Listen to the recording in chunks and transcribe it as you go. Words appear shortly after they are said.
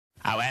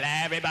Well,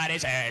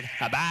 everybody's heard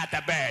about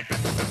the bird.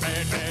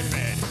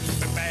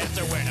 The bird's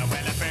a winner,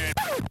 well, a bird.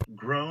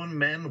 Grown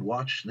men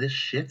watch this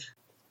shit?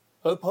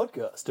 A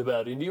podcast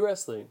about indie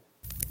wrestling.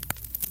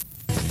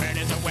 Bird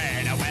is a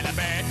winner, well, a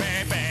bird.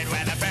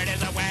 Well, a bird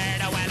is a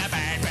winner, well, a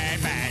bird.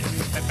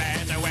 The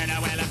bird's a winner,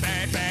 well, a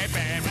bird.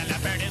 Well, a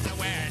bird is a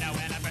winner,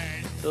 well, a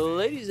bird.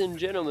 Ladies and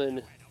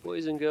gentlemen,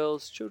 boys and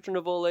girls, children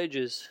of all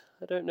ages,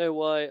 I don't know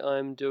why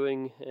I'm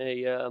doing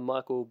a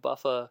Michael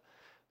Buffer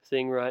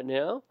thing right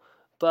now,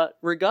 but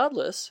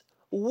regardless,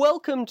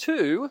 welcome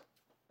to...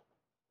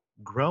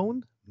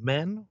 Grown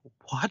men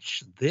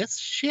watch this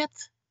shit?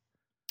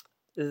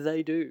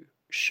 They do,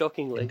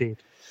 shockingly. Indeed.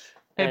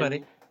 Hey, And-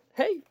 buddy.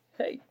 Hey.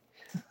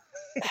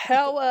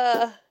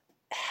 How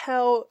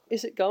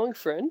is it going,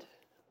 friend?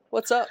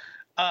 What's up?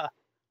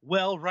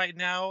 Well, right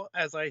now,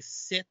 as I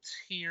sit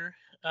here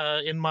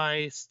in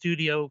my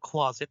studio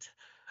closet,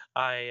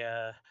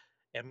 I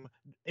am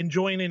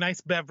enjoying a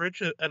nice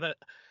beverage.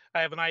 I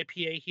have an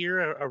IPA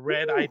here, a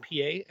red Ooh.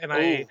 IPA, and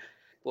Ooh,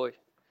 boy.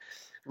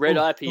 Red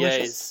Ooh, IPAs.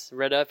 delicious.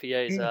 Red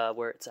IPAs are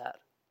where it's at.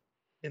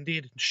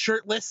 Indeed,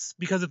 shirtless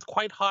because it's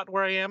quite hot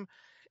where I am,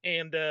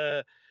 and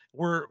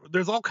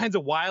there's all kinds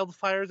of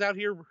wildfires out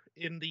here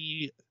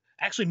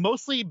actually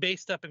mostly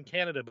based up in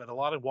Canada, but a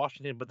lot in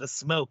Washington. But the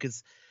smoke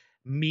has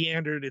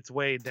meandered its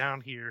way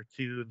down here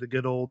to the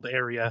good old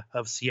area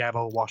of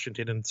Seattle,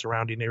 Washington, and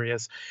surrounding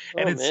areas,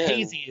 and Oh, it's man.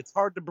 hazy. It's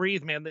hard to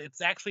breathe, man.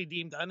 It's actually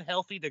deemed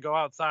unhealthy to go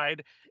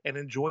outside and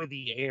enjoy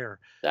the air.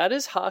 That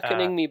is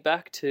hearkening me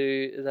back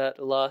to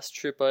that last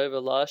trip over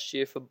last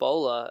year for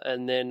Bowler,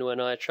 and then when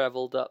I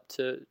travelled up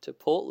to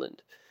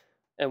Portland,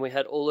 and we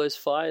had all those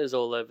fires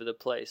all over the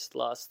place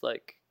last,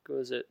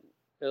 was it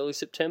early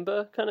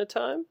September kind of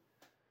time?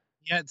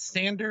 Yeah, it's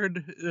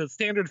standard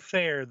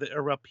fare that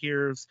are up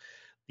here's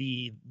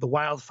the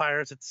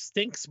wildfires. It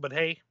stinks, but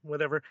hey,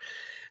 whatever.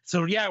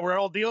 So yeah, we're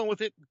all dealing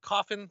with it,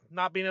 coughing,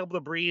 not being able to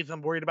breathe.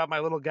 I'm worried about my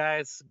little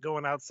guys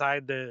going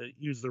outside to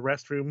use the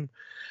restroom.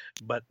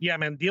 But yeah,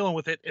 man, dealing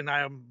with it, and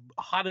I'm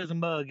hot as a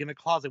mug in a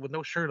closet with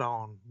no shirt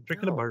on,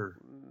 drinking a bird.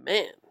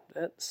 Man,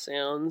 that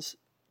sounds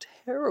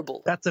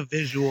terrible. That's a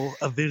visual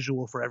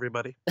for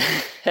everybody.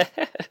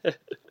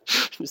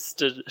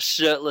 Just a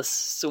shirtless,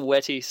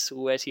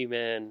 sweaty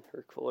man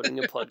recording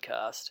a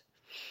podcast.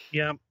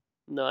 Yeah.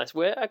 Nice.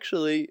 We're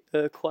actually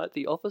quite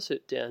the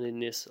opposite down in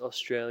this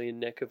Australian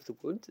neck of the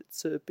woods.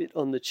 It's a bit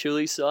on the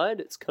chilly side.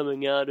 It's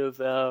coming out of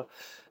our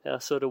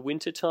sort of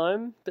winter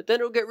time, but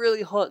then it'll get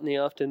really hot in the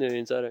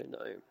afternoons. I don't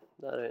know.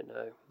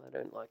 I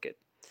don't like it.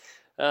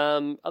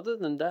 Other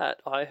than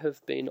that, I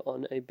have been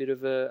on a bit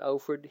of a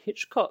Alfred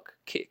Hitchcock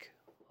kick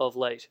of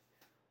late.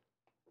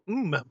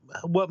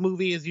 What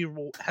movie have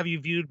you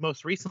viewed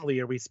most recently?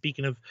 Are we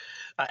speaking of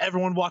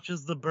Everyone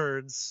Watches the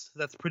Birds?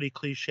 That's pretty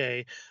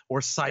cliche.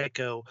 Or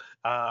Psycho.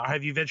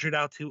 Have you ventured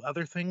out to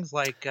other things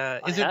like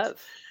what's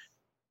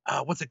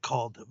it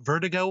called?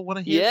 Vertigo? One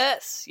of his?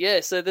 Yes,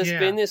 yeah. So there's Yeah.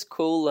 been this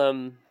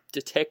cool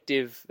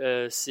detective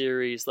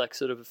series, like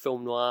sort of a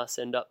film noir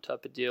send-up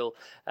type of deal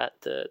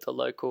at the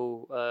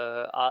local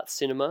art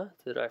cinema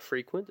that I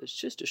frequent. It's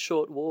just a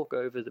short walk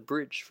over the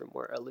bridge from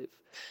where I live,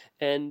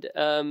 and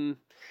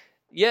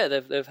yeah,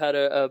 they've had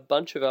a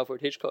bunch of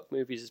Alfred Hitchcock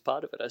movies as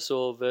part of it. I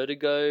saw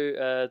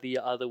Vertigo the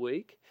other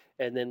week,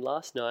 and then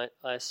last night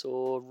I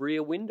saw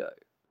Rear Window.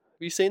 Have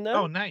you seen that?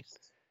 Oh, nice.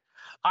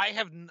 I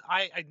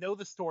know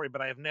the story, but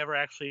I have never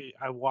actually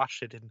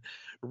watched it. And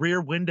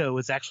Rear Window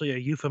is actually a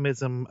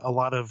euphemism a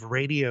lot of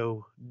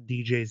radio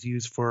DJs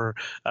use for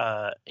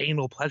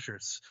anal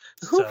pleasures.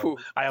 So Ooh.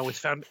 I always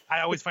find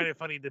it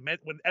funny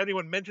when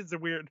anyone mentions the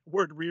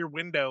word Rear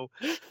Window,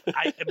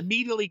 I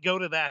immediately go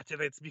to that, and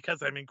it's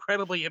because I'm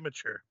incredibly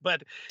immature.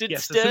 But Did yes,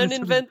 as soon Stern as-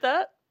 invent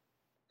that?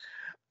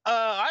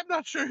 I'm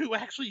not sure who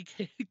actually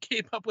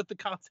came up with the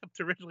concept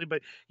originally,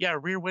 but yeah,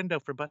 Rear Window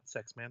for butt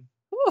sex, man.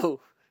 Ooh.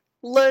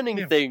 Learning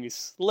Yeah.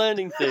 things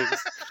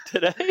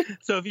today.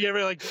 So if you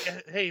ever like,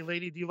 hey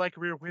lady, do you like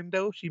Rear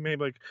Window? She may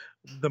be like,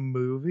 the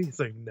movie.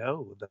 It's like,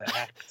 no, the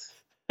act.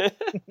 But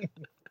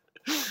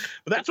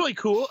that's really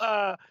cool.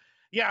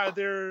 Yeah,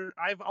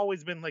 I've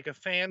always been like a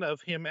fan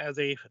of him as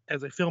a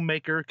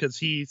filmmaker, because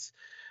he's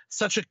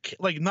such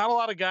not a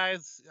lot of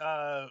guys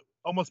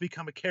almost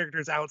become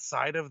characters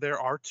outside of their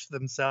art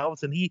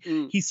themselves, and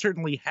he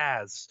certainly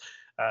has.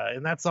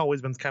 And that's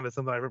always been kind of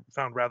something I've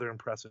found rather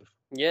impressive.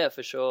 Yeah,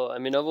 for sure. I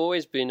mean, I've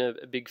always been a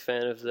big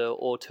fan of the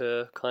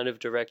auteur kind of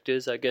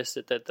directors. I guess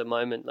that at the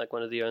moment, like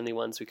one of the only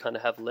ones we kind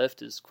of have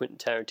left is Quentin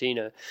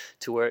Tarantino,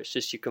 to where it's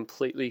just you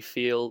completely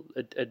feel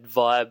a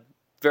vibe,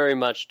 very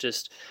much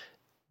just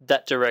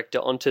that director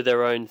onto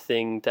their own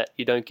thing that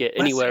you don't get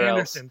anywhere Wes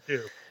else. Anderson,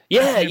 too.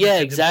 Yeah,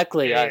 Anderson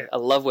exactly. yeah. I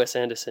love Wes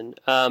Anderson.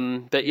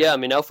 But yeah, I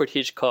mean, Alfred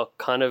Hitchcock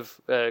kind of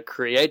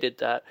created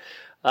that.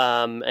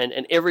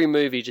 And every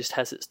movie just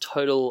has its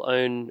total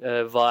own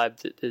vibe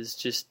that is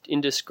just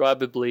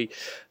indescribably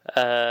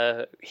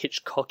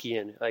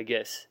Hitchcockian, I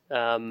guess.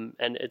 And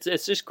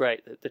it's just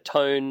great. The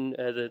tone,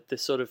 the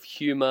sort of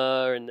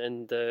humor,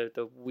 and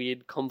the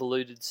weird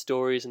convoluted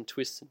stories and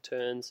twists and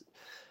turns.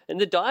 And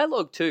the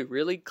dialogue too,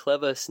 really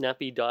clever,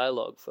 snappy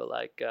dialogue for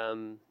like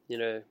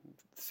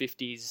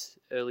 50s,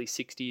 early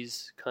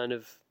 60s kind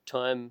of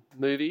time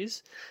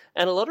movies,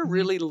 and a lot of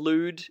really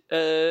lewd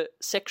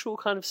sexual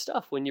kind of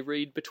stuff when you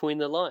read between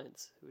the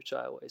lines, which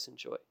I always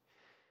enjoy.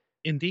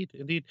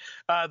 Indeed.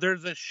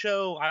 There's a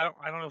show, I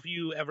don't know if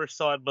you ever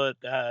saw it, but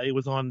it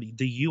was on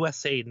the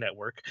USA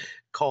Network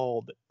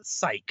called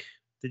Psych.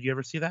 Did you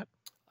ever see that?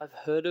 I've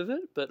heard of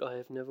it, but I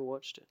have never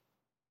watched it.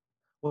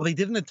 Well, they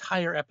did an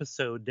entire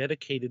episode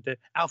dedicated to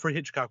Alfred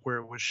Hitchcock, where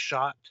it was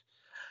shot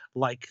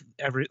like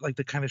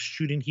the kind of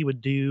shooting he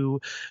would do.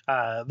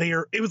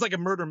 It was like a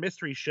murder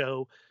mystery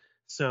show,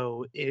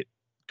 so it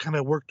kind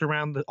of worked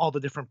around all the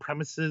different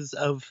premises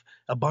of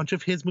a bunch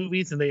of his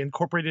movies, and they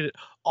incorporated it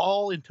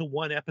all into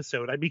one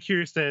episode. I'd be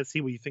curious to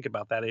see what you think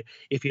about that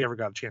if you ever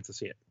got a chance to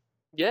see it.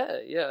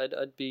 Yeah,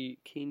 I'd be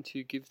keen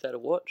to give that a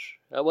watch.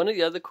 One of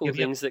the other cool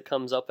things that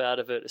comes up out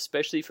of it,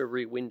 especially for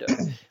Rear Window,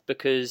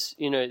 because,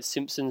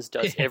 Simpsons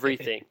does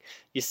everything.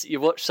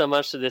 You watch so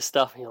much of this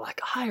stuff and you're like,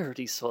 I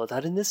already saw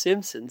that in The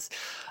Simpsons.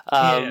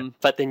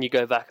 But then you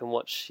go back and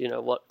watch,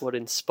 what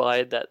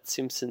inspired that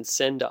Simpsons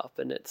send-up.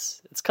 And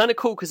it's kind of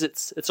cool because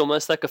it's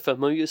almost like a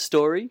familiar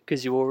story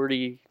because you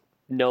already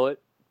know it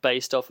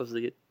based off of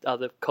the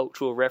other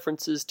cultural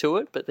references to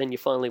it, but then you're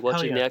finally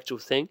watching the actual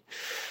thing.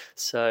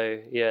 So,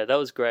 yeah, that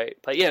was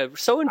great. But, yeah,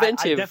 so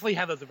inventive. I definitely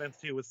had those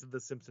events, too, with The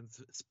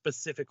Simpsons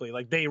specifically.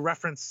 Like, they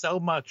reference so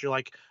much. You're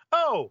like,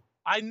 oh,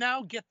 I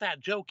now get that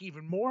joke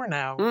even more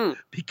now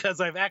because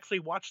I've actually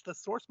watched the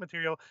source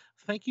material.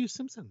 Thank you,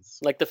 Simpsons.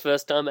 Like, the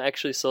first time I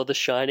actually saw The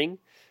Shining,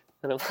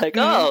 and I'm like,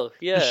 oh,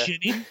 yeah. The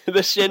Shining?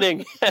 The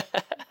Shining.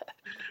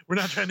 We're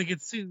not trying to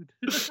get sued.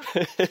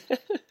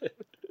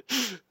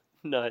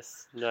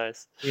 Nice.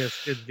 Yes,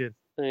 good.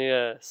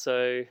 Yeah,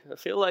 so I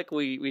feel like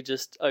we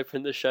just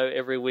open the show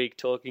every week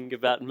talking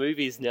about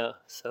movies now.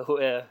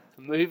 So,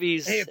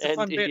 movies and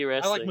indie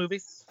wrestling. I like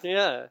movies.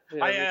 Yeah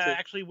I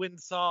actually went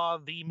and saw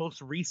the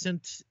most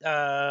recent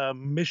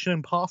Mission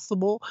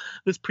Impossible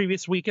this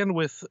previous weekend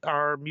with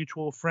our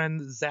mutual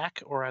friend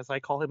Zach, or as I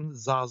call him,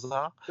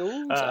 Zaza.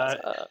 Ooh,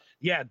 Zaza.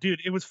 Yeah,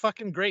 dude, it was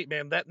fucking great,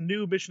 man. That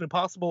new Mission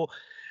Impossible,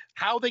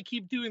 how they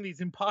keep doing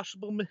these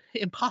impossible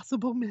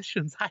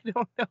missions, I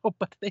don't know,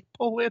 but they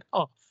pull it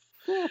off.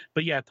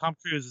 But yeah, Tom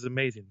Cruise is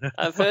amazing.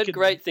 I've heard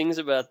great things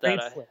about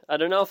that. I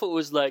don't know if it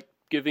was like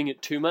giving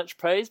it too much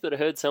praise, but I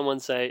heard someone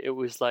say it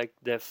was like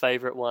their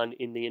favorite one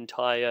in the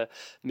entire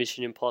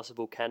Mission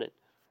Impossible canon.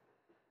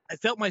 I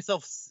felt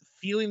myself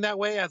feeling that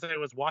way as I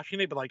was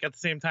watching it, but like at the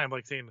same time,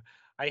 like saying,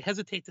 I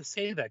hesitate to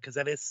say that because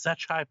that is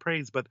such high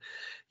praise. But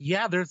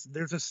yeah,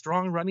 there's a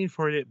strong running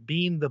for it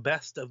being the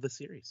best of the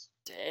series.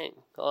 Dang,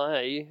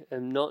 I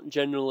am not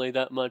generally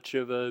that much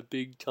of a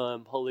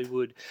big-time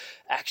Hollywood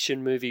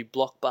action movie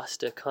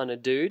blockbuster kind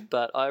of dude,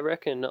 but I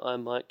reckon I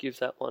might give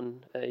that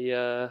one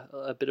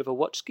a bit of a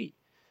watch ski.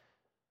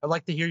 I'd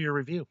like to hear your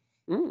review.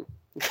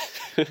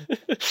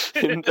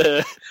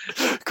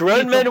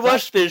 Grown men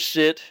watch this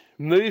shit.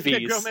 Movies.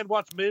 Yeah, grown men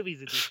watch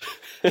movies.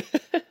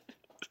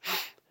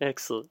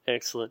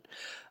 Excellent.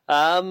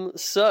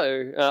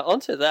 So,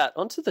 onto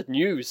the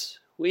news.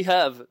 We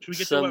have Should we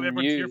get some to what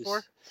everyone's news. here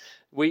for?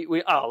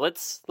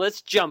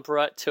 Let's jump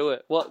right to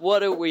it.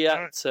 What are we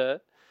at,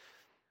 sir?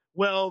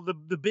 Well,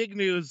 the big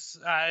news,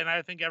 and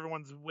I think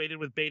everyone's waited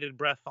with bated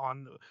breath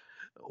on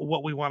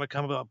what we want to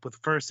come up with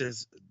first,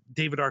 is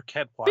David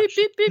Arquette watch.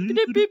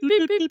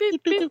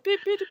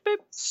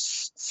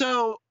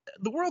 So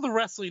the world of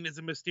wrestling is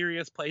a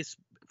mysterious place.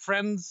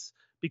 Friends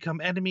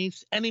become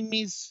enemies.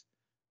 Enemies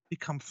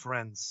become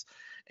friends.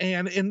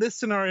 And in this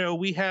scenario,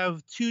 we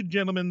have two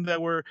gentlemen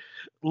that were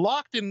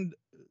locked in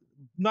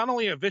not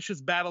only a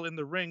vicious battle in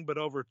the ring, but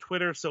over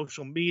Twitter,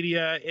 social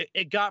media.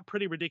 It got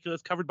pretty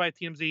ridiculous, covered by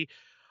TMZ.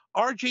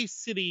 RJ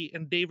City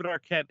and David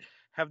Arquette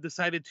have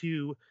decided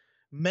to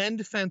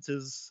mend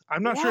fences.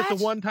 I'm not sure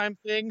it's a one-time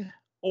thing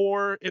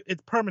or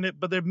it's permanent,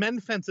 but they're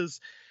mend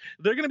fences.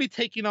 They're going to be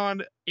taking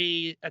on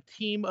a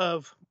team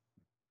of,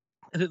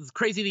 and it's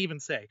crazy to even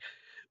say,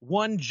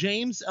 one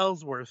James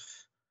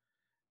Ellsworth,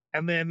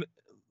 and then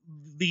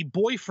the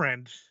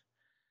boyfriend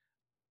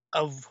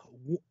of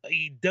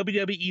a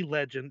WWE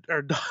legend,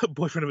 or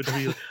boyfriend of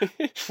a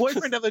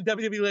boyfriend of a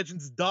WWE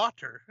legend's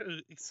daughter.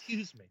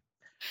 Excuse me.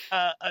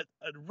 A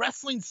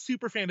wrestling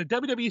superfan, a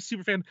WWE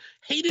superfan,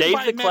 hated Dave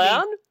by the many.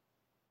 Clown?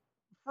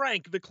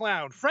 Frank the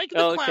Clown. Frank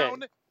the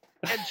Clown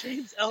and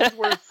James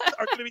Ellsworth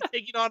are going to be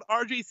taking on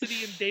RJ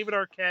City and David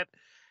Arquette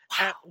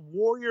at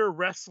Warrior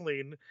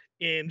Wrestling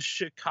in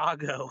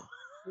Chicago.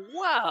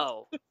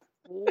 Wow.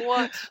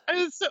 What?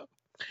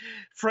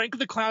 Frank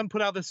the Clown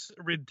put out this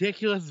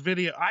ridiculous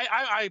video.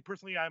 I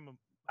personally,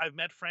 I've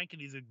met Frank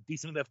and he's a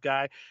decent enough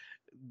guy.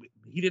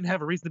 He didn't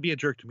have a reason to be a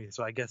jerk to me,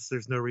 so I guess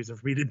there's no reason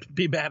for me to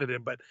be mad at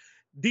him. But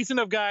decent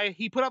enough guy.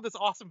 He put out this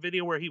awesome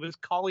video where he was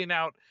calling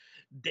out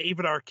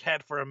David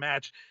Arquette for a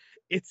match.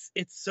 It's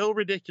so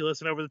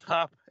ridiculous and over the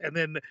top. And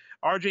then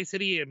RJ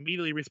City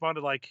immediately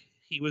responded like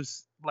it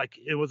was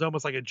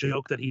almost like a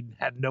joke that he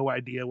had no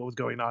idea what was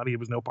going on. He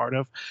was no part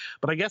of.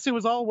 But I guess it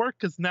was all work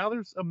because now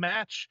there's a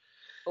match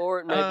Or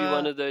it may be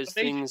one of those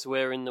amazing. things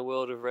where in the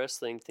world of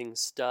wrestling, things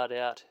start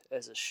out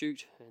as a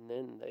shoot and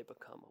then they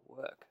become a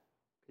work.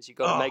 Because you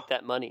got to make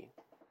that money.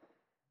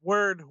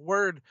 Word.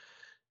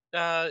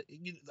 The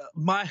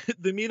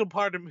media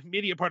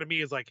part of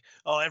me is like,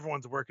 oh,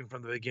 everyone's working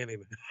from the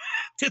beginning.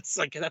 It's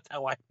like that's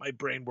how my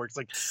brain works.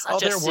 Like,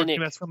 Such a they're cynic.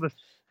 working us from the.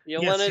 Yeah,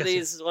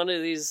 Yes, one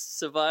of these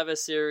Survivor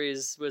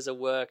Series was a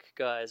work,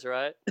 guys,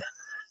 right?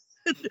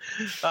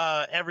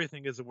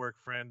 Everything is a work,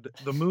 friend.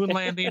 The moon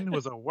landing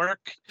was a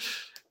work.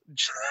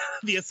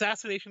 The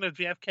assassination of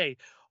JFK,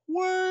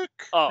 work.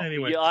 Oh,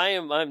 Anyway, yeah,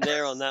 I'm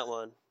there on that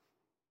one.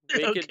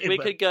 We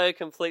could go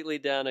completely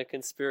down a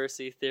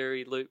conspiracy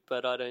theory loop,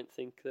 but I don't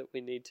think that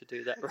we need to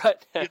do that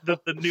right now.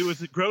 the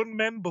newest grown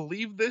men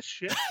believe this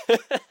shit.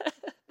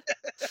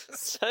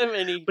 So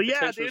many But yeah,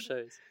 potential dude.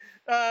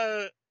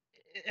 shows.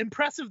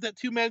 Impressive that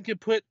two men could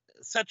put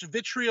such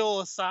vitriol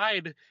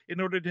aside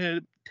in order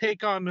to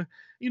take on,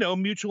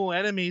 mutual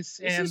enemies.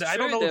 This And is I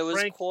don't true, know there if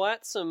Frank. was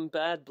quite some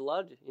bad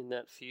blood in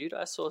that feud.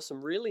 I saw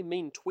some really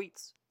mean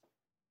tweets.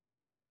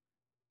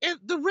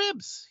 The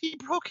ribs. He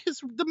broke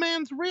the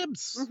man's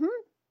ribs. Mm-hmm.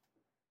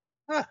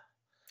 Huh.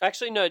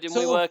 Actually, no, didn't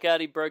we So- work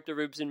out he broke the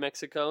ribs in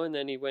Mexico and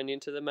then he went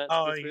into the match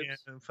Oh with yeah,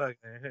 ribs? fuck.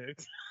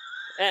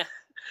 Eh,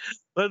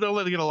 Don't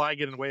let a lie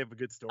get in the way of a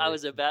good story. I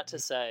was about to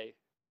say,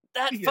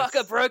 that Yes.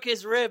 fucker broke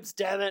his ribs,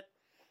 damn it.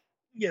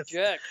 Yes.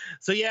 Jerk.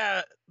 So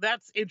yeah,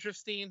 that's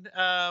interesting.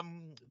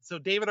 So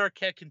David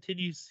Arquette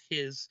continues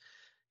his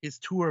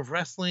tour of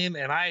wrestling,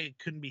 and I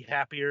couldn't be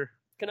happier.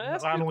 Can I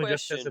ask Not you a only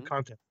question? just as a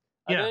content.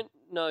 I Yeah. don't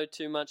know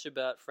too much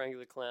about Frank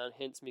the Clown,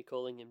 hence me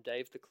calling him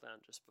Dave the Clown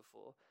just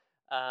before.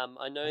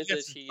 I know Yes, that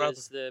his he brother.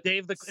 is the...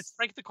 It's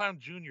Frank the Clown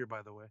Jr.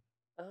 By the way.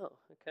 Oh,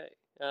 okay.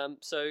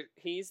 So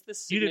he's the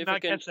You did not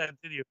significant... catch that,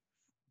 did you?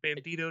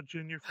 Bandito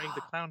Jr., Frank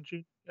the Clown Jr.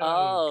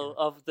 Oh,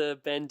 of the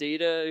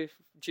Bandito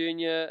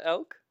Junior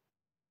elk?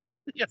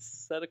 Is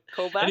yes. that a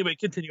callback? Anyway,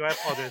 continue. I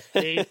apologize.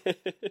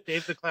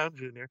 Dave the Clown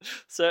Jr.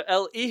 So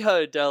El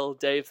Hijo del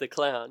Dave the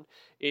Clown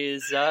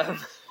is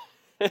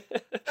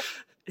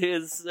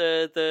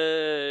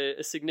the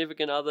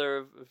significant other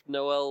of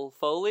Noel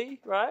Foley,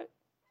 right?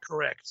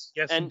 Correct.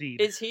 Yes, And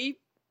indeed. is he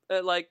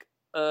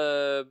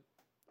a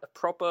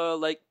proper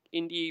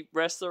indie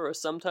wrestler, or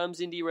sometimes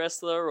indie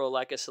wrestler, or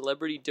like a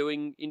celebrity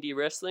doing indie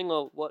wrestling,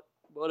 or what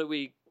are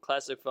we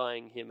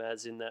classifying him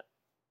as in that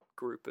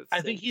group of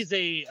I think things?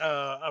 he's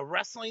a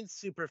wrestling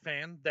super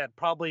fan that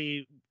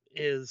probably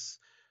is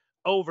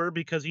over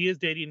because he is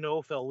dating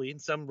Noah Foley,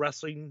 and some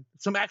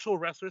actual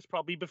wrestlers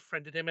probably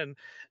befriended him and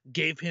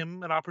gave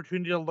him an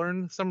opportunity to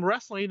learn some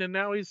wrestling, and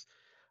now he's,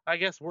 I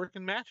guess,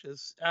 working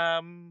matches.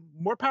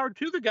 More power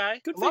to the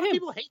guy. Good A for lot of him.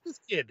 people hate this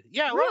kid.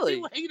 Yeah, a lot Really? of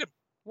people hate him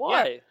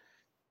Why?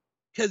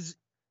 because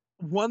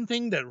one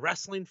thing that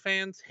wrestling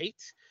fans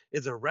hate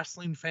is a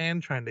wrestling fan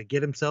trying to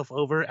get himself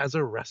over as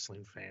a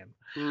wrestling fan.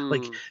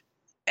 Like, Hmm.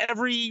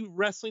 every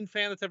wrestling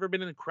fan that's ever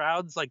been in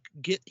crowds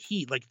get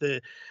heat, like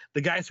the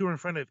guys who are in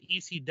front of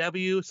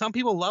ECW. Some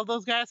people love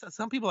those guys,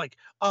 some people like,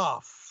 oh,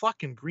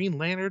 fucking Green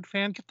Lantern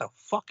fan, get the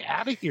fuck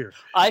out of here.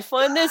 I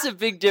find there's a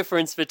big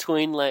difference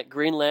between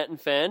Green Lantern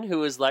fan, who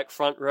was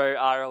front row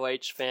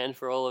ROH fan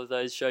for all of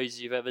those shows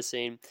you've ever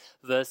seen,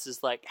 versus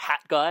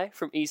Hat Guy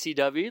from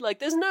ECW.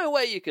 There's no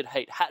way you could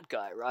hate Hat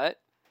Guy, right?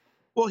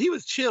 Well, he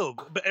was chill,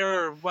 but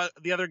what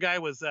the other guy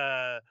was,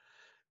 the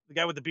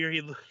guy with the beard.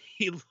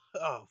 He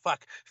oh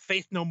fuck,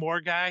 Faith No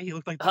More guy. He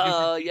looked like the dude from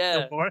Oh, Faith yeah.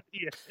 No More.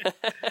 Yeah.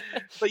 But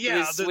With yeah,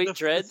 his sweet the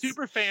dreads.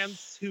 super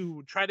fans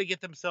who try to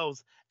get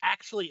themselves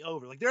actually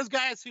over. There's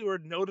guys who are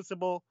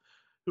noticeable,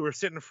 who are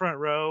sitting front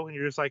row, and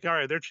you're just like, all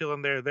right, they're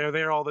chilling there. They're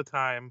there all the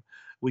time.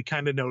 We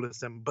kind of notice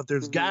them. But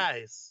there's Mhm.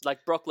 guys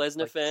Like Brock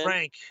Lesnar like fan.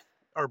 Frank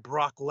or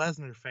Brock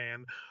Lesnar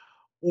fan,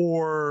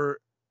 or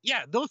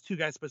yeah, those two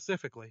guys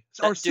specifically.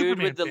 That Or dude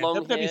Superman with the fan,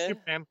 long WWE hair,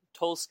 Superman.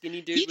 Tall,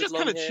 skinny dude He with just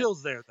long kind of hair.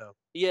 chills there though.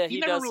 Yeah, He he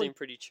never does really seem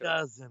pretty chill.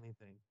 Does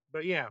anything.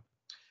 But yeah.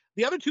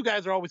 The other two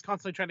guys are always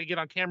constantly trying to get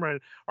on camera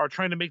and are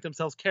trying to make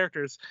themselves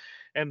characters.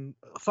 And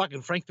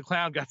fucking Frank the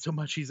Clown got so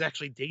much he's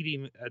actually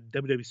dating a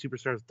WWE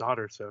superstar's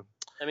daughter. So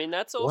I mean,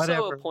 that's also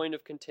Whatever. a point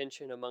of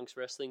contention amongst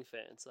wrestling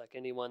fans.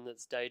 Anyone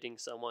that's dating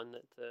someone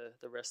that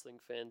the wrestling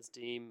fans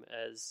deem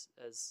as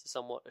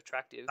somewhat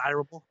attractive.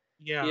 desirable.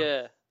 Yeah.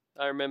 Yeah.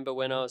 I remember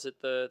when I was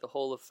at the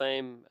Hall of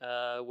Fame,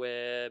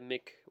 where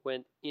Mick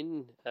went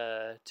in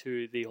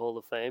to the Hall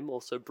of Fame,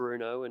 also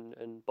Bruno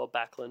and Bob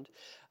Backlund,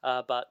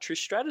 but Trish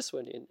Stratus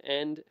went in,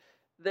 and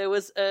there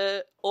was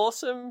a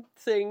awesome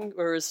thing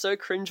where it was so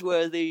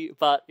cringeworthy,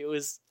 but it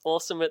was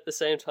awesome at the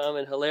same time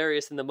and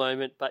hilarious in the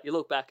moment. But you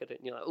look back at it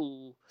and you're like,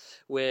 ooh,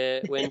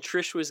 where when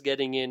Trish was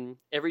getting in,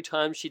 every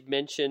time she'd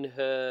mention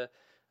her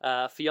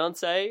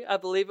fiance, I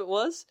believe it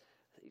was,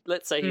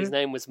 let's say his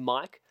name was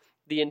Mike,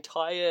 the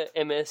entire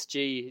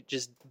MSG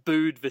just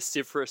booed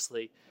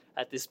vociferously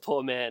at this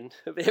poor man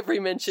of every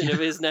mention of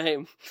his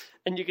name,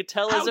 and you could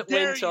tell as How it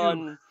dare went you!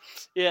 on.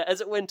 Yeah,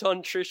 as it went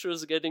on, Trish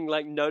was getting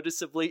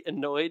noticeably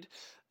annoyed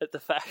at the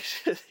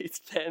fact that his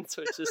fans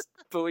were just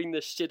booing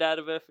the shit out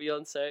of her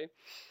fiance.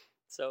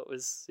 So it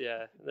was,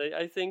 yeah.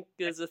 I think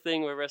there's a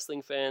thing where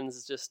wrestling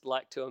fans just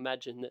like to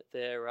imagine that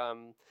their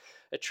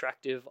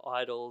attractive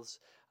idols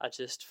are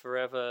just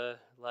forever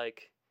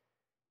like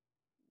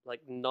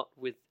not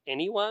with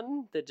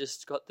anyone. They're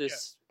just got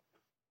this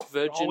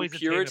virgin always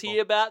purity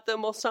attainable. about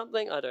them or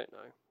something. I don't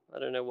know. I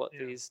don't know what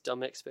these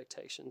dumb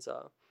expectations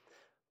are.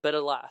 But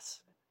alas.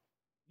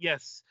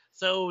 Yes.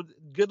 So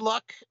good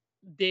luck,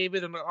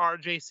 David and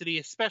RJ City,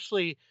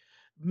 especially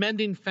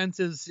mending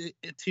fences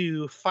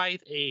to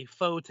fight a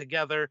foe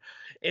together.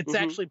 It's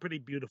actually pretty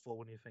beautiful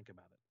when you think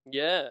about it.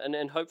 Yeah,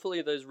 and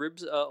hopefully those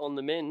ribs are on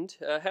the mend.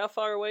 How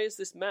far away is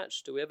this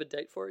match? Do we have a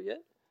date for it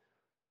yet?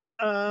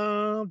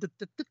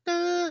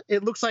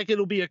 It looks like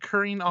it'll be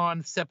occurring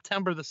on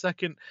September the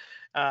 2nd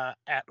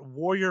at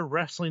Warrior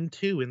Wrestling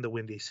 2 in the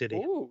Windy City.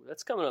 Ooh,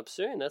 that's coming up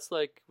soon. That's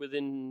like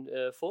within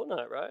a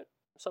fortnight, right?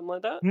 Something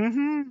like that?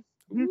 Mm-hmm.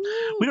 Ooh.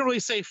 We don't really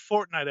say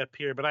fortnight up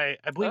here, but I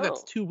believe that's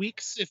Oh. 2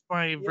 weeks if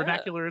my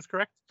vernacular is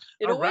correct.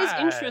 It All always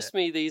right. interests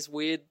me, these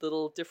weird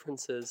little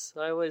differences.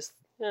 I always,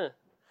 yeah.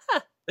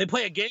 They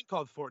play a game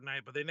called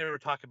Fortnite, but they never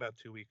talk about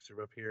 2 weeks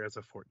or up here as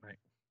a fortnight.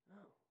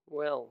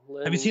 Well,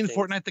 Have you seen things.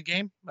 Fortnite the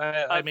game?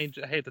 I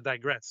hate to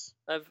digress.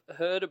 I've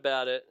heard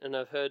about it, and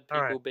I've heard All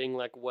people right. being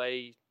like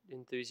way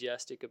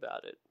enthusiastic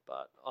about it,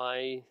 but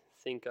I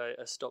think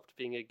I stopped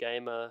being a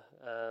gamer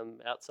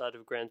outside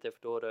of Grand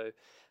Theft Auto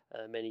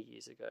many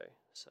years ago.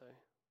 So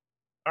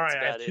All right,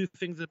 that's I have about two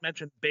things to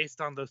mention based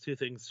on those two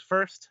things.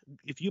 First,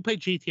 if you play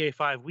GTA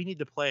 5, we need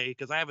to play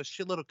because I have a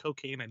shitload of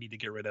cocaine I need to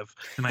get rid of,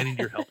 and I need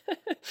your help.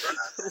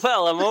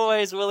 Well, I'm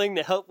always willing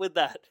to help with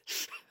that.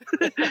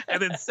 And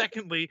then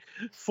secondly,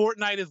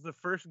 Fortnite is the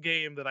first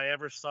game that I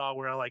ever saw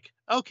where I'm like,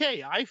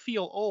 okay, I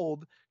feel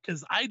old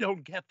because I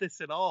don't get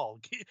this at all.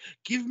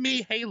 Give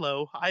me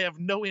Halo. I have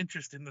no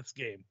interest in this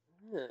game.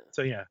 Yeah.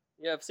 So yeah,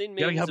 Yeah, I've seen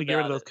gotta memes help me get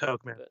rid of about those it,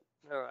 coke, man. but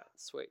all right,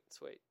 sweet.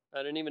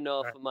 I don't even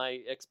know if All my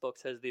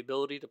Xbox has the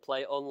ability to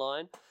play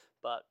online,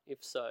 but if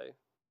so,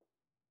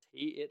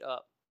 tee it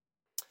up.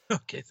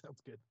 Okay,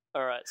 sounds good.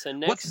 All right, so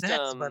What's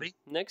next, buddy?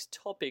 next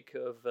topic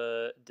of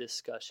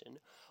discussion,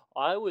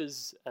 I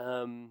was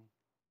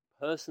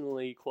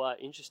personally quite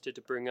interested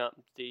to bring up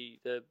the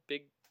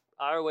big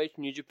ROH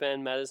New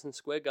Japan Madison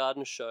Square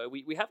Garden show.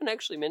 We haven't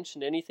actually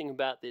mentioned anything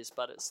about this,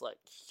 but it's like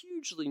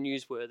hugely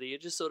newsworthy.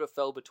 It just sort of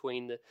fell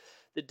between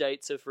the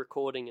dates of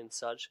recording and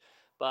such.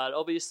 But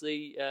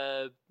obviously,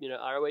 ROH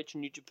and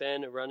New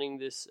Japan are running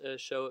this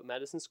show at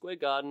Madison Square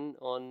Garden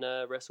on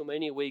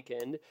WrestleMania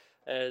weekend.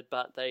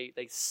 But they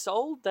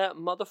sold that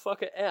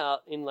motherfucker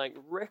out in like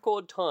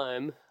record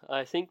time.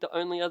 I think the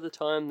only other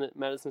time that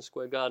Madison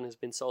Square Garden has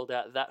been sold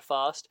out that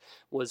fast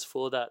was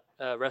for that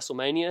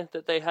WrestleMania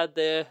that they had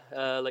there,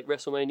 like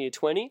WrestleMania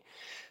 20.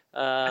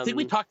 I think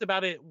we talked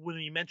about it when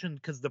you mentioned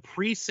because the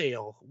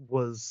pre-sale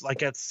was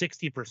like at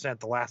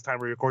 60% the last time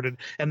we recorded,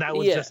 and that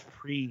was just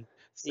pre-sale.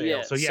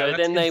 Yeah, So so that's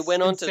then they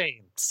went on to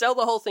insane. sell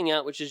the whole thing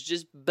out, which is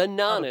just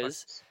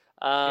bananas.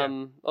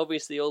 Yeah.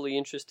 Obviously, all the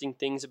interesting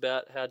things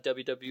about how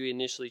WWE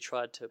initially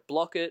tried to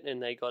block it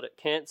and they got it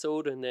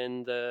cancelled, and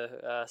then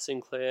the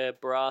Sinclair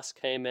brass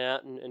came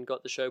out and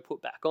got the show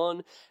put back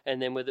on. And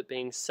then with it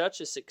being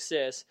such a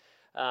success,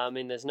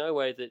 there's no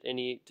way that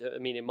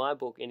in my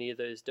book, any of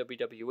those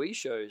WWE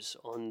shows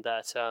on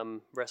that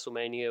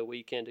WrestleMania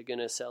weekend are going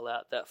to sell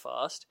out that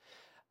fast.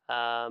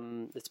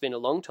 It's been a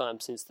long time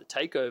since the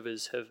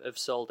takeovers have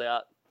sold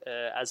out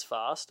as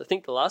fast. I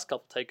think the last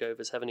couple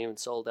takeovers haven't even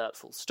sold out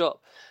full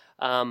stop.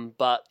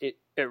 But it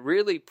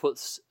really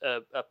puts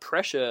a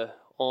pressure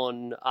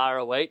on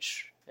ROH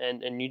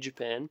and New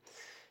Japan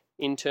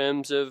in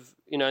terms of,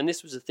 and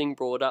this was a thing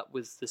brought up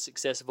with the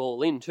success of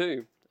All In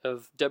too,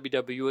 of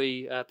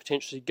WWE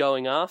potentially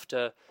going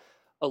after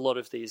a lot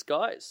of these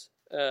guys.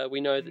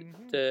 We know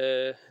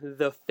that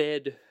the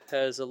Fed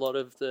has a lot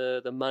of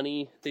the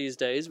money these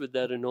days with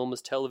that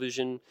enormous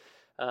television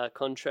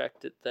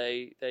contract that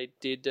they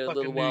did a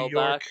little while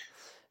back.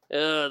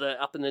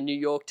 They're up in the New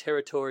York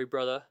territory,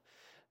 brother.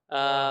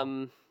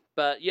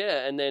 But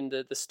yeah, and then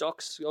the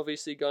stock's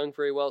obviously going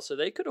very well, so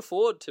they could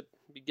afford to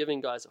be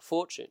giving guys a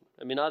fortune.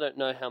 I mean, I don't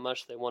know how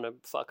much they want to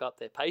fuck up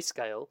their pay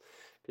scale,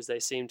 because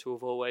they seem to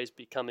have always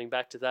be coming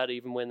back to that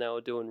even when they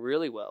were doing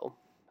really well.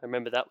 I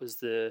remember that was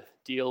the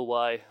deal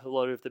why a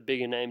lot of the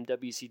bigger name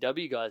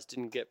WCW guys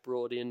didn't get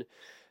brought in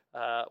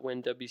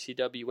when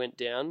WCW went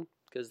down,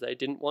 because they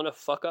didn't want to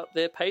fuck up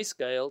their pay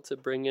scale to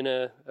bring in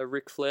a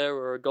Ric Flair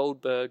or a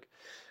Goldberg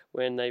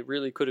when they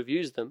really could have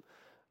used them.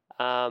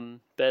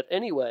 But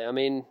anyway, I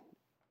mean,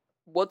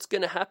 what's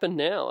going to happen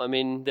now? I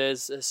mean,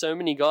 there's so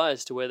many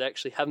guys to where they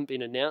actually haven't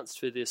been announced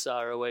for this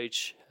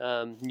ROH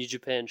New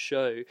Japan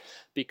show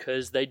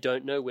because they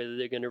don't know whether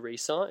they're going to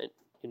re-sign.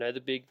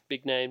 The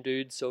big name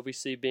dudes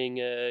obviously being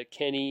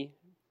Kenny,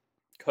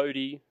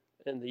 Cody,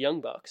 and the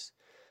Young Bucks,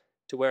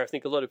 to where I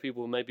think a lot of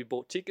people maybe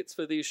bought tickets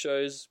for these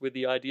shows with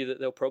the idea that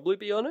they'll probably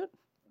be on it.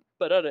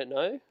 But I don't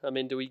know. I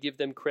mean, do we give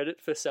them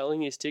credit for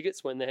selling these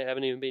tickets when they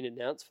haven't even been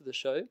announced for the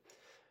show?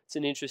 It's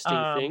an interesting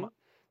thing.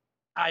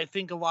 I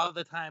think a lot of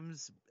the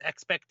times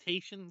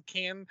expectation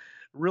can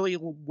really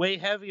weigh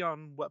heavy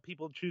on what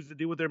people choose to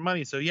do with their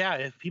money. So yeah,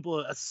 if people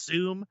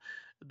assume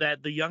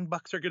that the Young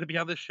Bucks are going to be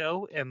on the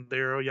show and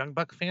they're a Young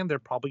Buck fan, they're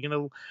probably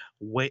going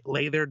to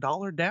lay their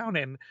dollar down.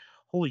 And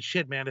holy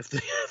shit, man, if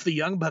the, if the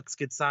Young Bucks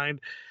get signed,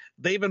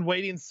 they've been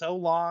waiting so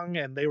long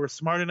and they were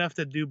smart enough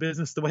to do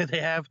business the way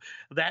they have.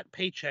 That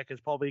paycheck is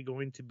probably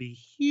going to be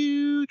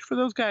huge for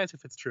those guys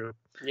if it's true.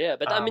 Yeah,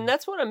 but I mean,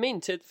 that's what I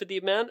mean. For the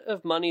amount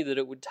of money that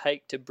it would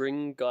take to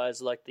bring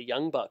guys like the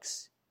Young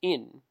Bucks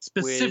in.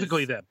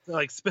 Specifically them.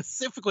 Like,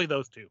 specifically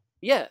those two.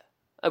 Yeah,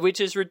 which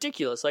is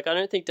ridiculous. Like, I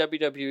don't think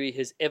WWE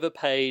has ever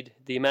paid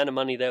the amount of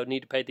money they would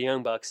need to pay the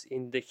Young Bucks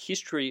in the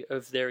history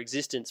of their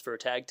existence for a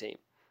tag team.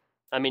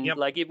 I mean,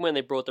 like, even when they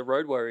brought the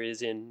Road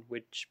Warriors in,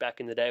 which back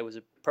in the day was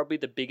probably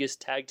the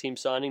biggest tag team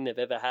signing they've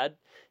ever had,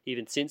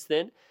 even since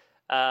then,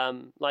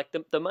 like,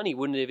 the money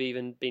wouldn't have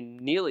even been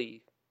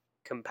nearly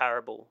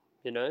comparable,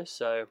 you know?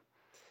 So,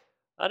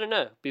 I don't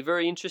know. Be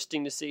very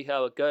interesting to see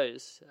how it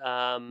goes.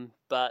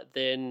 But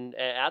then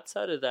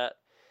outside of that,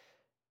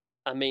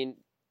 I mean,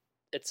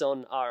 it's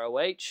on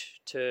ROH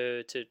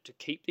to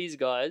keep these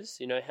guys.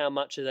 You know, how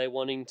much are they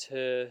wanting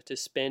to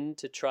spend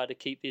to try to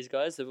keep these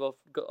guys? They've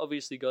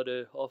obviously got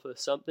to offer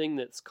something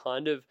that's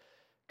kind of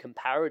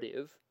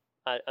comparative.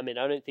 I mean,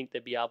 I don't think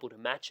they'd be able to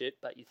match it,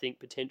 but you think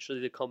potentially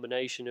the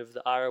combination of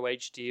the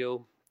ROH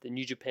deal, the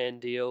New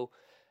Japan deal,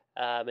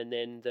 and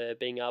then the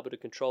being able to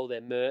control their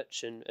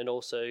merch and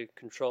also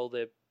control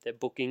their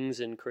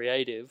bookings and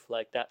creative,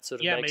 like that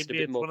sort of makes it a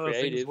bit more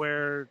creative. Maybe it's one of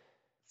those things where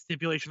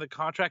stipulation of the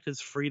contract is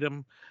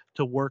freedom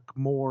to work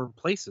more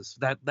places.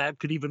 That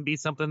could even be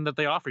something that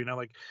they offer, you know,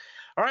 like,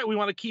 all right, we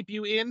want to keep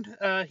you in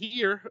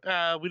here.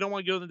 We don't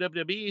want to go to the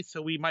WWE,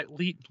 so we might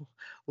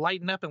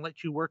lighten up and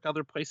let you work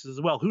other places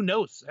as well. Who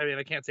knows? I mean,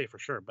 I can't say for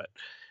sure, but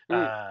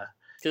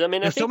because I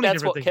mean, I think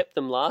that's what kept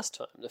them last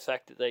time. The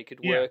fact that they could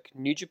work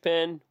New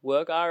Japan,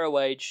 work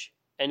ROH,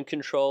 and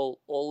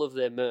control all of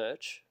their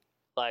merch.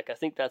 Like, I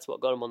think that's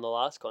what got them on the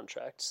last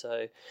contract.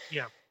 So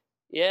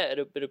yeah,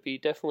 it'll be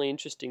definitely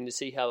interesting to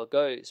see how it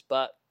goes.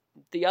 But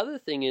the other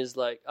thing is,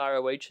 like,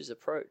 ROH's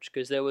approach,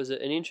 because there was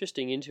an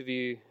interesting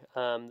interview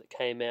that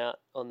came out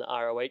on the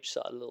ROH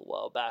side a little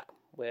while back,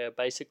 where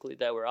basically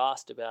they were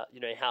asked about, you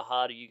know, how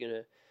hard are you going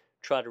to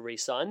try to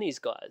re-sign these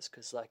guys?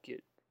 Because, like,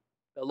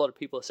 a lot of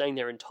people are saying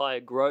their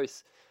entire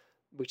growth,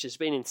 which has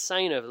been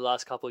insane over the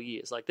last couple of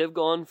years. Like, they've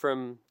gone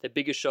from their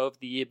biggest show of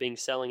the year being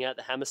selling out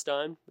the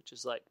Hammerstein, which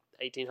is like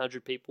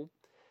 1,800 people,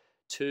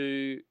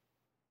 to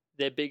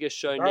their biggest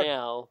show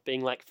now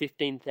being like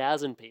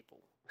 15,000 people.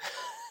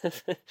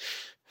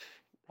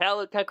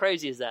 How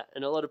crazy is that?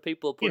 And a lot of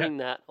people are putting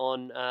that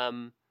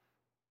on,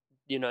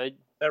 you know,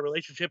 that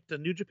relationship to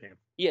New Japan.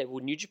 Yeah,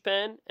 well, New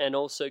Japan and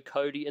also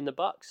Cody and the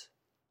Bucks.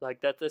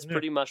 Like that's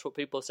pretty much what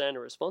people are saying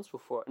are responsible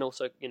for it. And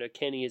also, you know,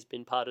 Kenny has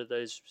been part of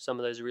some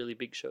of those really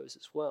big shows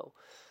as well.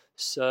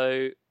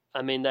 So,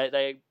 I mean,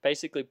 they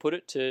basically put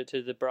it to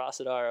the brass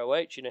at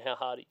ROH, you know, how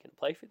hard he can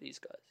play for these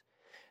guys.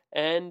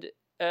 And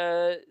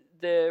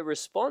their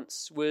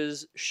response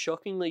was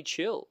shockingly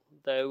chill.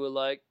 They were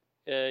like,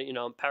 you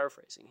know, I'm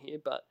paraphrasing here,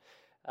 but,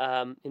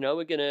 you know,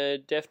 we're going to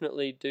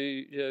definitely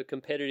do a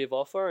competitive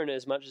offer and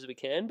as much as we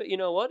can. But you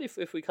know what?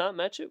 If we can't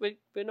match it,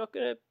 we're not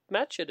going to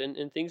match it.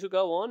 And things will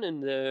go on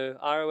and the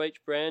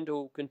ROH brand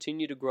will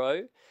continue to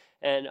grow.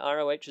 And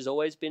ROH has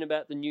always been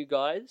about the new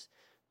guys.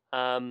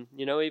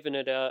 You know, even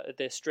at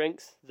their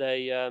strength,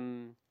 they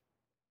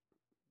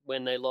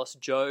when they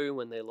lost Joe,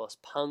 when they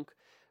lost Punk,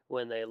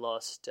 when they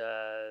lost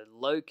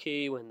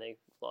Low-Ki, when they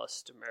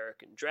lost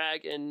American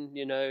Dragon,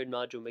 you know,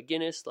 Nigel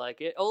McGuinness,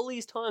 like all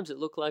these times it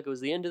looked like it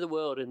was the end of the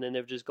world and then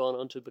they've just gone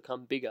on to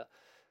become bigger.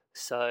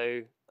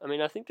 So, I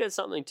mean, I think there's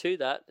something to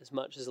that, as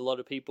much as a lot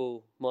of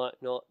people might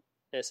not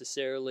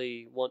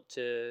necessarily want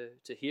to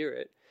hear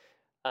it,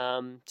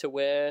 to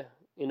where,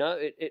 you know,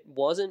 it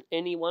wasn't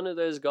any one of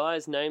those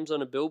guys' names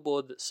on a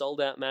billboard that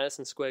sold out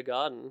Madison Square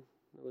Garden.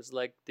 It was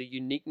like the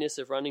uniqueness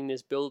of running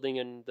this building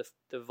and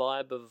the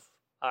vibe of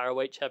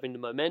ROH having the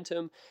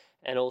momentum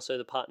and also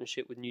the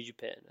partnership with New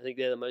Japan. I think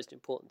they're the most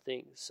important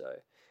things. So,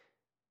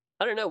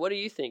 I don't know. What do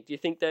you think? Do you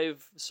think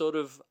they've sort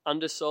of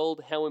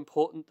undersold how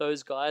important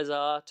those guys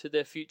are to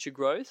their future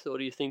growth? Or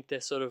do you think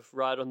they're sort of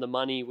right on the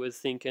money with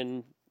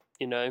thinking,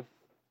 you know,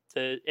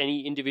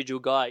 any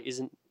individual guy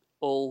isn't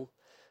all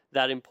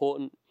that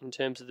important in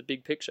terms of the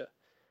big picture?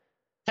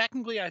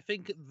 Technically, I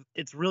think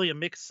it's really a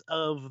mix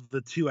of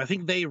the two. I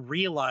think they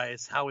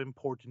realize how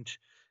important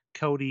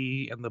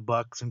Cody and the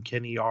Bucks and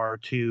Kenny are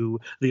to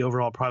the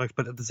overall product,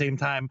 but at the same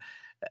time,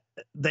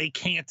 they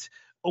can't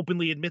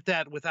openly admit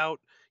that without,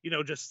 you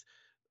know, just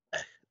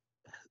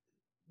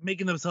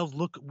making themselves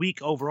look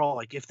weak overall.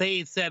 Like if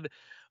they said,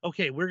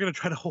 okay, we're going to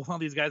try to hold on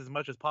to these guys as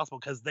much as possible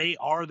because they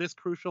are this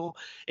crucial,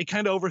 it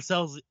kind of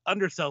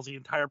undersells the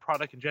entire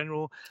product in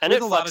general. And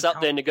it fucks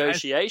up their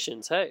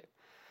negotiations, hey.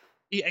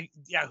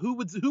 Yeah, who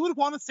would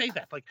want to say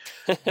that? Like,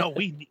 no,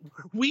 we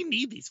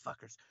need these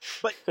fuckers.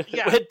 But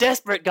yeah, we're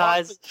desperate,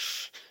 guys.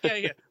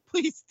 Yeah.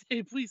 Please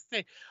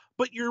stay.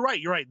 But you're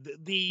right.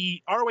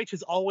 The ROH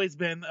has always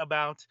been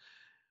about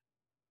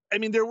I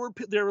mean, there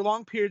were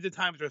long periods of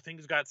times where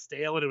things got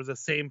stale and it was the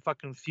same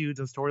fucking feuds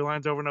and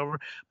storylines over and over.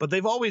 But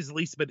they've always at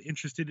least been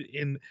interested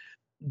in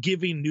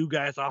giving new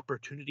guys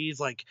opportunities.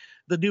 Like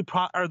the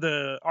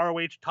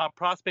ROH Top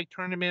Prospect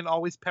Tournament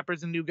always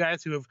peppers in new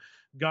guys who have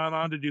gone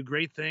on to do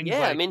great things. Yeah,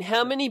 like, I mean,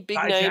 how many big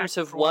Dijak names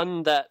have for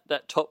one. won that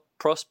Top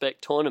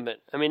Prospect Tournament?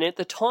 I mean, at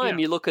the time,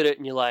 Yeah. you look at it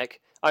and you're like,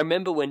 I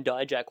remember when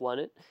Dijak won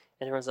it,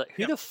 and everyone's like,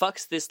 who Yeah. the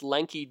fuck's this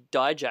lanky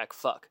Dijak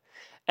fuck?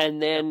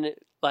 And then,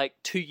 like,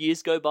 2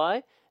 years go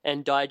by,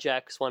 and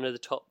Dijak's one of the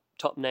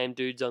top name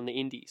dudes on the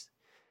indies.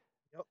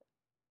 Yep.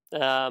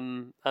 I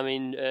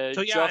mean,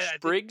 So, yeah, Josh I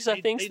think Briggs,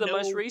 I think, is they the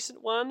most know-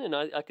 recent one, and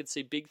I could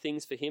see big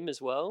things for him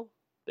as well.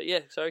 But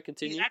yeah, sorry, He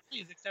continue. actually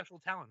is exceptional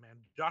talent, man.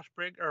 Josh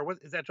Briggs, or what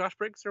is that? Josh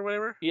Briggs or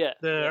whatever. Yeah,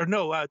 Or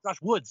no, Josh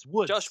Woods.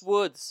 Josh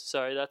Woods.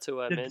 Sorry, that's who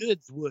I The meant.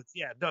 Goods Woods.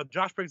 Yeah, no,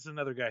 Josh Briggs is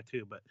another guy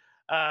too. But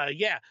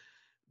yeah,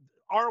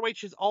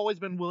 ROH has always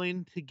been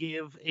willing to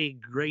give a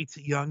great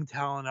young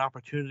talent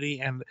opportunity,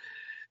 and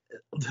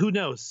who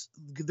knows?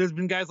 There's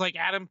been guys like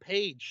Adam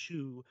Page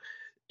who,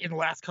 in the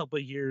last couple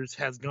of years,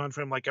 has gone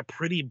from like a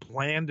pretty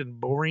bland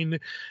and boring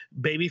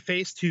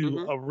babyface to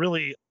Mhm. a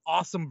really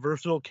awesome,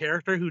 versatile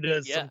character who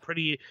does Yeah. some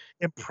pretty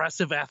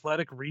impressive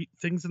athletic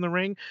things in the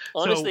ring.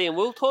 Honestly, and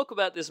we'll talk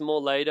about this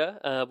more later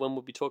when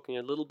we'll be talking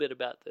a little bit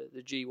about the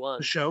The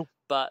G1. show.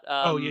 But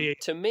yeah.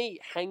 to me,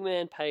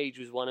 Hangman Page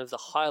was one of the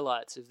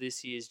highlights of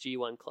this year's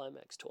G1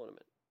 Climax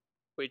tournament,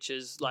 which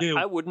is like, Dude.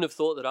 I wouldn't have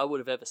thought that I would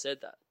have ever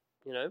said that,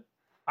 you know?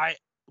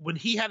 When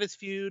he had his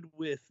feud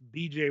with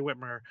BJ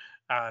Whitmer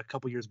a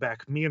couple years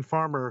back, me and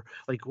Farmer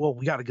like, well,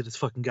 we got to get this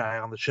fucking guy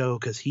on the show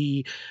because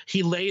he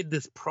laid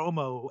this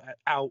promo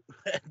out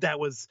that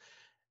was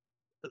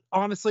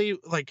honestly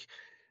like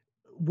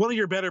one of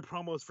your better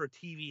promos for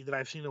TV that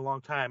I've seen in a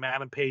long time.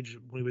 Adam Page,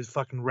 when he was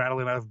fucking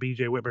rattling out of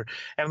BJ Whitmer,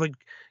 and like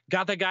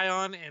got that guy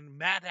on, and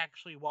Matt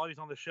actually, while he was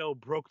on the show,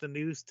 broke the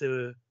news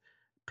to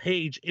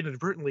Page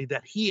inadvertently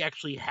that he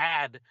actually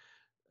had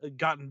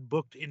gotten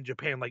booked in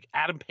Japan. Like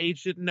Adam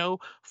Page didn't know.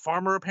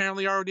 Farmer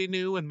apparently already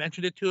knew and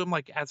mentioned it to him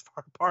like as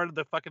part of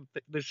the fucking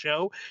the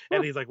show.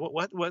 And he's like,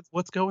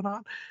 what's going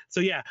on? So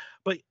yeah,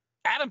 but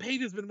Adam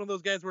Page has been one of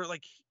those guys where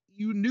like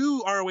you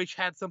knew ROH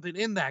had something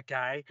in that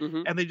guy,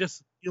 Mhm. and they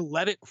just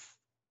let it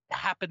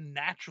happen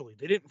naturally.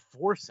 They didn't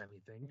force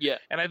anything. Yeah.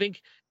 And I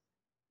think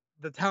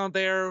the talent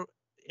there,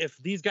 if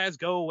these guys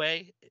go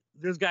away,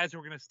 there's guys who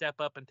are going to step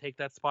up and take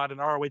that spot, and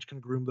ROH can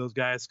groom those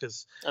guys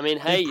because I mean,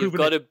 hey, you've proven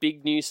got it. a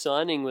big new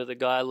signing with a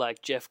guy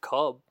like Jeff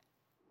Cobb.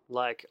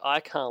 Like, I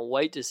can't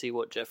wait to see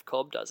what Jeff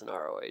Cobb does in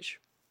ROH.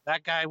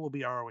 that guy will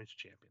be ROH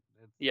champion.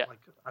 It's Yeah. like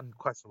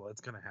unquestionable.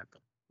 It's going to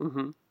happen.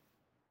 Mm-hmm.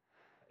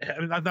 I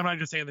mean, I'm not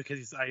just saying that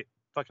because I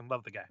fucking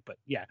love the guy, but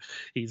yeah,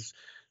 it's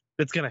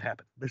going to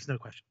happen. There's no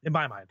question in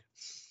my mind.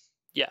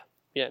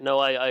 Yeah, no,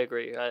 I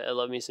agree. I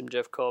love me some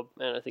Jeff Cobb,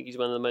 and I think he's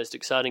one of the most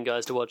exciting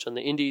guys to watch on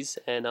the indies,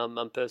 and I'm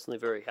personally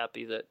very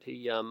happy that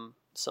he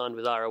signed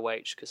with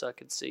ROH because I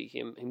could see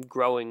him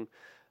growing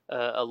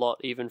a lot,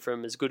 even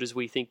from as good as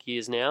we think he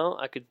is now.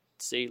 I could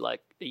see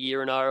like a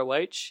year in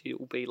ROH, it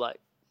will be like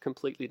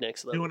completely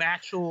next level. Doing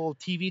actual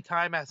TV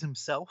time as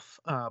himself,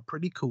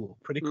 pretty cool.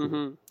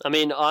 Mhm. I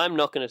mean, I'm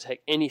not going to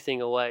take anything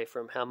away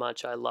from how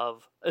much I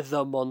love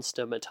the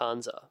Monster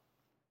Matanza.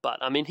 But,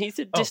 I mean, he's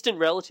a distant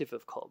relative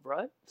of Cobb,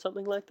 right?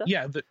 Something like that?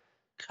 Yeah, the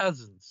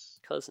cousins.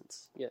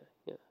 Cousins. Yeah,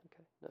 okay,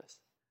 nice.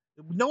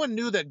 No one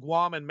knew that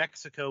Guam and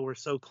Mexico were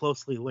so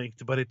closely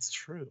linked, but it's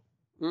true.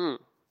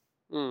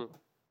 I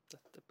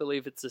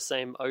believe it's the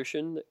same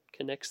ocean that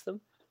connects them.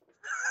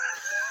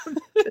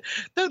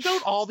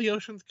 Don't all the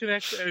oceans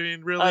connect? I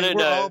mean, really, I don't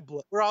know.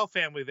 We're all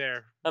family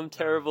there. I'm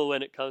terrible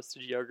when it comes to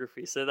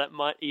geography, so that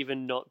might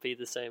even not be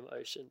the same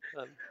ocean.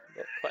 I'm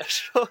not quite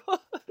sure.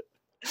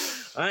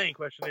 I ain't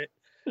questioning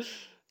it.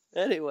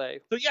 Anyway.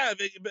 So yeah,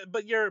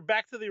 but you're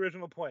back to the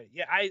original point.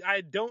 Yeah,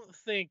 I don't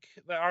think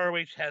that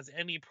ROH has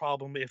any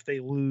problem if they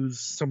lose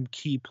some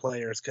key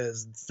players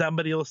because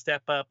somebody will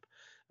step up.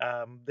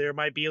 There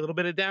might be a little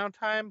bit of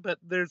downtime, but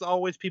there's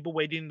always people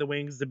waiting in the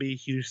wings to be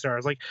huge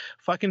stars. Like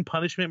fucking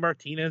Punishment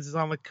Martinez is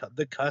on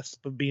the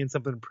cusp of being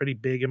something pretty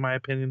big, in my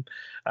opinion.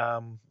 There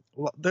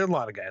are a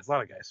lot of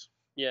guys.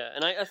 Yeah,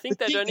 and I think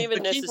The they key- don't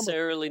even the key-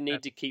 necessarily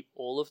need to keep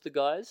all of the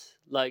guys.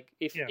 Like,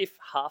 if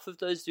half of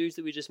those dudes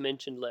that we just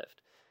mentioned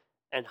left,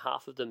 and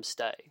half of them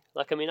stay.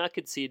 Like, I mean, I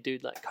could see a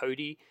dude like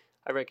Cody.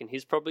 I reckon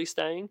he's probably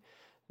staying.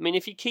 I mean,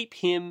 if you keep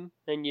him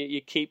and you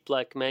keep,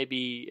 like,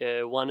 maybe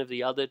one of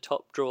the other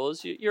top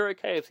draws, you're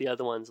okay if the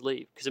other ones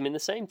leave. Because, I mean, the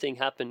same thing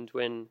happened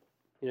when,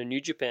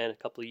 New Japan a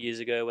couple of years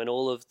ago, when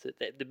all of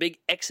the big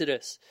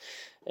exodus,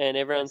 and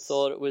everyone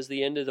thought it was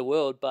the end of the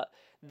world. But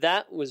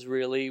that was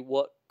really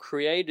what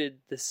created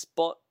the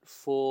spot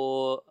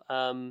for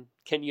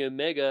Kenny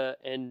Omega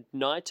and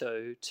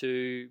Naito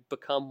to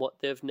become what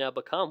they've now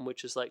become,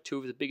 which is like two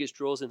of the biggest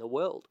draws in the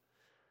world.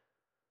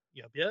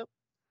 Yep.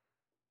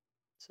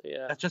 So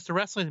yeah, That's just the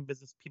wrestling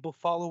business. People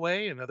fall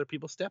away and other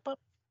people step up.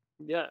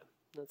 yeah,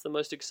 that's the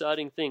most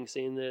exciting thing,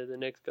 seeing the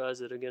next guys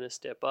that are going to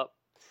step up.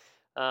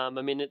 I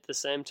mean, at the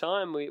same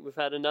time, we've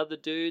had another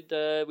dude.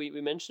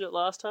 We mentioned it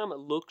last time. It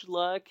looked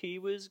like he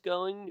was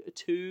going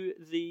to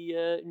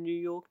the New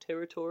York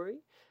territory,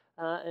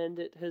 and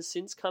it has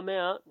since come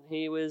out.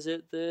 He was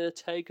at the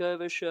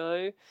Takeover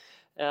show.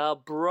 Our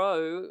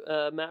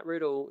bro, Matt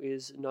Riddle,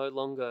 is no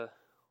longer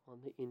on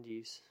the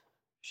Indies.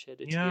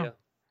 Shed a tear.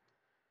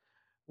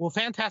 Well,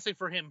 fantastic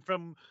for him.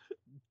 From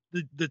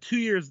the 2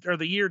 years or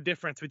the year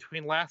difference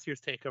between last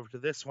year's takeover to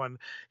this one,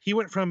 he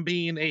went from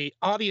being a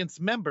audience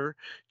member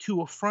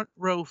to a front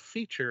row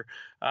feature,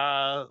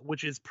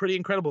 which is pretty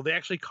incredible. They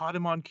actually caught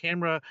him on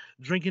camera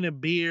drinking a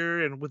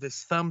beer and with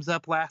his thumbs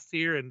up last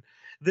year, and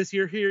this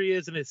year here he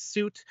is in his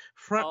suit,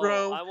 front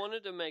row. I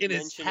wanted to make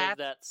mention of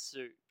that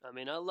suit. I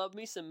mean, I love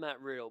me some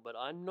Matt Riddle, but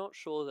I'm not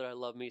sure that I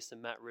love me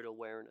some Matt Riddle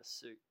wearing a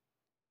suit.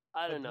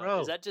 I don't know.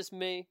 Is that just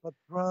me? But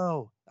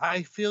bro,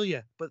 I feel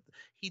you. But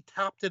he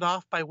topped it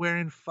off by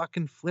wearing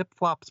fucking flip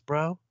flops,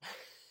 bro.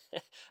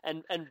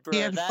 and bro, he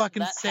had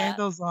fucking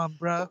sandals on,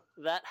 bro.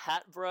 That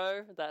hat,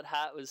 bro. That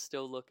hat was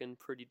still looking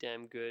pretty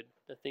damn good.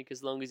 I think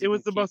as long as it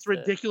was the most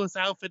ridiculous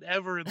outfit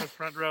ever in the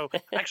front row.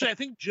 Actually, I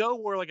think Joe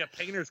wore like a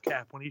painter's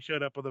cap when he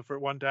showed up for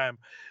one time.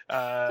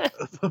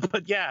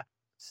 But yeah,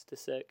 just a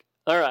sec.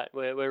 All right,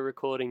 we're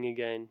recording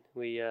again.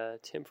 We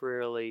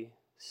temporarily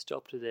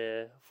stopped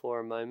there for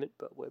a moment,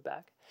 but we're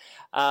back.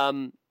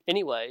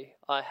 Anyway,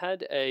 I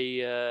had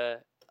a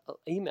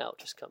email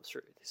just come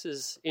through. This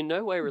is in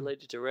no way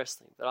related to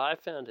wrestling, but I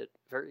found it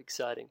very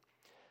exciting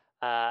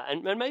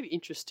and maybe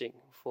interesting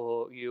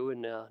for you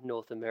and our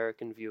North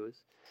American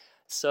viewers.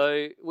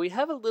 So we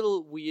have a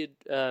little weird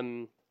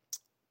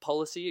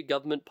policy, a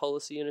government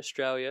policy in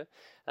Australia,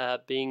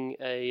 being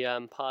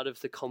a part of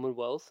the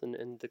Commonwealth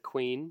and the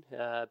Queen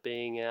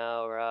being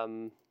our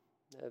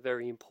a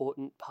very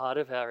important part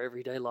of our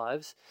everyday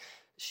lives.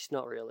 She's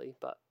not really,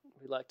 but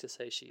we like to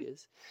say she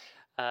is.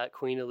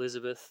 Queen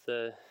Elizabeth,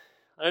 I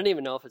don't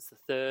even know if it's the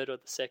third or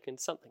the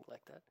second, something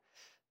like that.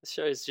 This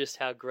shows just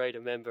how great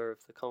a member of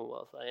the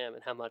Commonwealth I am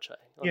and how much I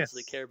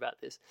honestly care about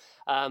this.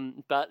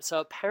 But so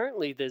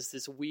apparently there's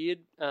this weird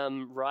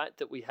right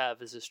that we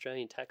have as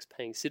Australian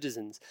tax-paying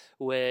citizens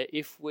where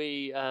if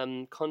we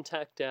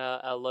contact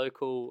our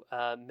local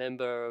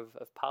member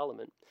of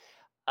Parliament,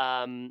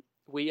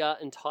 we are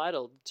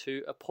entitled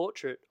to a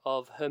portrait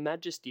of Her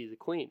Majesty the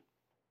Queen.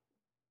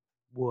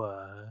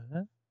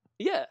 What?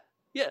 Yeah.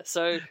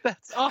 So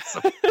that's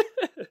awesome.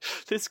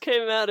 This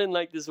came out in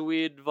like this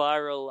weird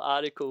viral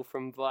article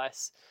from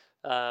Vice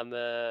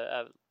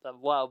a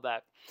while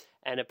back,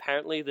 and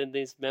apparently then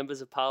these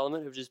members of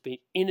Parliament have just been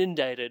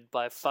inundated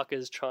by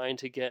fuckers trying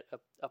to get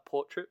a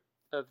portrait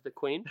of the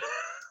Queen.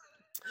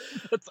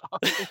 That's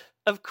awesome.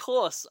 Of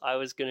course I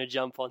was going to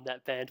jump on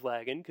that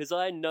bandwagon because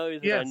I know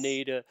that I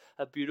need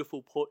a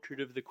beautiful portrait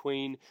of the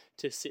Queen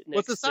to sit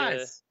next to. What's the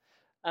size?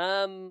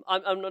 I'm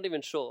not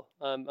even sure.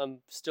 I'm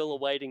still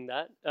awaiting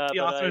that. The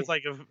author is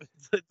like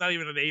it's not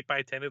even an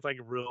 8x10. It's like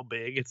real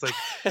big. It's like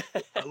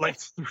like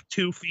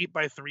 2 feet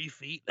by 3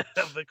 feet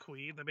of the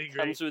Queen. That'd be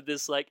great. Comes with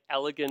this like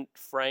elegant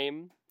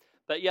frame.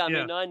 But yeah, I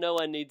mean, I know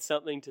I need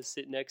something to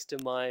sit next to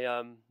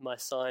my my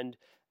signed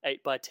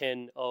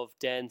 8x10 of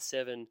Dan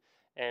 7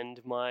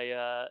 and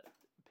my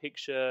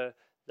picture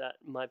that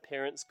my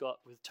parents got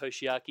with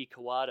Toshiaki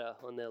Kawada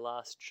on their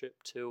last trip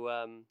to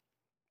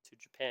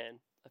Japan.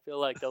 I feel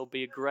like there'll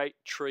be a great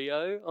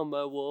trio on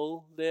my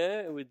wall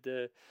there with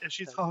the... And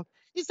she's called,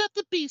 is that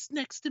the Beast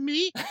next to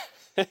me?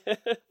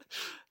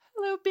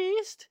 Hello,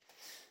 Beast.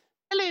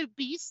 Hello,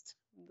 Beast.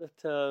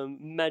 That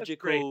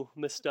magical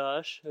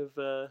moustache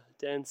of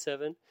Dan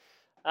 7.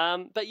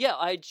 But yeah,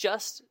 I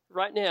just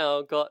right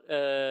now got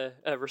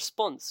a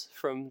response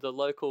from the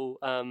local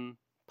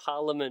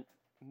Parliament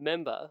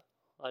member.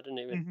 I don't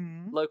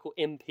even... Local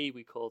MP,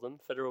 we call them.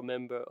 Federal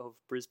member of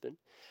Brisbane.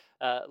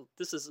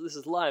 This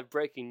is live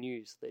breaking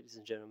news, ladies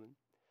and gentlemen,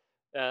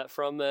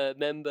 from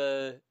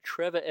member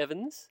Trevor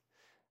Evans.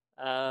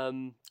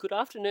 Good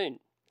afternoon.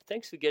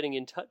 Thanks for getting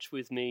in touch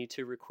with me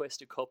to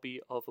request a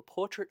copy of a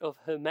portrait of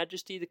Her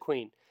Majesty the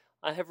Queen.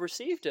 I have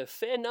received a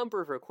fair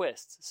number of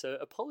requests, so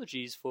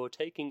apologies for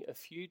taking a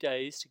few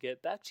days to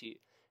get back to you.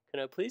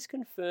 Can I please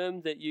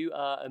confirm that you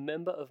are a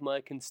member of my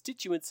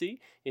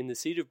constituency in the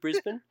seat of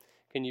Brisbane?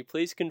 Can you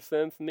please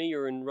confirm for me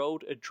your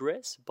enrolled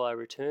address by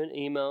return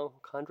email?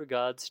 Kind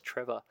regards,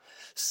 Trevor.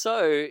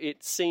 So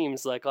it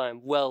seems like I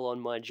am well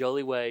on my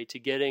jolly way to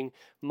getting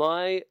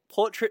my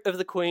portrait of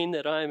the Queen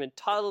that I am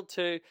entitled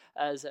to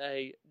as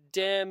a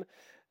damn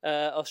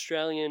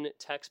Australian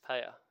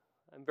taxpayer.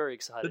 I'm very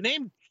excited.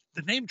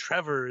 The name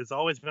Trevor has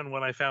always been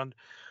one I found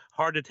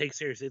hard to take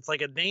seriously. It's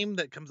like a name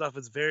that comes off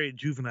as very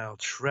juvenile.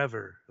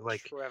 Trevor.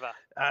 Like Trevor.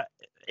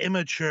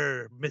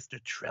 Immature Mr.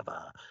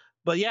 Trevor.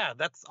 But yeah,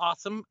 that's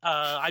awesome.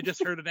 I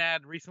just heard an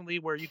ad recently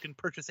where you can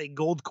purchase a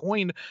gold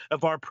coin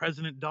of our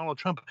President Donald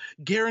Trump,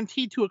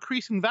 guaranteed to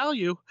increase in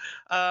value.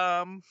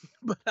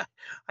 But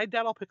I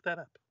doubt I'll pick that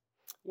up.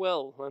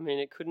 Well, I mean,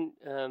 it couldn't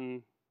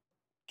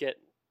get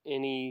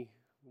any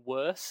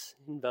worse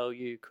in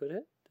value, could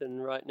it, than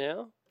right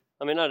now?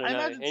 I mean, I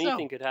don't know.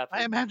 Anything could happen.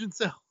 I imagine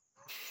so.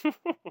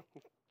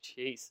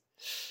 Jeez.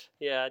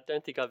 Yeah, I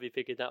don't think I'd be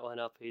picking that one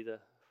up either,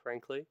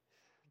 frankly.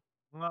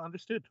 Well,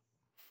 understood.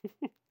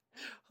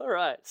 All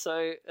right,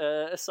 so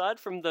aside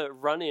from the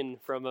run-in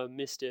from a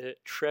Mr.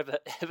 Trevor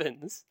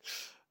Evans,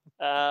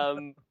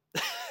 I'm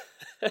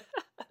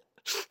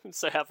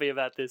so happy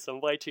about this.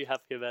 I'm way too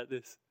happy about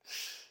this.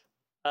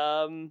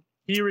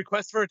 He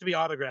requests for it to be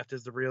autographed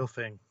is the real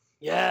thing.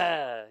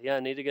 Yeah, I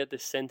need to get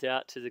this sent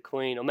out to the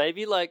Queen. Or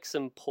maybe like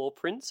some paw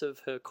prints of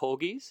her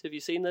corgis. Have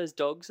you seen those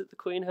dogs that the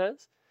Queen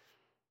has?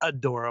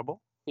 Adorable.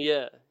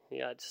 Yeah,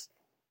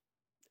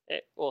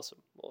 awesome.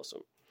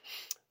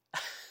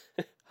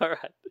 All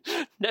right,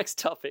 next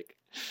topic.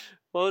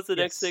 What was the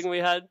next thing we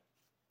had,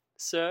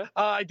 sir?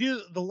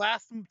 The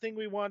last thing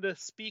we wanted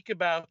to speak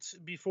about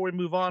before we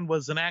move on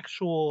was an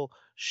actual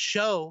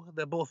show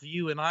that both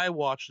you and I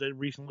watched that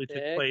recently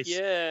took place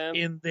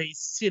in the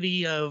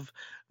city of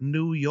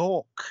New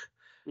York.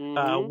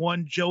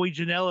 One Joey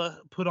Janela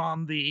put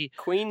on the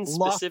Queen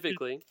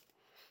specifically.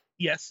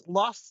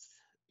 Lost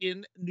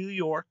in New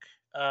York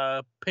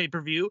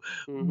pay-per-view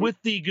with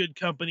the good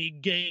company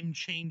Game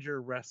Changer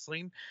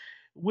Wrestling,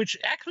 which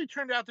actually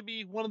turned out to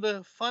be one of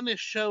the funnest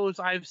shows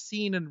I've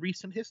seen in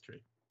recent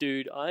history.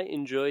 Dude, I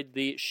enjoyed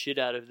the shit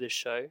out of this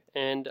show,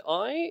 and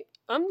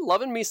I'm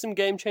loving me some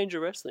Game Changer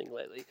Wrestling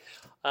lately.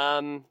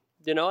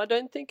 I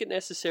don't think it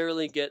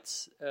necessarily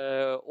gets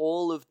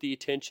all of the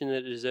attention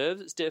that it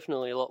deserves. It's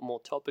definitely a lot more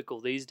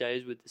topical these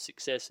days with the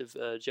success of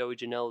Joey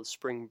Janela's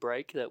Spring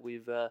Break that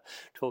we've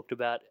talked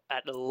about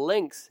at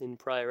length in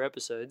prior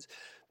episodes.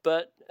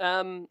 But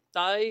I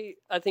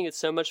think it's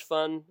so much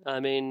fun. I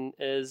mean,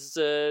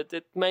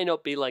 it may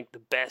not be like the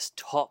best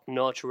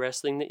top-notch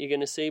wrestling that you're going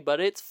to see, but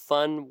it's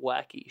fun,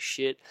 wacky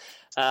shit.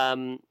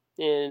 And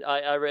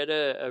I read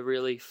a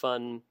really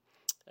fun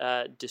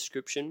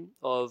description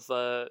of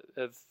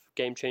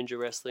Game Changer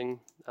Wrestling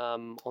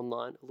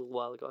online a little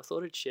while ago. I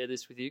thought I'd share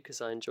this with you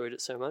because I enjoyed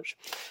it so much.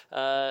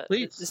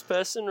 Please. This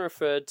person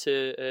referred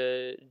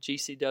to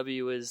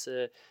GCW as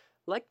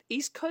like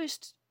East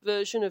Coast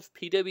version of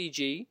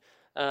PWG,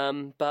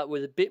 but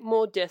with a bit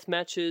more death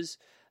matches,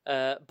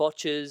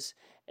 botches,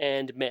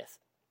 and meth.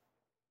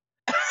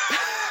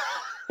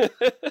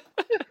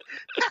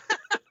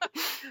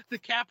 The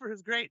capper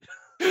is great.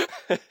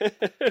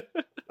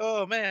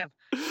 Oh man,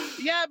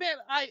 yeah, man.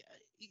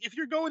 If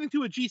you're going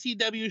into a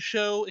GCW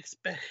show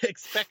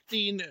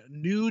expecting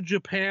New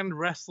Japan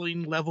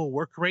Wrestling level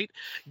work rate,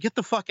 get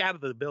the fuck out of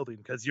the building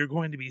because you're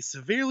going to be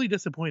severely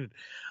disappointed.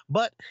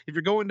 But if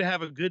you're going to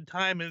have a good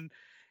time and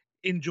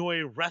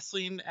enjoy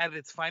wrestling at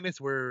its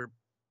finest, where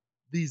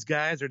these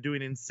guys are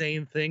doing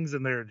insane things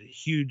and they're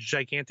huge,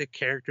 gigantic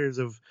characters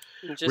of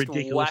just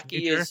ridiculous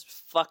wacky nature. as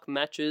fuck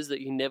matches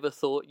that you never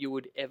thought you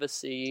would ever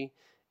see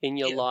in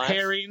your life.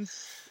 Pairings.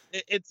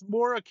 It's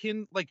more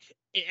akin, like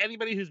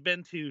anybody who's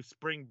been to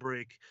Spring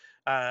Break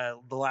the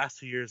last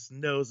few years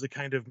knows the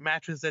kind of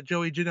matches that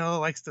Joey Janela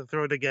likes to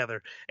throw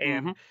together,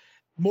 and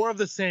more of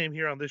the same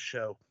here on this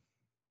show.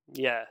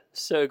 Yeah,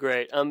 so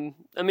great. I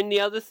mean, the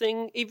other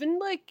thing, even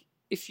like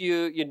if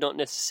you're not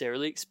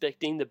necessarily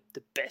expecting the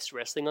best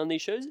wrestling on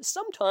these shows,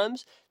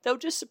 sometimes they'll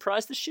just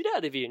surprise the shit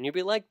out of you, and you'll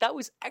be like, that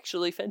was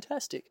actually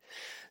fantastic.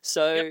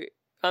 So.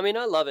 I mean,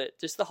 I love it.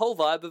 Just the whole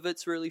vibe of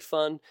it's really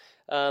fun.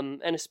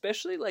 And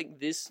especially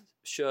like this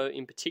show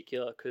in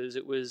particular, because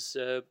it was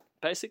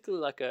basically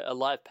like a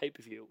live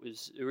pay-per-view. It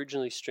was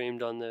originally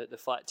streamed on the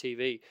Fight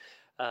TV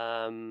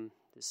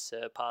this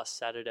past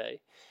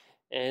Saturday.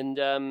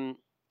 And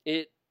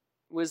it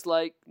was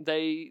like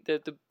the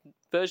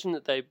version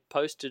that they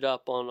posted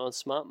up on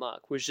SmartMark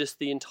was just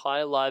the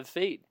entire live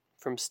feed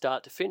from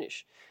start to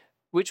finish,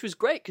 which was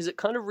great because it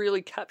kind of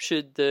really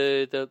captured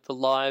the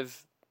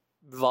live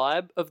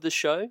vibe of the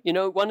show. You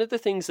know, one of the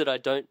things that I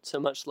don't so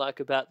much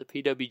like about the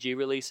PWG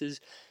releases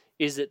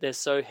is that they're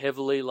so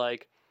heavily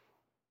like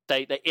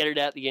they edit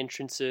out the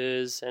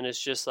entrances and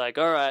it's just like,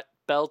 all right,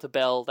 bell to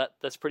bell,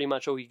 that's pretty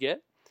much all you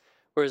get.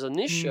 Whereas on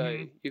this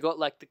show, you got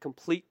like the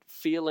complete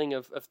feeling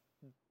of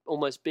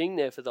almost being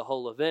there for the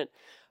whole event.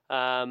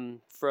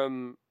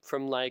 From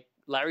like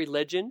Larry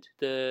Legend,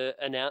 the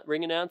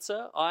ring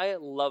announcer. I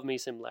love me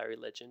some Larry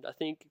Legend. I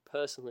think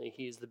personally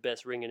he's the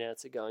best ring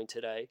announcer going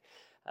today.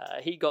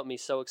 He got me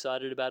so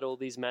excited about all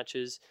these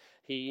matches.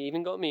 He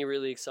even got me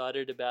really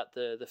excited about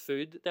the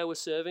food that they were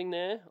serving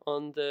there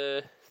on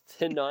the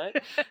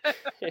night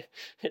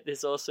at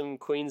this awesome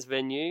Queen's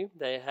venue.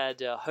 They had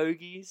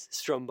hoagies,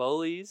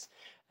 strombolis,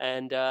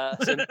 and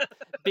some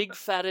big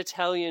fat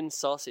Italian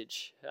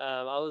sausage.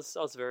 I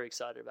was very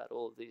excited about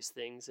all of these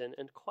things, and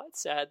quite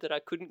sad that I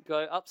couldn't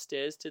go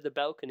upstairs to the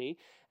balcony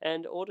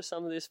and order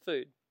some of this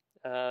food.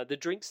 The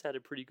drinks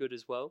sounded pretty good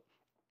as well.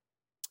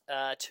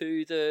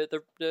 To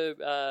the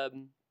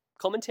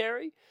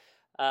commentary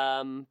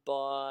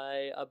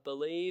by, I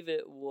believe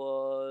it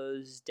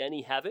was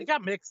Danny Havoc. It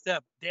got mixed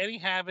up. Danny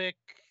Havoc,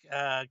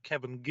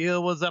 Kevin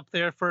Gill was up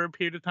there for a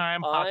period of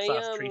time. Hot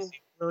Sauce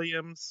Tracy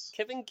Williams.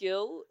 Kevin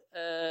Gill,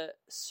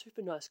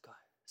 super nice guy.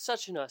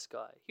 Such a nice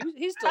guy.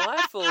 He's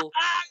delightful.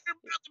 You're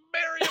about to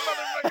marry a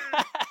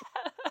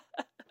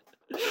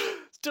motherfucker.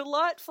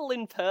 delightful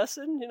in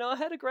person. You know, I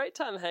had a great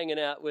time hanging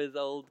out with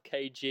old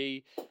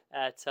KG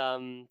at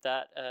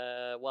that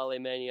Wale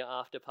Mania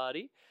after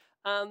party.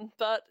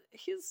 But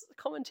his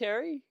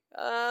commentary,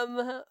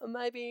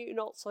 maybe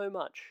not so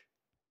much.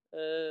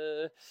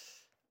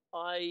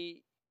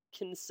 I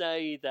can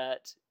say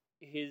that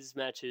his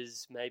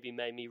matches maybe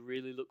made me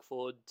really look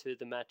forward to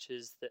the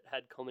matches that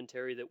had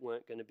commentary that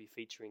weren't going to be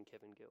featuring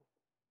Kevin Gill.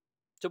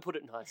 To put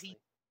it nicely.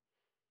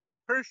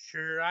 For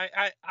sure,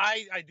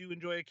 I do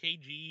enjoy a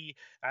KG,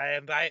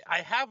 and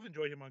I have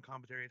enjoyed him on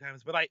commentary at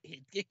times, but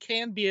it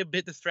can be a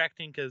bit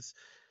distracting because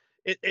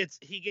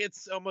he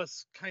gets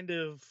almost kind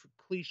of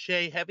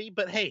cliche heavy.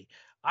 But hey,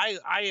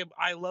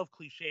 I love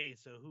cliches,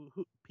 so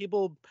who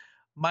people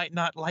might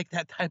not like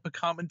that type of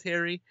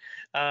commentary,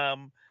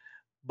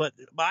 but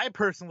I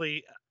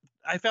personally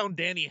I found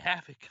Danny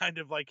Havoc kind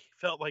of like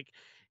felt like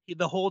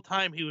the whole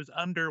time he was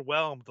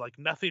underwhelmed. Like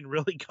nothing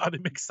really got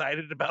him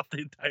excited about the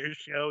entire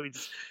show.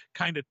 He's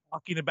kind of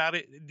talking about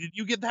it. Did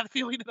you get that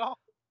feeling at all?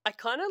 I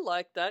kind of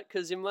like that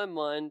because in my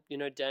mind, you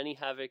know, Danny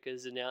Havoc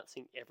is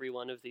announcing every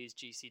one of these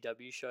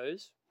GCW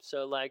shows.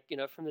 So like, you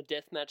know, from the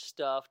deathmatch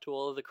stuff to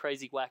all of the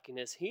crazy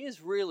wackiness, he has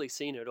really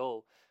seen it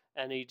all.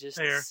 And he just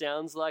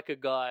sounds like a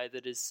guy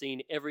that has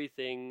seen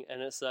everything.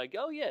 And it's like,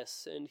 oh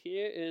yes, and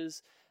here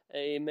is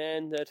a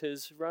man that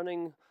is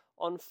running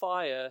on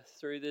fire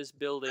through this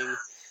building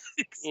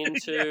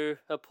into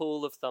a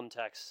pool of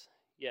thumbtacks.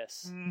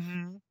 Yes.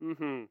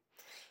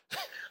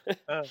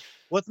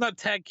 Let's not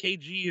tag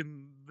KG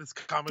in this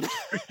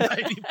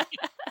commentary.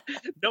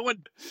 No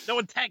one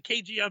tag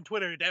KG on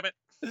Twitter, damn it.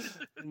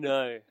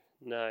 No.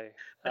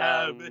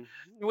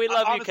 We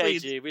love you,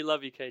 KG. We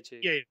love you, KG.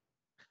 Yeah.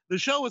 The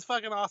show was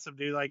fucking awesome,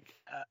 dude. Like,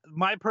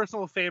 my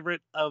personal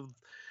favorite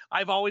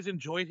I've always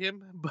enjoyed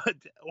him, but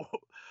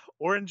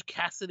Orange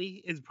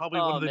Cassidy is probably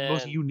one of the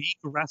most unique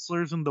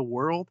wrestlers in the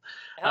world.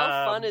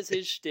 How fun is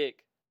his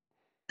shtick?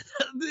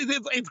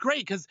 It's great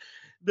because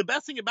the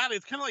best thing about it,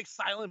 it's kind of like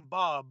Silent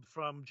Bob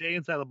from Jay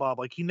and Silent Bob.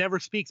 Like he never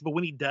speaks, but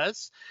when he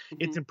does,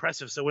 it's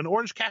impressive. So when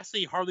Orange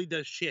Cassidy hardly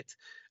does shit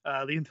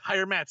the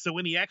entire match. So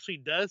when he actually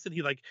does, and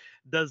he like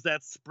does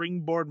that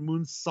springboard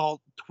moonsault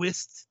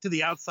twist to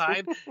the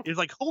outside, it's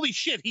like, holy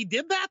shit, he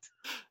did that?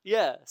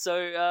 Yeah.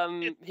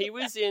 So he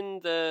was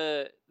in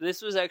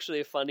this was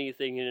actually a funny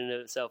thing in and of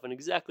itself, and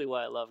exactly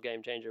why I love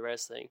Game Changer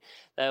Wrestling.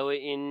 They were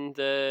in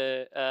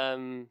the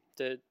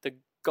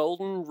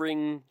Golden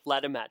Ring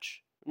ladder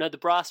match. No, the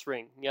brass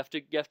ring. You have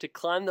to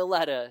climb the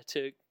ladder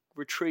to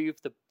retrieve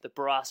the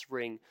brass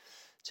ring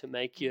to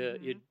make your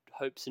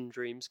hopes and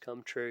dreams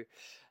come true.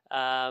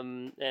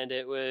 And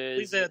it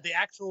was the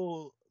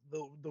actual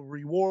the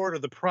reward or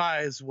the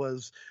prize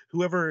was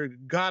whoever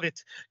got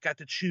it got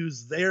to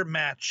choose their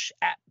match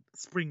at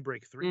Spring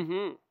Break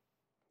 3.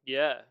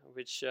 Yeah,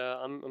 which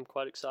I'm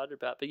quite excited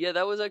about. But yeah,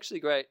 that was actually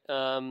great.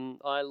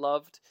 I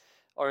loved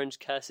Orange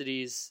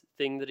Cassidy's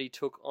thing that he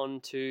took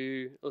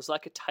onto. It was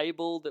like a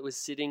table that was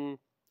sitting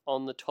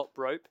on the top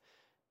rope,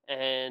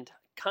 and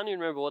I can't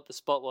even remember what the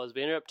spot was.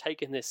 We ended up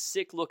taking this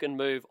sick looking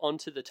move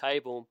onto the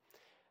table,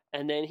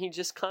 and then he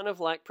just kind of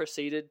like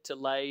proceeded to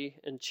lay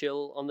and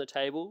chill on the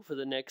table for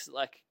the next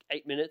like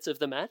 8 minutes of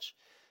the match,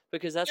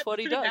 because that's what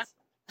he does.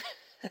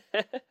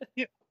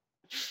 Yeah.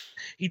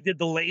 He did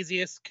the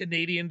laziest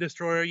Canadian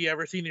destroyer you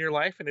ever seen in your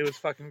life, and it was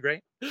fucking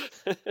great.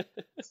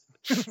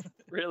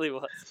 Really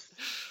was.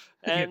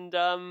 And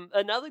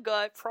another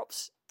guy,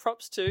 props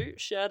to,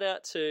 shout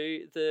out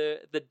to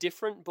the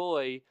different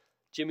boy,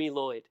 Jimmy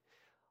Lloyd.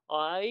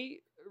 I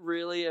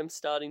really am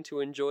starting to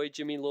enjoy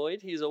Jimmy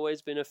Lloyd. He's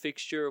always been a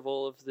fixture of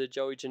all of the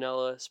Joey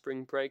Janela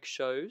Spring Break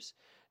shows.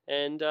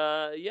 And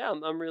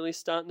I'm really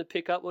starting to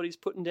pick up what he's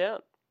putting down.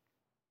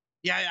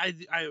 Yeah,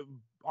 I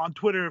on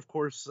Twitter, of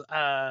course,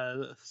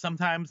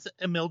 sometimes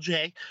Emil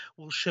J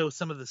will show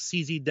some of the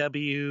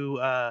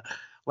CZW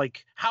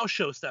like house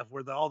show stuff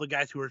where all the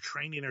guys who are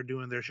training are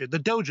doing their shit, the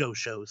dojo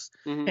shows.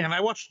 And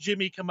I watched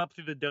Jimmy come up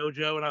through the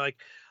dojo, and I like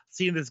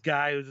seeing this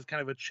guy who's just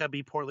kind of a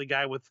chubby, portly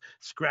guy with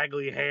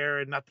scraggly hair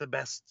and not the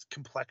best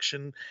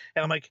complexion.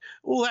 And I'm like,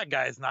 well, that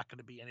guy is not going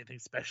to be anything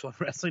special in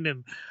wrestling.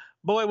 And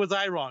boy, was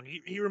I wrong.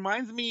 He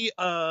reminds me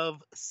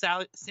of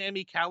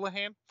Sammy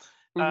Callahan.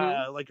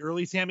 Like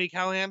early Sammy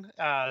Callahan.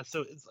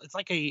 So it's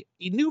like a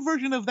new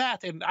version of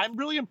that, and I'm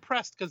really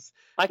impressed because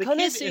I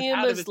kind of see him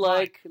as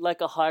like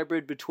a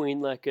hybrid between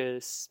like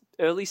a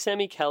early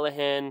Sammy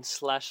Callahan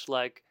 /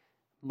 like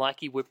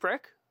Mikey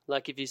Whipwreck.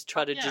 Like if he's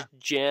trying to just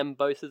jam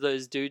both of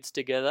those dudes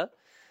together.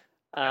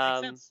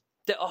 That makes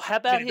sense. How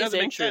about his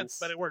entrance? Sense,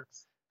 but it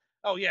works.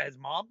 Oh yeah, his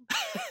mom.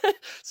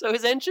 So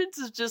his entrance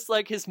is just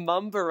like his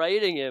mum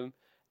berating him,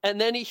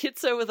 and then he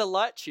hits her with a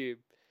light tube.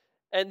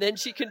 And then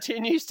she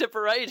continues to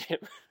berate him.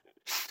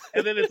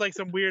 And then it's like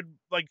some weird,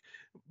 like,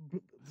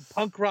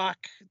 punk rock,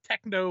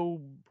 techno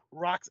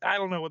rocks. I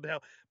don't know what the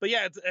hell. But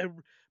yeah, it's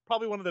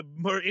probably one of the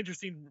more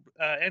interesting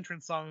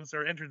entrance songs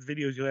or entrance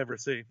videos you'll ever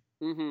see.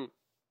 And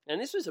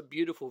this was a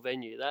beautiful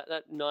venue.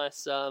 That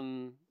nice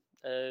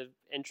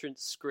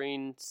entrance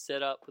screen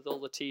set up with all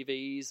the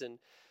TVs. And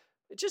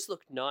it just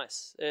looked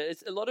nice.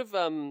 It's a lot of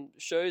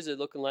shows are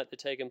looking like they're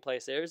taking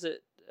place there. Is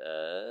it?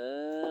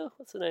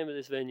 What's the name of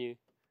this venue?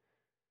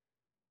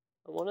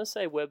 I want to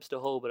say Webster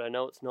Hall, but I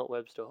know it's not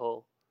Webster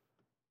Hall.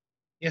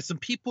 Yeah, some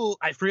people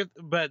I forget,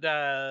 but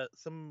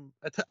when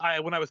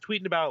I was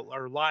tweeting about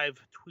or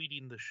live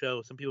tweeting the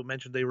show, some people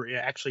mentioned they were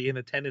actually in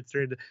attendance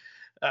during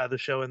the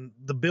show, and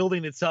the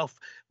building itself,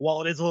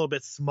 while it is a little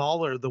bit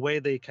smaller, the way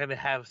they kind of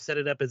have set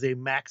it up as they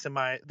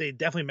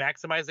definitely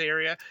maximize the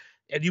area,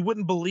 and you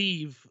wouldn't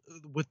believe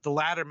with the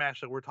ladder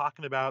match that we're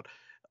talking about,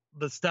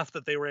 the stuff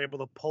that they were able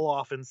to pull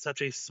off in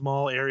such a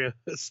small area,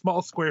 a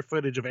small square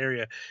footage of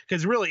area.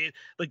 Because really,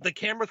 like, the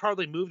cameras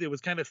hardly moved. It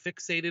was kind of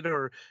fixated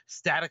or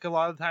static a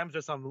lot of times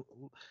just on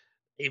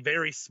a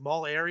very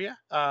small area.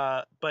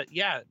 But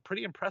yeah,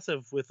 pretty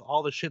impressive with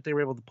all the shit they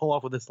were able to pull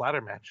off with this ladder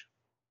match.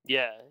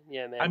 Yeah,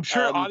 man. I'm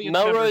sure audience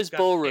Melrose members got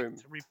Ballroom.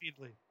 kicked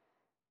repeatedly.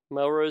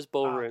 Melrose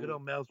Ballroom. Good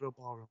old Melrose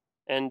Ballroom.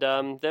 And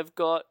they've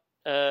got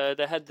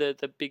they had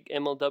the big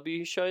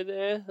MLW show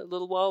there a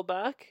little while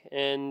back,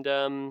 and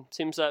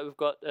seems like we've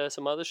got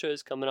some other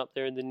shows coming up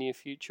there in the near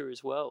future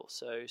as well.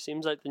 So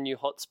seems like the new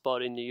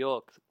hotspot in New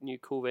York, new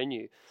cool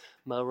venue,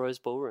 Melrose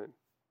Ballroom.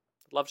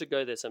 I'd love to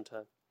go there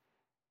sometime.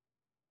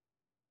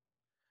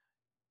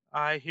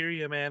 I hear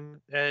you, man.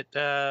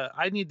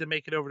 I need to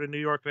make it over to New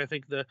York, and I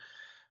think the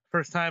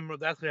first time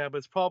that's gonna happen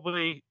is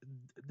probably,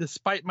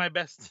 despite my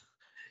best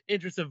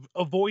interest of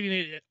avoiding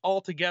it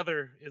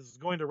altogether, is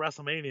going to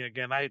WrestleMania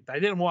again. I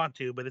didn't want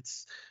to, but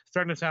it's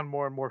starting to sound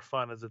more and more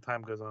fun as the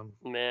time goes on.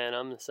 Man,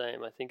 I'm the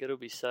same. I think it'll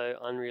be so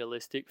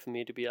unrealistic for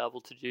me to be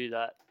able to do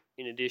that.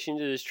 In addition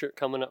to this trip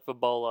coming up for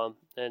Bowler,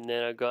 and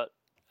then I got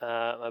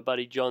my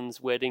buddy John's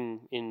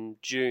wedding in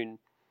June, and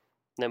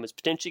then was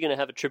potentially going to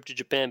have a trip to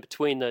Japan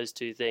between those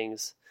two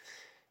things.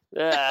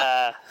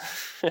 I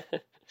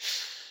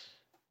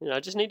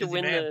just need to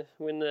Busy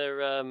win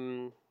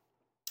the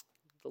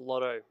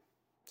lotto.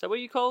 Is that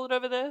what you call it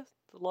over there?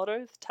 The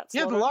lotto? The Tats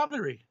Yeah, lotto? the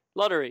lottery.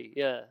 Lottery,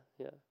 yeah.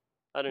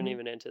 I don't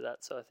even enter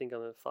that, so I think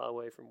I'm far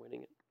away from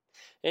winning it.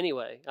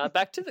 Anyway,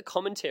 back to the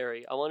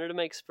commentary. I wanted to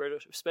make a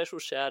special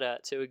shout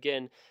out to,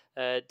 again,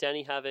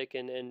 Danny Havoc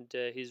and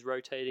his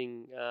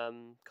rotating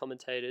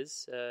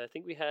commentators. I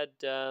think we had...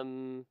 I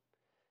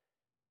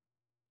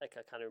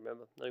can't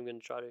remember. I'm not even going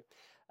to try to.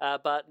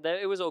 But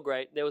it was all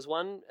great. There was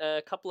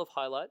a couple of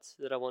highlights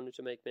that I wanted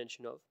to make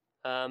mention of.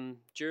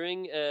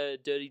 During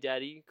Dirty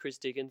Daddy, Chris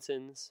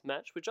Dickinson's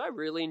match, which I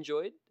really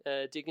enjoyed,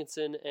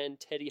 Dickinson and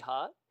Teddy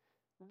Hart,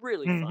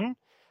 really fun.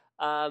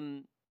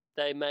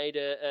 They made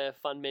a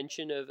fun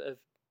mention of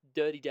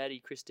Dirty Daddy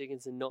Chris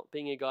Dickinson not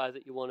being a guy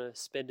that you want to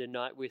spend a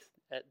night with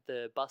at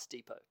the bus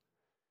depot.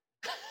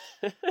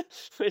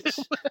 Which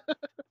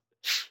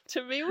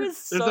to me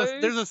was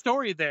there's a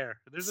story there.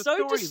 There's a so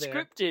story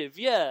descriptive,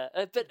 there. yeah.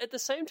 But at the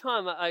same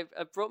time,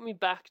 it brought me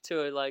back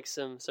to like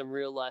some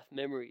real life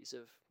memories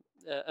of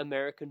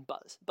American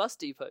bus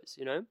depots.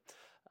 You know,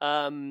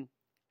 on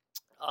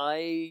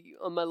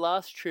my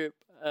last trip,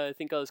 I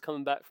think I was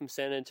coming back from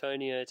San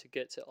Antonio to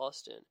get to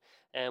Austin,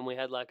 and we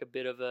had like a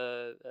bit of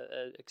a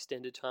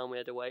extended time. We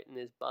had to wait in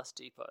this bus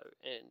depot,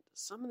 and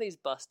some of these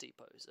bus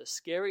depots are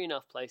scary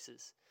enough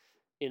places,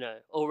 you know,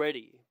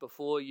 already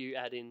before you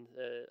add in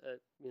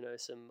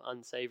some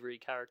unsavory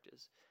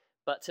characters.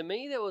 But to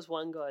me, there was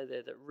one guy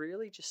there that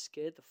really just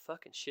scared the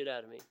fucking shit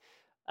out of me.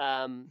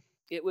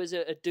 It was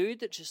a dude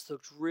that just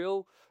looked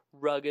real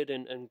rugged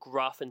and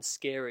gruff and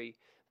scary.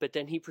 But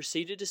then he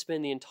proceeded to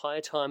spend the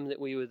entire time that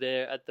we were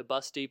there at the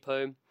bus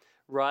depot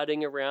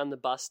riding around the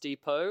bus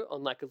depot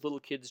on like a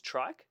little kid's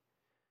trike.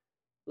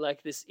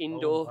 Like this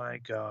indoor... Oh my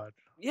God.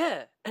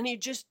 Yeah, and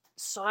he'd just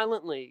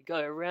silently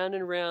go around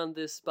and around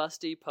this bus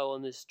depot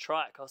on this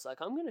trike. I was like,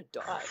 I'm going to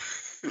die.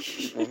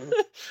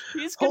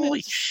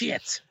 Holy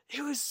shit.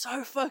 It was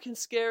so fucking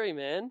scary,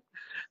 man.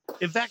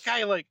 If that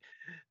guy, like...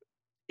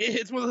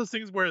 It's one of those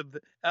things where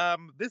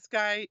this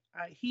guy,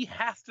 he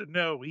has to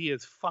know he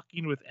is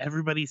fucking with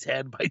everybody's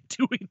head by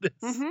doing this.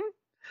 Mm-hmm.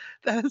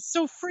 That is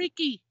so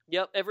freaky.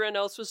 Yep, everyone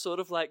else was sort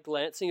of like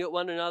glancing at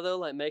one another,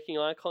 like making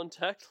eye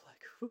contact.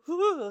 Like,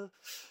 oh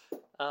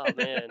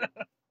man.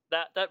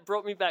 That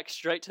brought me back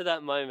straight to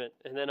that moment.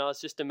 And then I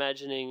was just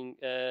imagining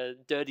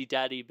Dirty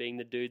Daddy being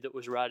the dude that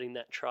was riding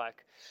that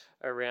trike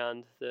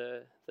around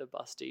the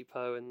bus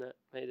depot, and that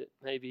made it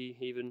maybe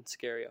even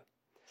scarier.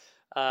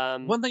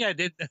 One thing I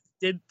did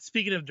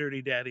speaking of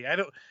Dirty Daddy,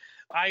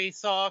 I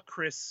saw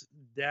Chris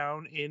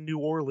down in New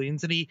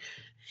Orleans, and he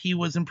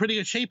was in pretty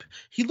good shape.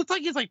 He looked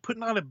like he's like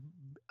putting on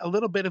a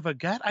little bit of a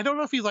gut. I don't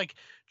know if he's like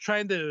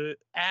trying to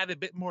add a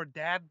bit more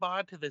dad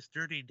bod to this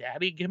Dirty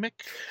Daddy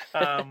gimmick.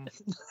 But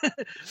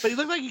he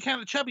looked like he's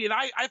kind of chubby, and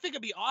I think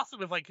it'd be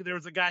awesome if like there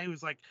was a guy who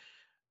was like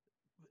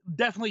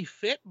definitely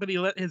fit, but he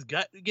let his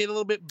gut get a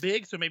little bit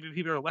big, so maybe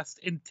people are less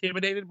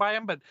intimidated by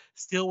him, but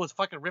still was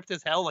fucking ripped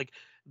as hell, like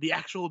the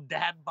actual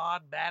dad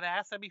bod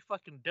badass. That'd be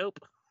fucking dope.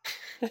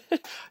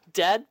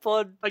 Dad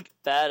bod, like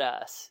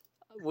badass.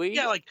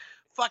 Yeah, like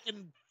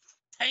fucking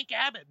Tank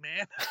Abbott,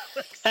 man.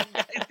 Like some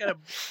guy's got a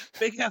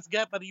big ass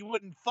gut, but you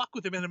wouldn't fuck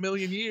with him in a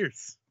million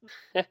years.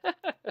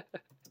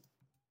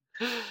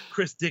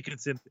 Chris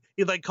Dickinson.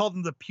 He like called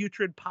him the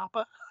putrid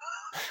papa.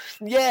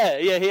 Yeah,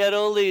 he had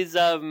all these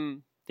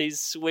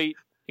sweet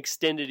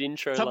extended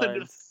intro Something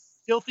lines.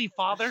 filthy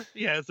father.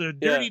 Yeah, so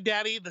dirty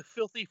daddy, the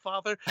filthy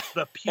father,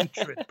 the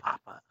putrid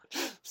papa.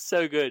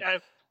 So good.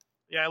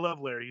 I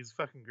love Larry. He's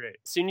fucking great.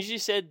 As soon as you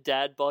said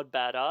dad bod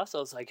badass, I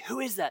was like,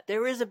 who is that?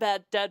 There is a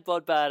bad dad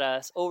bod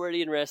badass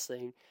already in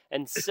wrestling.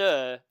 And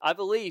sir, I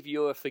believe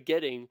you are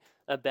forgetting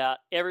about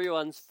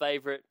everyone's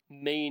favorite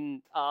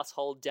mean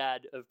asshole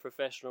dad of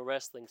professional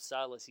wrestling,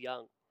 Silas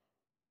Young.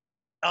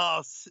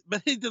 Oh,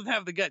 but he doesn't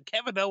have the gut.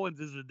 Kevin Owens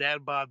is a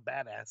dad bod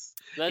badass.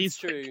 That's He's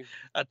true. Like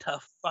a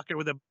tough fucker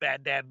with a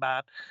bad dad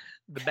bod.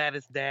 The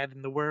baddest dad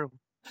in the world.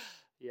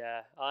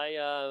 Yeah,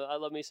 I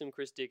love me some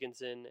Chris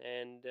Dickinson,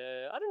 and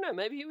I don't know,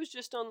 maybe he was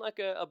just on like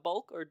a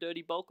bulk or a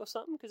dirty bulk or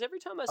something, because every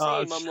time I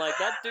see him, I'm like,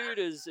 that dude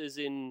is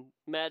in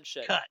mad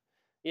shape. Cut.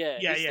 Yeah.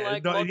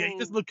 Like modern, he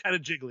just looked kind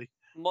of jiggly.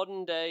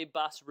 Modern day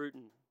Bas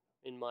Rutten,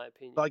 in my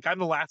opinion. Like, I'm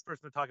the last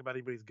person to talk about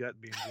anybody's gut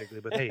being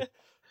jiggly, but hey,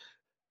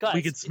 Guys,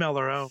 we can smell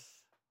our own.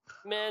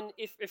 Man,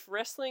 if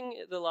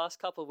wrestling the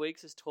last couple of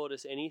weeks has taught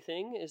us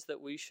anything, is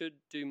that we should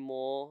do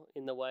more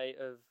in the way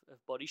of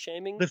body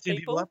shaming Lifting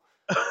people up?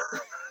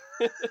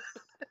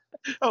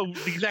 Oh,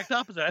 the exact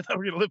opposite. I thought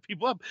we were going to lift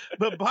people up,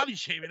 but body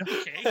shaming,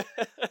 okay.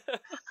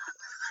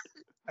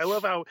 I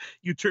love how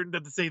you turned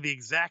up to say the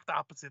exact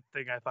opposite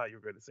thing I thought you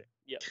were going to say.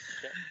 Yep,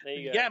 there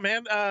you go. Yeah,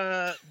 man.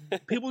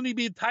 People need to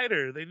be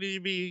tighter. They need to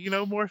be,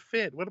 more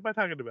fit. What am I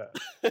talking about?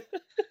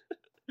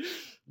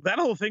 That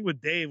whole thing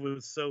with Dave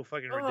was so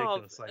fucking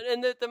ridiculous.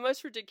 And the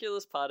most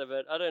ridiculous part of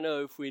it, I don't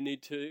know if we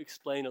need to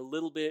explain a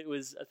little bit,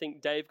 was I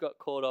think Dave got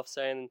caught off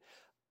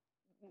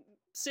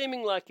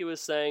seeming like he was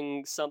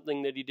saying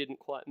something that he didn't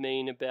quite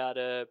mean about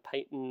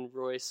Peyton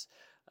Royce,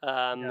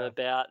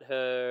 about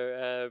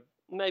her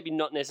maybe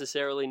not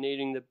necessarily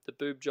needing the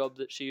boob job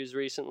that she has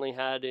recently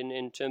had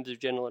in terms of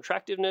general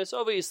attractiveness.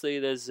 Obviously,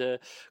 there's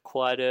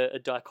quite a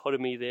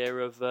dichotomy there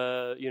of,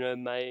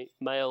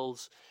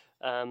 males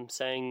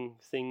saying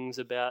things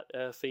about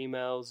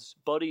females'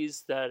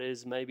 bodies that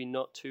is maybe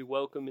not too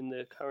welcome in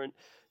the current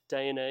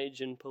day and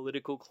age and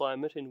political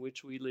climate in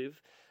which we live.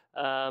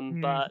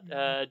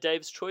 But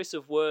Dave's choice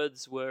of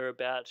words were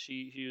about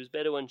she was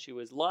better when she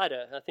was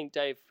lighter. I think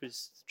Dave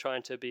was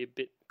trying to be a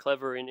bit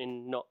clever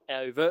in not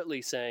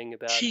overtly saying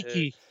about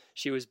cheeky.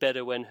 She was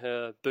better when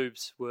her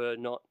boobs were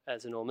not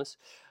as enormous.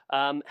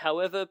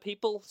 However,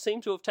 people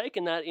seem to have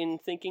taken that in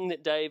thinking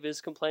that Dave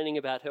is complaining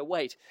about her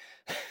weight,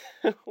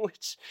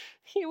 which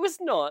he was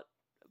not.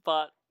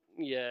 But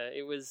yeah,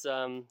 it was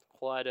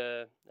quite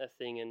a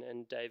thing,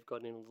 and Dave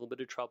got in a little bit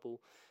of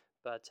trouble.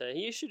 But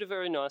he issued a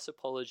very nice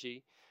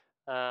apology.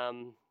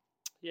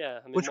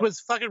 Which was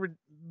fucking.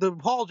 The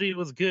apology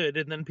was good,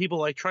 and then people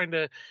like trying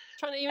to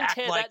even act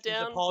tear like that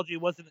down. His apology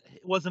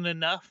wasn't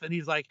enough, and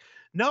he's like,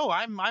 "No,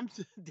 I'm."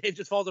 Dave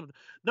just falls up.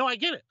 No, I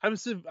get it.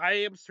 I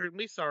am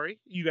certainly sorry.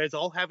 You guys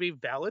all have a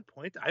valid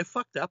point. I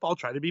fucked up. I'll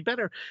try to be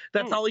better.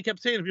 That's all he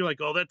kept saying. If you're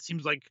like, "Oh, that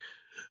seems like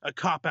a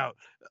cop out,"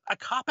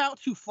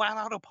 to flat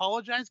out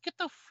apologize. Get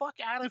the fuck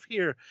out of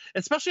here.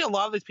 Especially a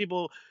lot of these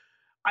people.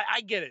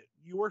 I get it.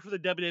 You work for the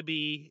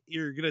WWE.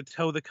 You're going to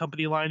toe the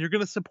company line. You're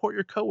going to support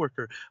your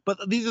coworker. But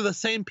these are the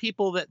same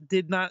people that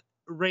did not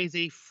raise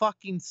a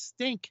fucking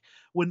stink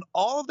when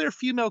all of their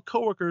female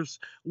coworkers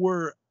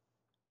were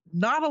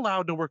not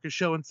allowed to work a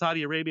show in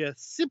Saudi Arabia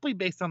simply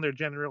based on their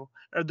gender,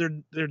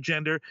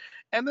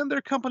 and then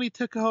their company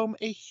took home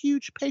a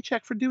huge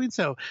paycheck for doing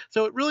so.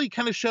 So it really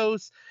kind of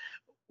shows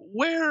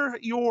where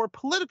your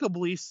political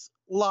beliefs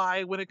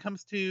lie when it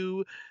comes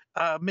to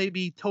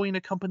maybe towing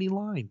a company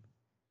line.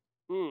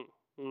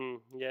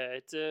 Yeah,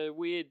 it's a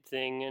weird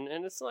thing,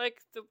 and it's like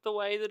the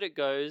way that it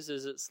goes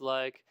is it's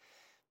like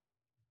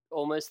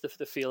almost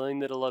the feeling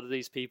that a lot of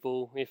these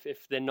people,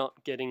 if they're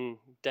not getting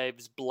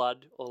Dave's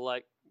blood or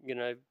like,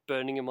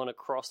 burning him on a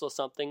cross or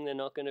something, they're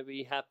not going to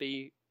be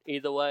happy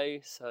either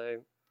way. So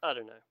I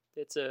don't know.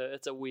 It's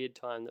a weird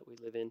time that we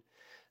live in.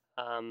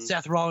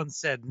 Seth Rollins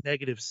said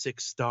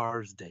 -6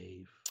 stars,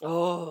 Dave.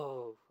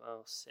 Oh,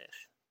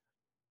 Seth.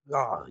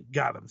 Oh,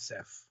 got him,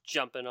 Seth.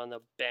 Jumping on the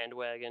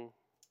bandwagon.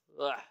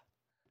 Ugh.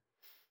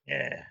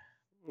 Yeah.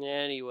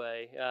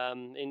 Anyway,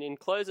 in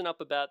closing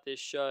up about this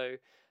show,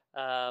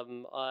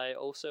 I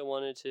also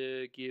wanted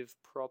to give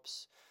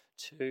props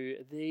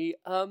to the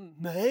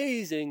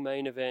amazing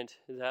main event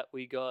that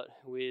we got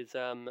with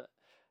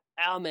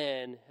our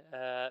man,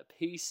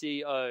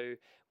 PCO,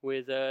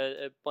 with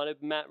one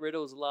of Matt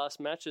Riddle's last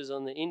matches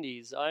on the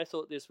Indies. I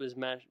thought this was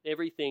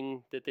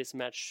everything that this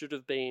match should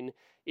have been.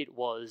 It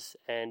was,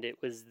 and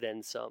it was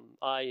then some.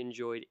 I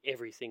enjoyed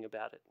everything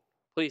about it.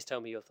 Please tell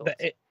me your thoughts.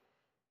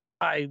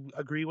 I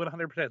agree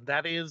 100%.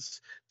 That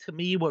is, to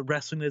me, what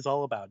wrestling is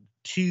all about.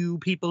 Two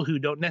people who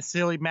don't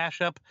necessarily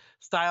mash up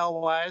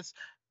style-wise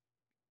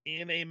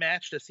in a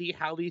match to see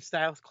how these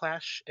styles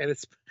clash. And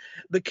it's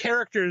the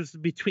characters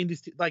between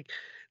these two, like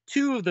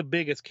two of the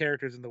biggest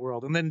characters in the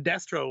world. And then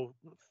Destro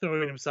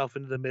throwing himself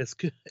into the mix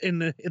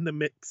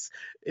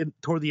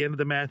toward the end of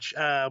the match.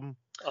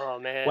 Oh,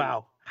 man.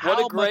 Wow.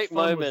 What a great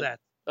moment. Was that?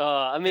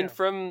 I mean, Yeah.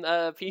 from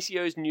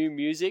PCO's new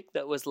music,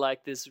 that was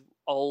like this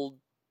old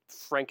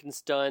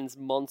Frankenstein's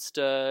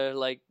monster,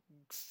 like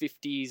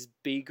 50s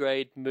B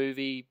grade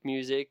movie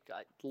music.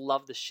 I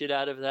love the shit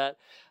out of that.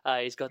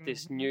 He's got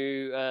this Mhm.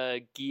 new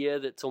gear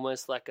that's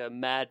almost like a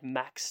Mad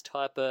Max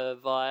type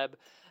of vibe.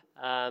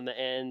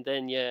 And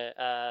then,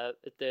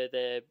 at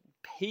the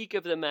peak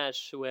of the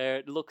match where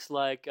it looks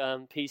like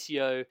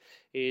PCO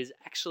is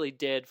actually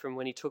dead from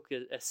when he took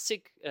a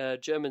sick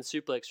German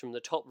suplex from the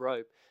top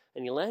rope.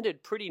 And he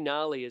landed pretty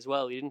gnarly as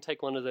well. He didn't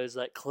take one of those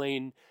like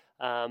clean,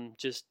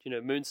 just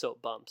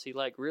moonsault bumps. He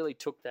like really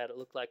took that. It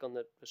looked like on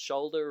the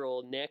shoulder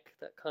or neck.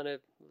 That kind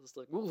of was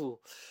like ooh.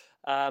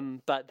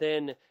 But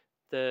then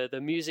the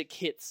music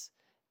hits,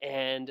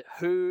 and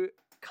who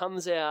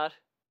comes out?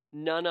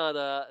 None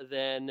other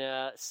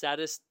than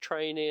saddest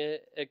trainer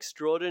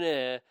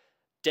extraordinaire,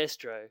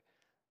 Destro.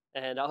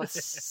 And I was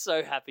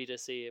so happy to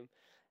see him.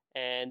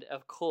 And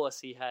of course,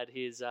 he had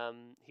his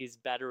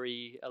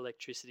battery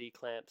electricity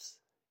clamps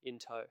in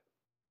tow.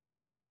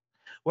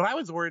 What I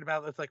was worried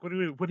about is like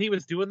when he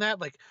was doing that,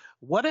 like,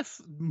 what if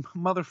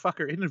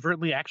motherfucker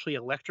inadvertently actually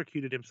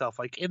electrocuted himself?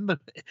 Like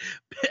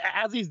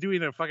as he's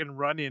doing a fucking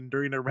run in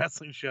during a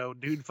wrestling show,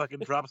 dude fucking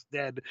drops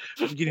dead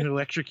from getting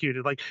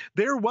electrocuted. Like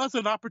there was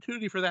an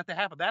opportunity for that to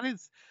happen.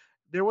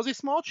 There was a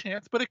small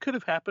chance, but it could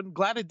have happened.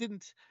 Glad it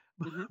didn't.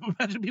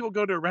 Imagine people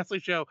go to a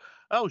wrestling show.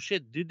 Oh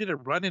shit, dude did a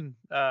run in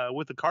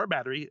with a car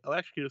battery,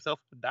 electrocuted himself,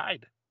 and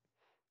died.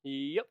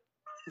 Yep.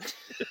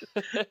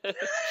 That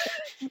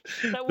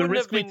The wouldn't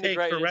risk have we been the take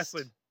for greatest.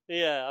 wrestling.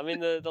 Yeah, I mean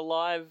the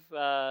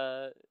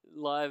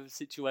live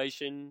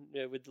situation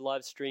with the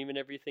live stream and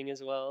everything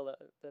as well.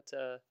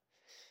 That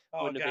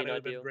Oh wouldn't god, have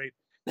it been would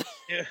have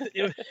been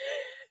ideal.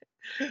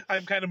 great.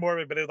 I'm kind of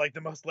morbid, but it was like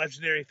the most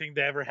legendary thing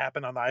to ever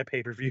happen on the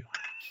pay-per-view.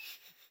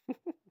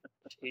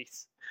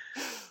 Jeez.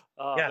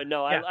 Oh, Yeah, but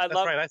no, yeah, I that's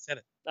love right. I said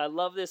it. I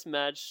love this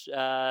match.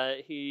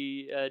 Destro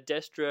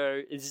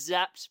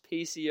zapped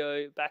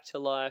PCO back to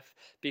life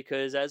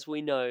because, as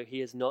we know,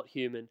 he is not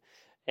human.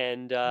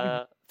 And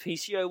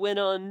PCO went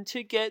on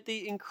to get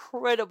the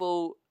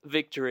incredible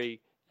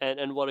victory.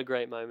 And what a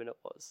great moment it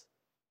was.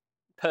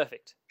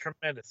 Perfect.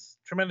 Tremendous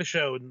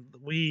show. And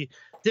we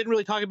didn't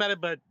really talk about it,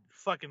 but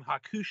fucking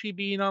Hakushi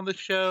being on the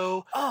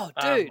show. Oh,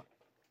 dude.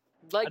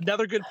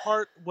 Another good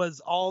part was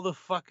all the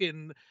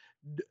fucking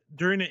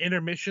during the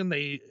intermission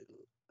they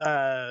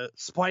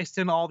spliced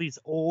in all these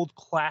old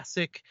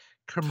classic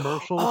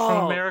commercials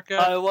from America.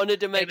 I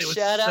wanted to make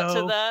shout out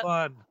to that.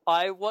 Fun.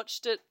 I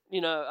watched it, we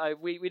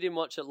didn't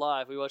watch it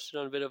live. We watched it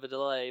on a bit of a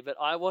delay, but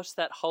I watched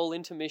that whole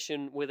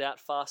intermission without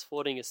fast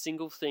forwarding a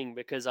single thing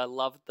because I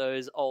loved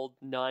those old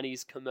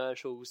 90s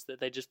commercials that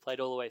they just played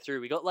all the way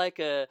through. We got like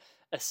a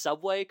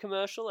Subway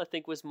commercial, I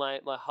think was my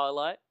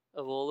highlight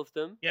of all of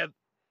them. Yeah.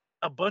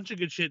 A bunch of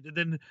good shit. And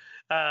then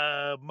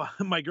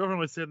my girlfriend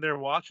was sitting there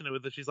watching it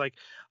with us. She's like,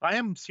 I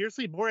am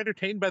seriously more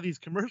entertained by these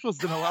commercials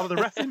than a lot of the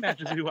wrestling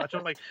matches we watch.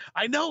 I'm like,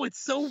 I know, it's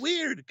so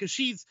weird because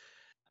she's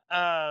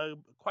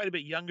quite a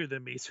bit younger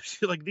than me. So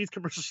she like these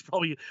commercials she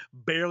probably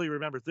barely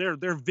remembers.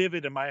 They're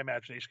vivid in my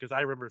imagination because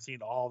I remember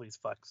seeing all these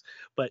fucks.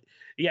 But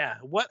yeah,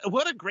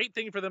 what a great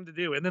thing for them to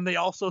do. And then they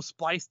also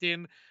spliced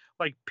in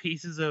like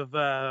pieces of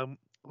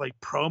like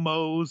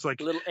promos, like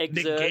little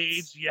Nick excerpts.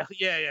 Gage.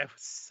 Yeah.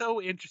 So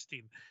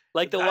interesting.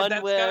 Like the one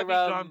that's where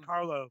gotta be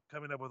Giancarlo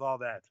coming up with all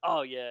that.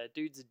 Oh yeah,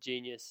 dude's a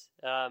genius.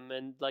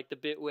 And like the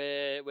bit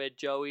where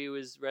Joey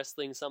was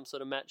wrestling some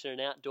sort of match in an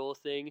outdoor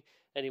thing,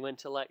 and he went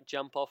to like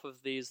jump off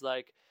of these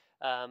like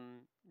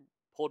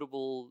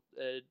portable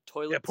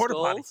toilet porta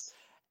stalls, potties.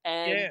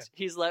 and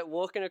he's like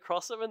walking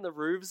across them, and the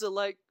roofs are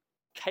like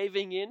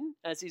caving in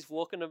as he's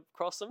walking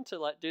across them to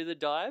like do the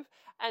dive.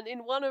 And in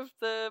one of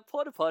the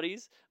porta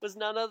potties was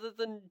none other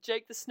than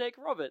Jake the Snake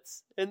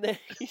Roberts, and then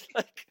he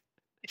like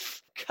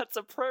cuts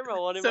a promo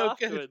on him So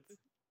afterwards. good.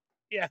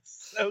 Yes,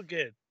 so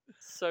good.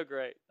 So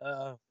great.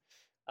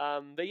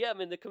 But yeah, I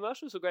mean, the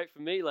commercials were great for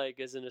me. Like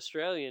as an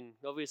Australian,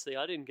 obviously,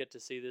 I didn't get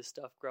to see this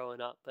stuff growing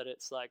up, but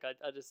it's like I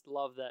just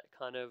love that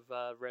kind of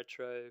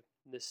retro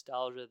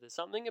nostalgia. There's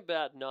something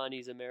about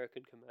 '90s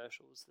American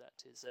commercials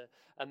that is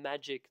a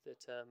magic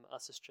that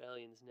us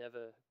Australians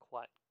never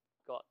quite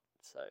got.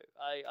 So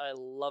I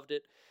loved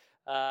it.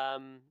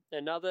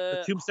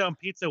 Another The Tombstone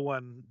Pizza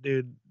one,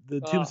 dude.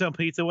 The Tombstone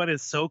Pizza one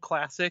is so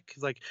classic.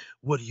 It's like,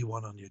 what do you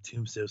want on your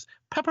tombstones?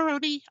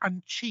 Pepperoni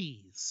and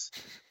cheese.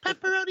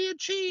 Pepperoni and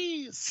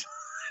cheese.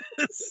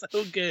 It's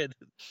so good.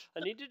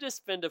 I need to just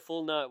spend a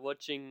full night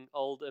watching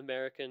old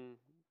American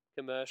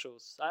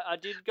commercials. I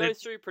did go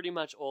through pretty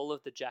much all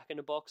of the Jack in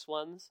the Box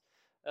ones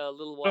a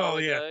little while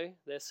ago.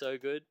 They're so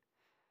good.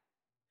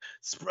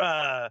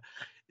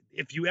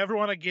 If you ever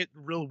want to get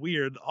real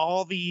weird,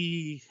 all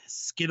the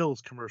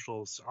Skittles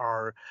commercials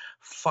are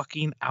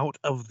fucking out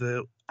of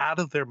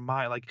their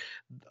mind. Like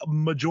a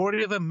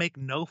majority of them make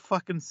no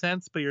fucking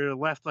sense, but you're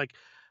left like,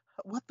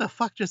 what the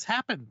fuck just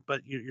happened?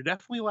 But you're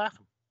definitely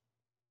laughing.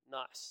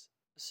 Nice.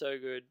 So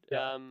good.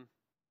 Yeah.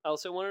 I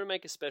also wanted to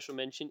make a special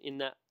mention in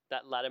that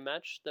ladder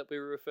match that we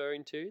were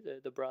referring to,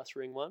 the brass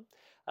ring one.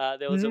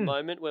 There was a Mhm.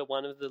 moment where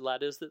one of the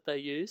ladders that they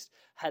used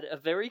had a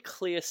very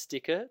clear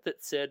sticker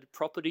that said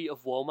 "Property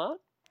of Walmart."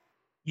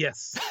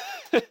 Yes.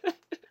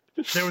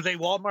 There was a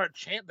Walmart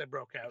chant that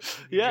broke out.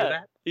 Did you hear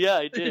that? Yeah,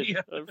 I did.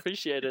 Yeah. I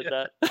appreciated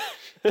Yeah.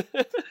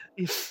 that.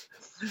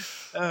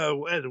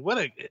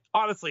 And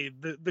honestly,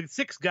 the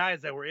six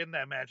guys that were in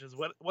that match is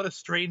what a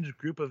strange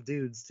group of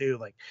dudes too.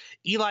 Like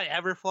Eli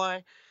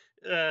Everfly,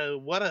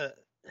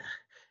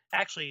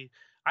 actually,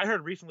 I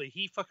heard recently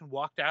he fucking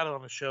walked out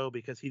on a show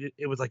because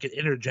it was like an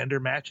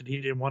intergender match and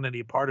he didn't want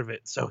any part of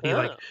it. So he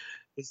Ah.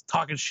 was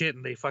talking shit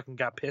and they fucking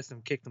got pissed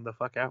and kicked him the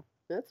fuck out.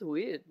 That's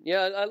weird.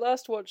 Yeah, I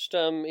last watched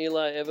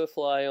Eli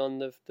Everfly on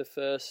the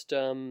first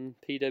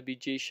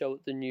PWG show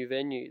at the new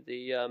venue,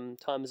 the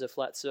Time is a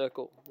Flat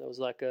Circle. There was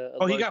like a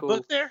Oh, local... he got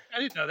booked there? I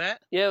didn't know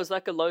that. Yeah, it was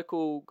like a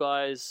local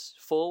guys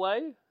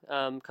four-way,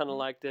 kind of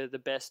like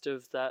the best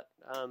of that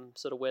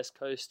sort of West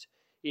Coast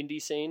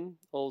indie scene,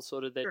 all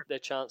sort of their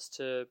chance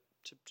to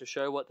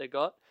show what they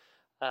got.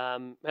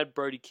 Had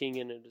Brody King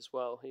in it as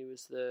well. He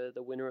was the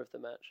winner of the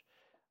match.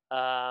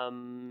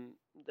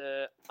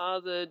 The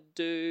other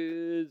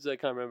dudes, I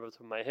can't remember off the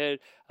top of my head,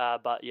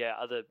 but yeah,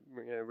 other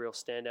real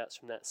standouts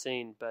from that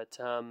scene. But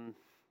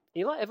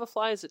Eli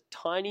Everfly is a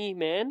tiny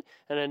man,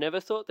 and I never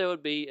thought there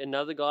would be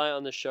another guy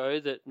on the show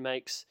that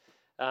makes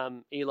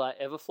Eli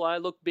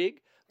Everfly look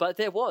big, but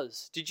there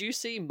was. Did you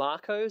see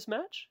Marco's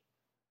match?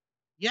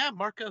 Yeah,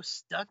 Marco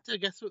Stunt, I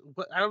guess.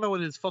 I don't know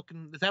what his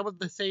fucking... Is that what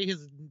they say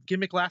his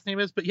gimmick last name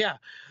is? But yeah,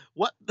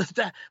 what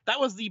that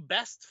was the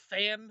best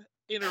fan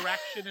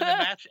interaction in a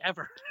match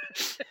ever.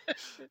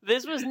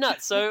 This was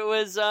nuts. So it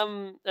was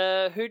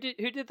who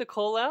did the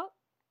call out?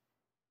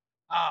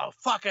 Oh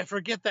fuck, I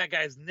forget that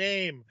guy's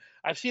name.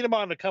 I've seen him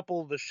on a couple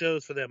of the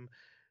shows for them.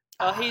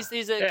 Oh, he's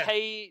a yeah.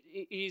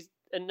 he's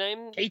a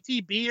name.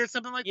 KTB or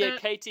something like Yeah,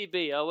 that.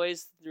 KTB. I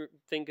always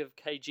think of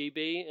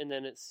KGB, and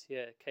then it's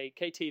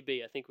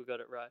KTB. I think we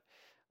got it right.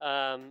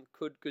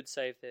 Good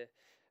save there.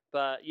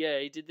 But yeah,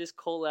 he did this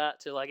call out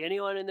to like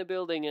anyone in the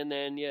building, and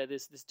then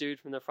this dude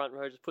from the front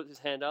row just puts his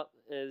hand up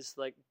as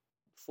like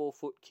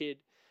 4-foot kid,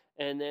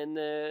 and then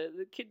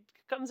the kid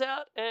comes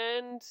out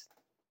and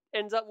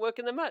ends up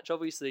working the match.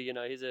 Obviously,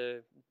 he's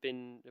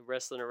been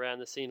wrestling around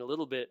the scene a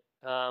little bit,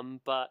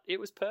 but it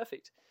was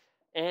perfect.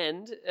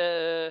 And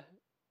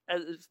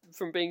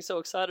from being so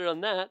excited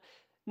on that,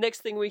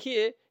 next thing we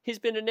hear, he's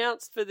been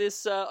announced for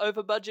this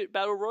over budget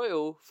battle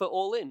royal for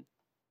All In.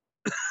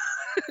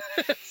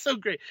 So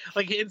great.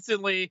 Like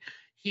instantly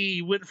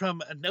he went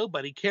from a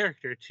nobody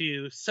character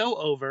to so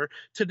over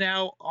to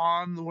now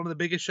on one of the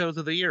biggest shows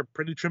of the year.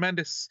 Pretty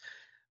tremendous.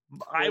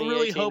 I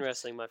really 2018 hope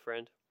wrestling, my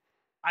friend.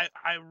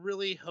 I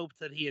really hoped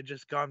that he had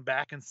just gone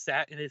back and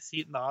sat in his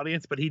seat in the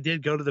audience, but he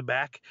did go to the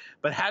back.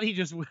 But had he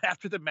just,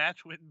 after the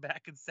match, went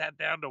back and sat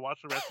down to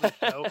watch the rest of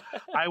the show,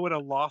 I would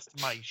have lost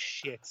my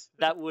shit.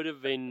 That would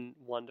have been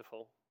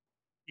wonderful.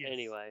 Yes.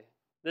 Anyway,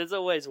 there's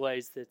always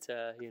ways that,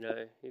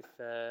 if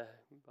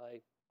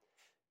by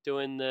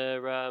doing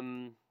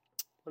the,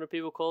 what do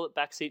people call it?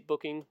 Backseat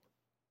booking.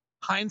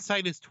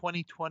 Hindsight is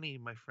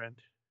 20/20, my friend.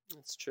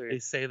 That's true. They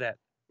say that.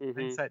 Mhm.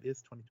 Hindsight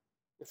is 20/20.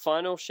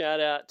 Final shout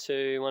out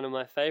to one of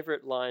my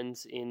favourite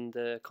lines in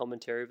the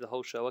commentary of the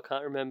whole show. I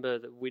can't remember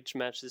which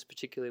match this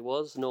particularly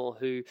was, nor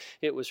who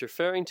it was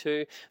referring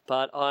to,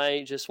 but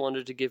I just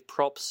wanted to give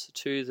props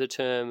to the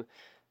term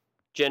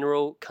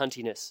general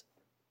cuntiness.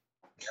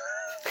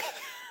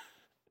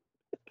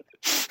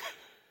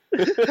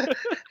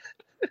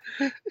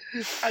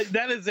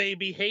 That is a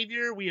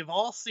behavior we have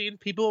all seen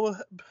people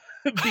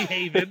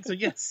behave in. So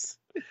yes.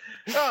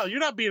 Oh, you're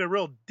not being a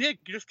real dick.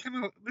 You're just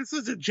kind of. This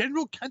is a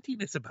general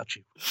cuntiness about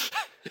you.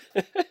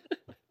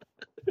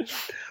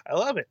 I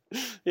love it.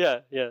 Yeah,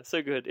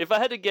 so good. If I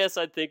had to guess,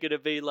 I'd think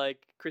it'd be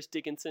like Chris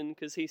Dickinson,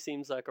 because he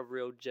seems like a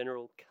real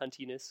general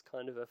cuntiness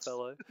kind of a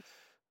fellow.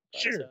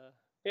 But, Sure.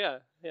 I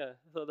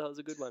thought that was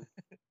a good one.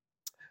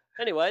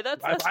 Anyway,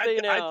 that's I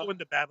been go our...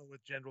 into battle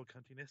with general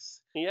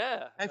cuntiness.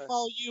 Yeah. I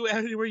follow you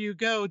everywhere you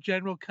go,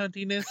 general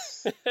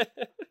cuntiness.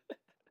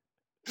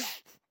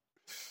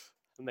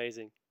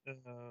 Amazing.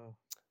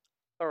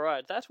 All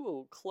right, that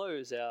will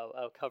close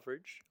our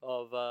coverage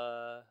of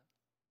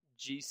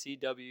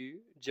GCW,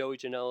 Joey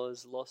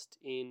Janela's Lost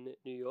in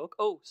New York.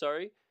 Oh,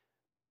 sorry.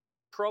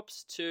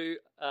 Props to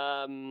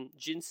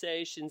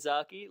Jinsei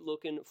Shinzaki,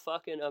 looking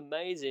fucking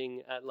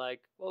amazing at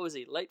like, what was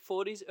he, late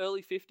 40s,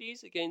 early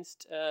 50s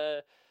against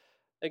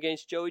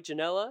Joey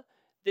Janela.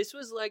 This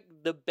was like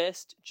the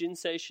best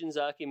Jinsei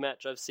Shinzaki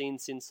match I've seen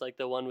since like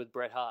the one with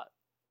Bret Hart.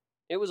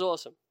 It was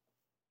awesome.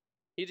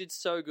 He did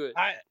so good.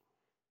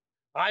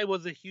 I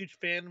was a huge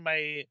fan.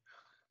 I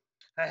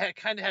had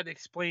kind of had to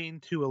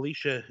explain to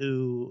Alicia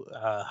who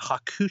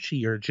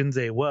Hakushi or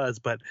Jinsei was,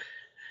 but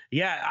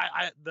yeah,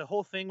 I the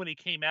whole thing when he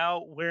came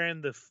out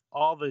wearing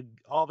all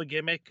the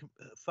gimmick,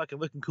 fucking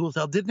looking cool as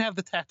hell. Didn't have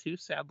the tattoo,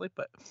 sadly,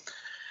 but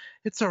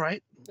it's all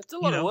right. It's a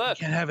lot of work.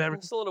 You can't have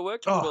It's a lot of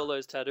work to put all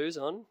those tattoos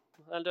on.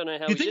 I don't know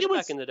how we did it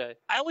back in the day.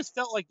 I always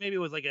felt like maybe it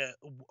was like a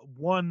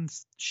one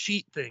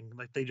sheet thing,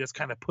 like they just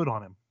kind of put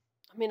on him.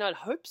 I mean, I'd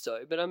hope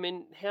so, but I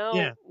mean,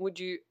 how would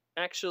you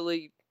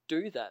actually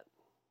do that?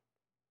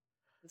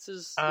 This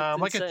is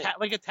like insane.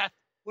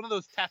 one of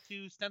those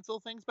tattoo stencil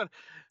things. But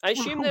I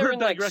assume we're they're in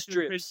like digressing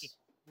strips. crazy.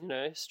 You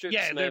know, strips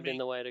Yeah, may have been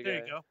the way to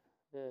there go.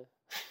 you go.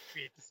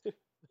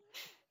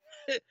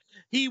 Yeah.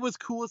 He was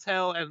cool as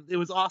hell, and it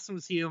was awesome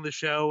to see him on the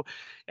show.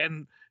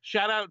 And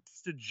shout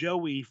outs to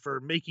Joey for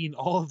making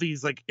all of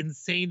these like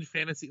insane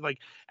fantasy. Like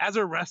as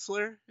a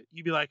wrestler,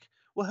 you'd be like,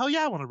 well, hell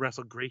yeah, I want to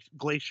wrestle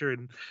Glacier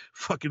and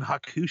fucking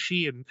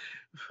Hakushi and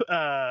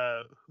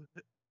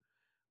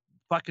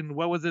fucking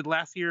what was it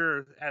last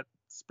year at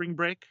Spring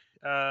Break?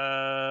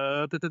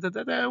 Why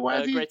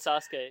is he? Great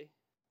Sasuke.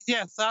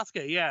 Yeah,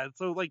 Sasuke. Yeah,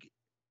 so like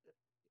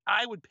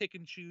I would pick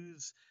and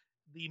choose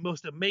the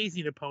most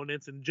amazing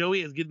opponents, and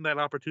Joey is getting that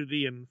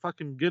opportunity, and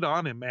fucking good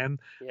on him, man.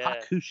 Yeah.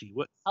 Hakushi,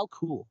 how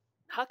cool.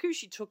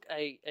 Hakushi took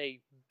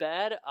a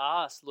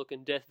badass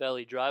looking Death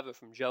Valley driver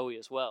from Joey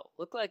as well.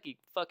 Looked like he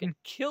fucking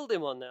killed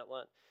him on that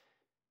one.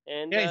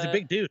 And Yeah, he's a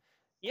big dude.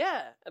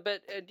 Yeah,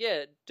 but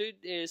yeah, dude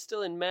is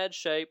still in mad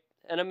shape.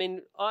 And I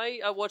mean,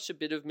 I watched a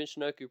bit of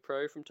Michinoku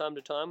Pro from time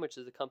to time, which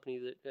is the company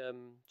that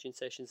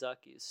Jinsei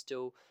Shinzaki is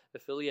still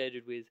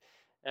affiliated with.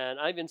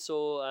 And I even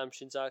saw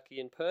Shinzaki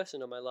in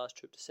person on my last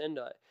trip to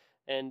Sendai.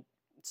 And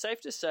it's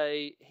safe to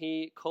say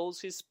he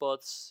calls his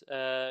spots.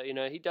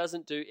 He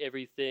doesn't do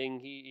everything.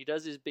 He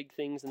does his big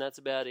things, and that's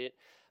about it.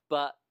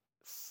 But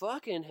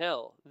fucking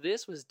hell,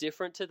 this was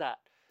different to that.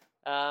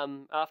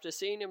 After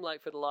seeing him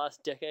like for the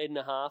last decade and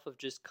a half of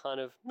just kind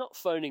of not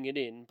phoning it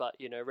in, but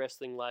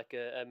wrestling like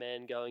a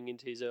man going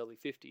into his early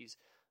 50s,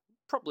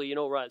 probably in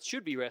all rights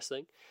should be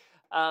wrestling,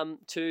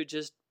 to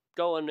just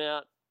going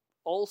out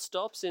all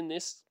stops in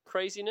this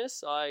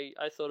craziness, I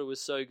thought it was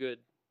so good,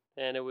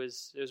 and it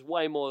was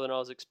way more than I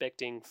was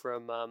expecting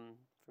from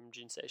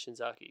Jinsei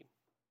Shinzaki.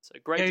 So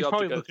great job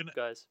to go,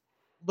 guys.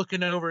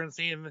 Looking over and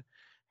seeing,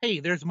 hey,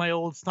 there's my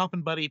old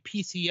stomping buddy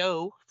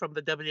PCO from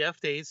the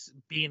WWF days,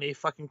 being a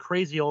fucking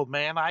crazy old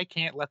man. I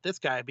can't let this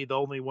guy be the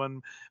only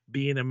one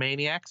being a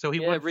maniac. So he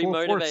went full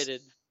force. Remotivated.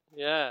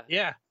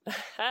 Yeah.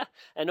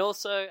 And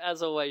also,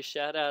 as always,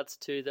 shout outs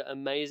to the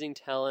amazing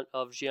talent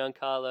of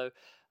Giancarlo.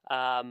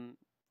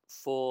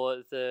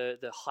 For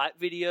the hype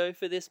video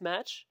for this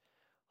match.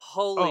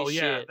 Holy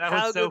shit.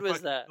 How good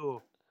was that?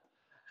 Cool.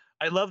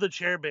 I love the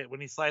chair bit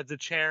when he slides the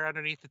chair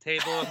underneath the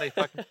table and they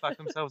fucking fuck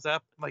themselves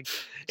up. Like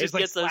it's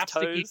like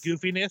slapsticky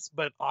goofiness,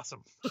 but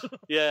awesome.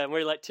 Yeah, and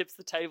where he like tips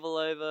the table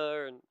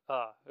over, and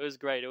it was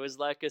great. It was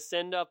like a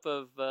send up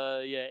of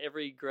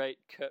every great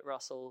Kurt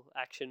Russell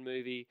action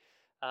movie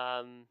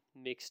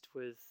mixed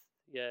with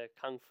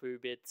kung fu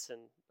bits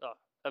and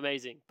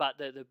amazing. But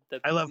the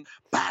I love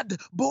Bad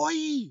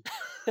Boy.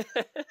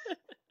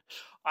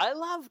 I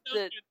love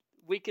that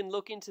we can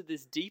look into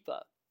this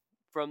deeper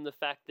from the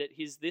fact that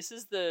this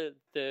is the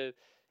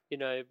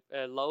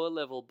lower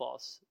level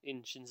boss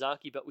in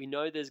Shinzaki, but we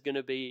know there's going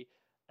to be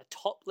a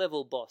top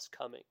level boss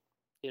coming.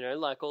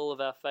 Like all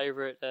of our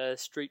favorite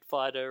Street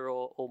Fighter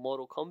or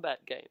Mortal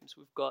Kombat games,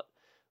 we've got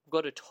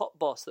a top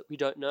boss that we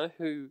don't know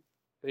who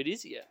it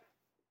is yet.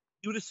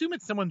 You would assume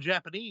it's someone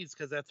Japanese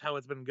because that's how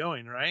it's been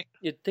going, right?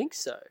 You'd think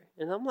so.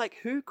 And I'm like,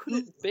 who could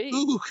it be?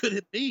 Who could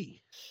it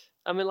be?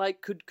 I mean,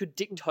 like, could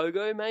Dick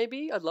Togo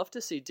maybe? I'd love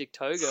to see Dick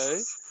Togo.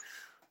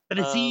 But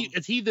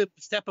is he the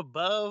step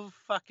above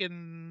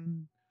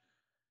fucking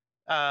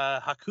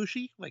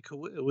Hakushi? Like,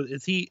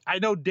 is he? I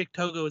know Dick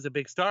Togo is a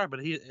big star,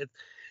 but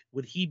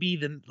would he be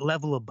the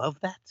level above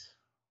that?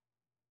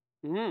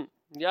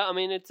 Yeah, I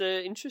mean, it's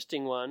an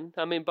interesting one.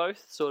 I mean,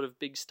 both sort of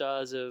big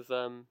stars of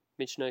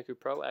Michinoku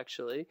Pro,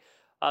 actually.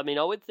 I mean,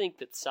 I would think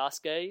that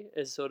Sasuke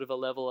is sort of a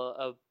level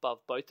above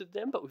both of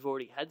them, but we've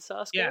already had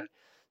Sasuke. Yeah.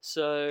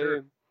 So,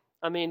 sure.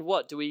 I mean,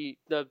 what do we...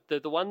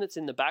 The one that's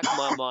in the back of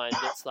my mind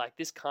that's like,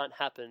 this can't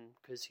happen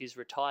because he's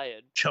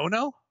retired.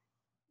 Chono?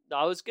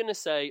 I was going to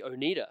say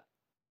Onita.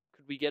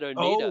 Could we get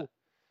Onita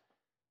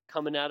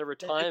coming out of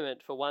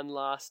retirement for one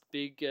last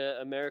big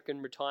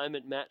American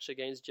retirement match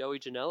against Joey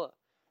Janela?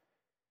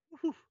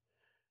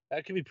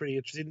 That could be pretty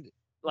interesting.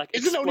 Like,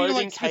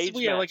 exploding cage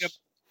match.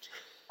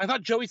 I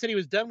thought Joey said he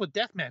was done with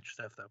deathmatch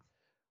stuff, though.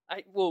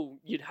 Well,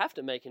 you'd have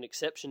to make an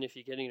exception if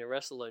you're getting to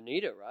wrestle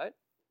Onita, right?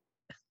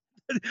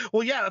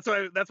 Well, yeah,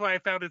 that's why I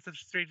found it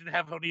such strange to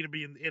have Onita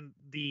be in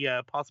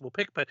the possible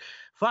pick. But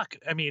fuck,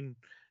 I mean,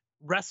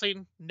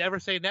 wrestling, never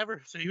say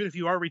never. So even if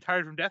you are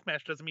retired from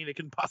deathmatch, doesn't mean it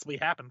can possibly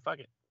happen. Fuck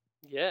it.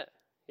 Yeah,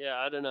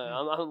 I don't know.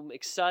 I'm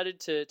excited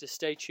to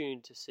stay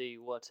tuned to see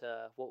what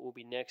will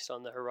be next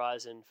on the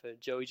horizon for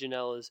Joey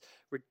Janela's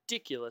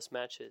ridiculous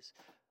matches.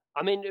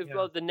 I mean,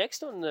 well, the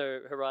next on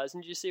the horizon,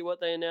 did you see what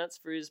they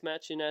announced for his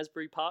match in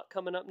Asbury Park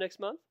coming up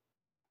next month?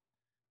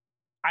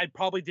 I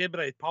probably did, but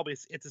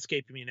it's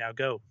escaping me now.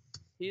 Go.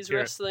 He's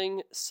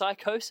wrestling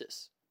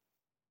Psychosis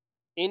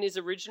in his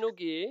original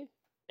gear,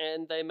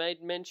 and they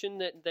made mention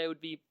that they would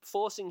be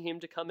forcing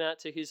him to come out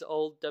to his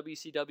old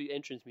WCW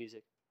entrance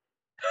music.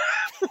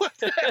 What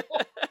the hell?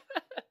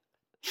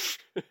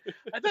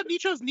 I thought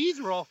Nicho's knees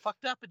were all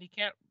fucked up and he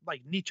can't,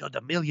 like, Nicho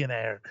the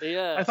millionaire.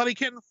 Yeah. I thought he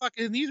can't,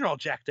 his knees are all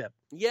jacked up.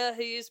 Yeah,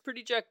 he is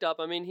pretty jacked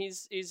up. I mean,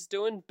 he's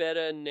doing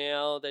better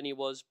now than he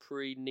was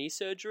pre-knee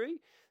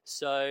surgery.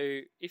 So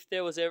if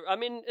there was ever, I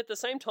mean, at the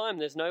same time,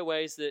 there's no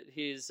ways that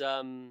his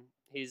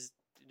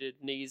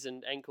knees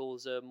and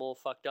ankles are more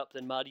fucked up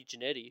than Marty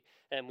Jannetty,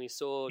 and we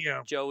saw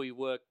Yeah. Joey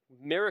work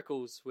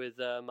miracles with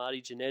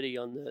Marty Jannetty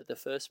on the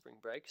first spring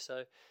break.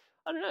 So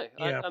I don't know.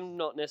 Yeah. I'm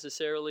not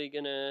necessarily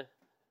gonna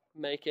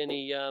make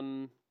any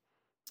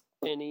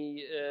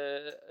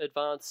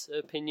advance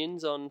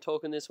opinions on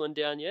talking this one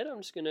down yet. I'm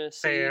just gonna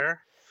see.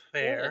 Fair.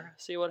 Yeah,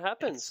 see what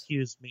happens.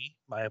 Excuse me.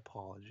 My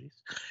apologies.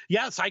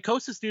 Yeah,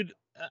 Psychosis, dude.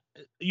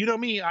 You know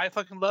me. I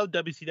fucking love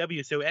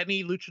WCW. So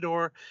any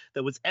luchador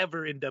that was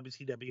ever in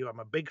WCW, I'm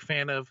a big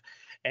fan of,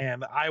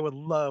 and I would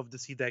love to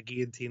see that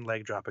guillotine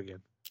leg drop again.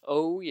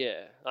 Oh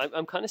yeah,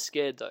 I'm kind of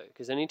scared though,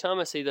 because anytime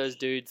I see those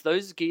dudes,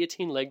 those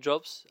guillotine leg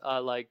drops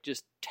are like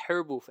just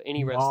terrible for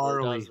any wrestler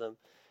that Gnarly. does them.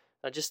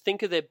 I just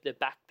think of their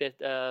back,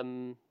 their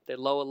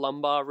lower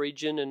lumbar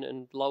region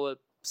and lower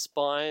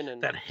spine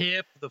and That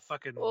hip, the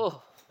fucking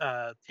oh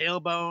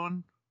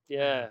tailbone.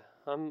 yeah,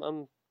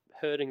 I'm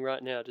hurting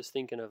right now just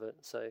thinking of it.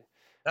 So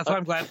That's why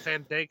I'm glad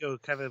Fandango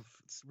kind of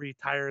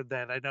retired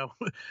that. I know,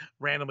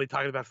 randomly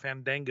talking about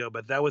Fandango,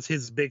 but that was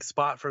his big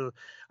spot for.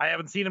 I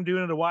haven't seen him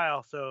doing it in a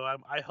while, so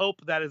I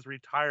hope that is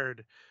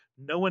retired.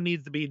 No one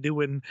needs to be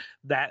doing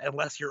that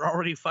unless you're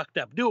already fucked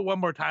up. Do it one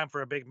more time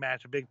for a big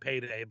match, a big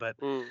payday, but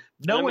no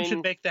I one mean,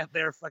 should make that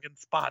their fucking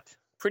spot.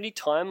 pretty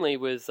timely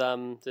with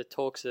the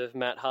talks of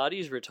Matt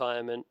Hardy's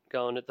retirement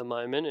going at the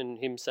moment, and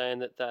him saying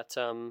that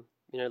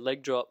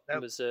leg drop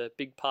That- was a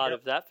big part Yep.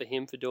 of that for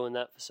him for doing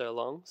that for so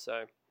long.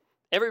 So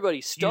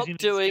everybody stop Using the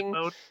skip doing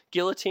mode.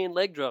 guillotine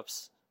leg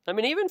drops. I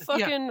mean, even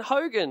fucking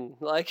Hogan,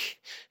 like,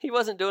 he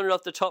wasn't doing it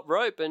off the top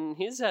rope, and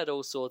he's had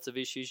all sorts of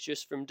issues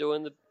just from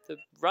doing the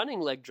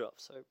running leg drop.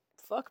 So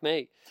fuck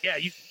me. Yeah,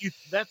 you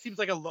that seems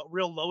like a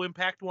real low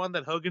impact one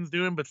that Hogan's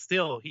doing, but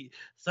still,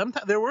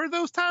 sometimes there were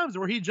those times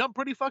where he jumped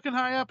pretty fucking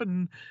high up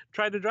and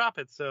tried to drop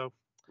it. So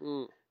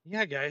Mm.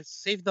 yeah, guys,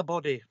 save the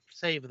body,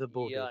 save the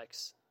body.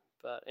 Yikes!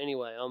 But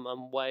anyway,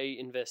 I'm way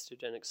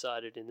invested and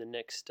excited in the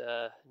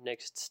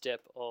next step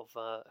of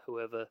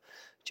whoever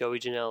Joey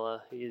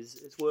Janela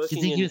is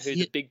working think and you who see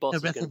the big boss The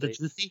is rest going of to the be.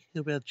 juicy,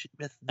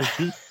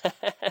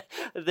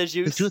 the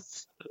juice, The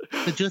juice.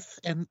 the juice,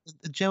 and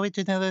Joey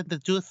Janela, the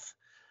juice.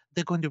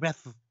 They're going to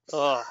wrestle.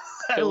 Oh,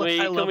 I can lo- we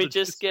I can love we the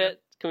just juice,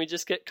 man.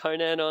 get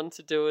Conan on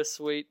to do a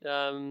sweet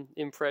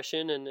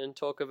impression and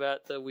talk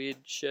about the weird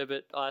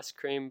sherbet ice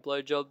cream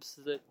blowjobs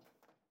that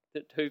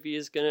Hoovy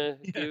is going to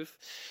Yeah. give?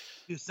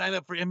 You sign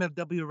up for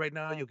MLW right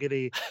now, you'll get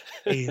a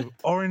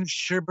orange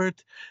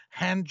sherbet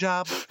hand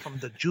job from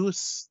the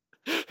juice.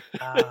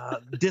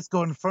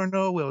 Disco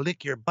Inferno will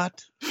lick your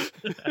butt.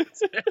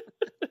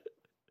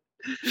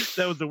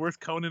 That was the worst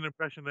Conan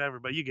impression ever,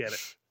 but you get it.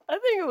 I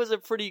think it was a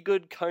pretty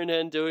good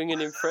Conan doing an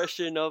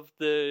impression of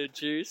the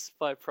juice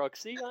by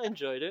proxy. I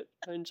enjoyed it.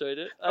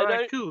 All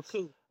right, cool.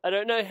 I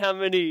don't know how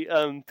many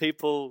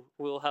people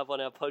we'll have on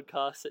our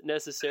podcast that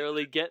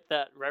necessarily get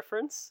that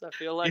reference. I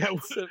feel like Yeah,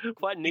 it's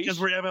quite niche. Because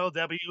we're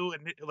MLW,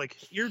 and like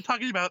you're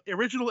talking about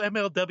original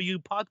MLW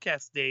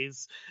podcast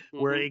days,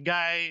 where Mhm. a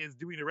guy is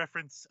doing a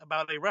reference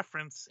about a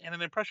reference and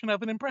an impression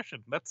of an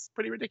impression. That's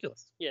pretty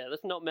ridiculous. Yeah,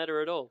 that's not meta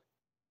at all.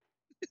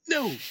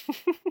 No.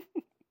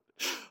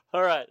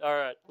 All right.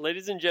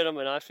 Ladies and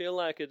gentlemen, I feel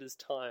like it is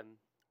time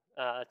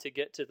to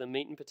get to the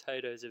meat and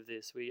potatoes of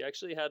this. We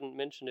actually hadn't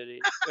mentioned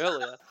it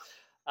earlier.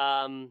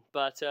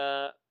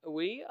 But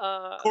we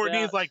are.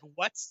 Courtney's about- like,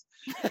 what?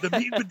 The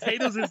meat and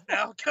potatoes is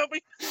now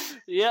coming?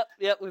 Yep.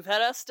 We've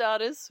had our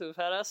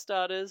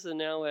starters. And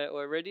now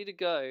we're ready to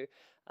go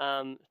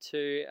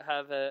to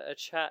have a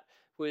chat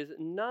with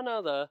none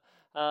other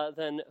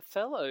than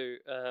fellow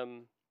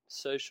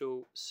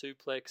Social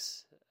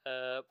Suplex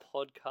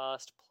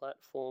podcast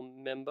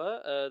platform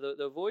member,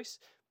 the voice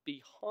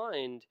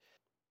behind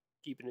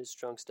Keeping It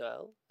Strong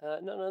Style,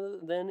 none other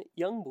than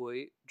young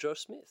boy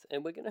Josh Smith,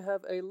 and we're going to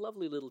have a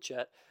lovely little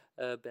chat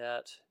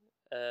about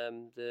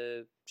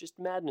the just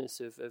madness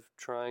of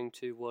trying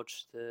to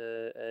watch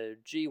the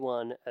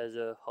G1 as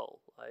a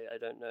whole. I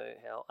don't know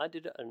how I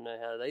did it. I don't know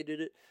how they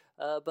did it,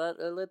 but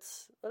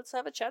let's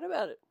have a chat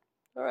about it.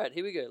 All right,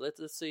 here we go.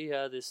 Let's see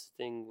how this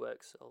thing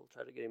works. I'll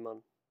try to get him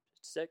on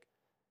just a sec.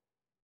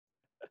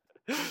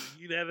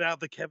 You'd edit out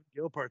the Kevin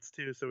Gill parts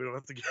too, so we don't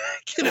have to get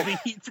any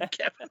heat from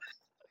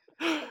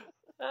Kevin.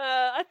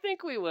 I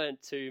think we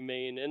weren't too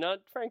mean, and I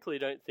frankly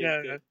don't think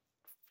Yeah, that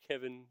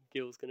Kevin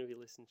Gill's going to be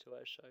listening to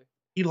our show.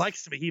 He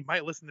likes me. He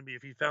might listen to me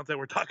if he found out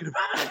we're talking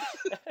about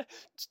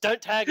Just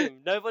don't tag him.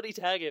 Nobody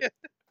tag him.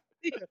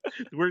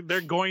 it. They're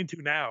going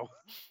to now.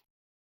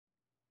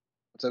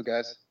 What's up,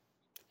 guys?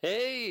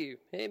 Hey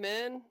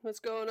man, what's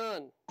going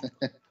on?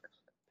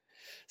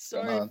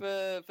 Sorry Going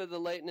on? for the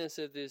lateness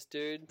of this,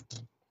 dude.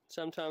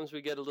 Sometimes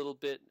we get a little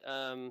bit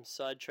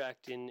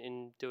sidetracked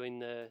in doing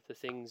the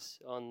things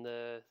on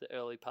the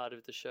early part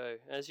of the show,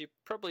 as you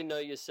probably know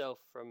yourself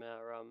from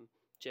our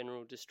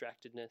general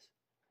distractedness.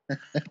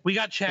 We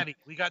got chatty.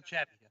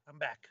 I'm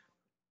back.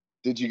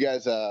 Did you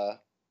guys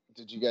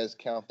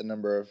count the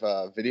number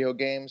of video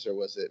games, or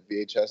was it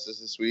VHSs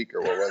this week,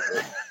 or what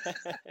was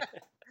it?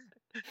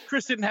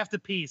 Chris didn't have to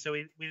pee, so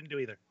we didn't do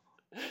either.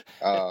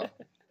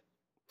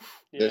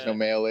 There's no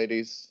male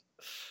ladies.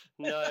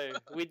 No,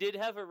 we did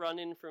have a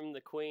run-in from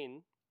the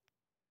Queen.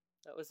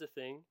 That was the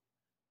thing.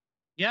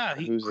 Yeah,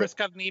 Who's Chris it?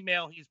 got an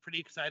email. He's pretty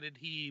excited.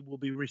 He will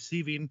be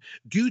receiving,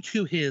 due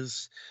to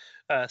his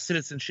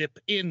citizenship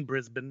in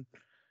Brisbane,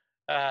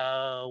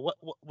 what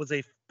was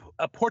a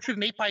portrait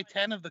in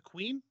 8x10 of the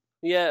Queen?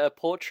 Yeah, a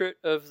portrait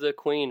of the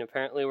Queen.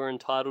 Apparently, we're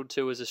entitled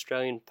to as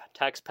Australian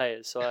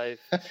taxpayers. So I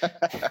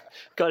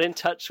got in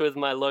touch with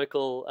my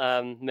local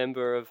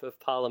member of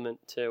Parliament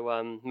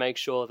to make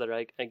sure that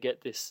I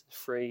get this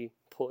free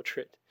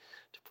portrait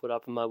to put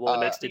up on my wall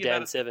next to Thinking about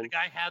Dan it, Seven. The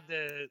guy had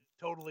to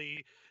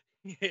totally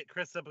hit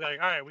Chris up like,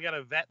 all right, we got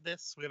to vet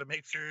this. We got to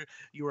make sure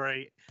you are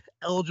a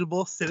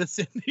eligible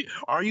citizen.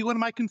 Are you one of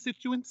my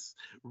constituents?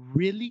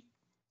 Really?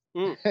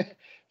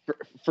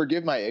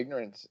 Forgive my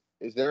ignorance.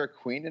 Is there a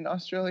queen in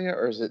Australia,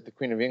 or is it the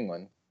Queen of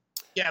England?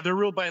 Yeah, they're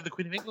ruled by the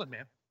Queen of England,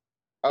 man.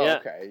 Oh, Yeah.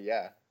 okay,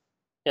 yeah,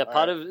 Yeah,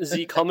 part Alright. of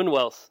the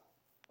Commonwealth.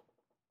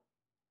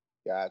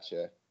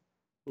 gotcha.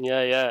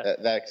 Yeah.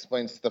 That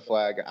explains the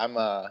flag. I'm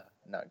not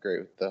great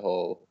with the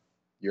whole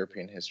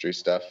European history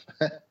stuff.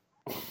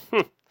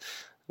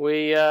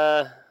 We,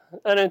 I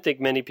don't think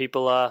many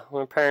people are.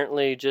 We're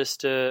apparently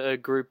just a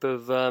group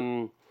of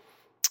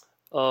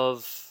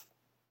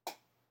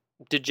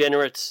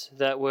degenerates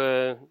that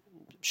were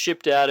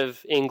shipped out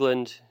of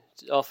England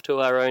off to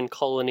our own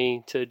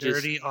colony to just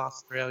Dirty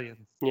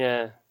Australians.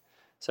 yeah.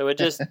 So we're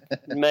just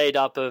made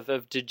up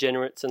of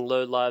degenerates and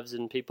lowlives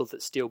and people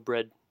that steal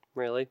bread.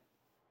 Really.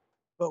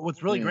 But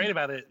what's really great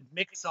about it,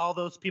 mix all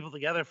those people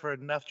together for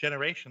enough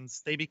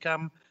generations, they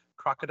become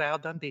Crocodile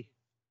Dundee.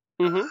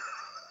 100%.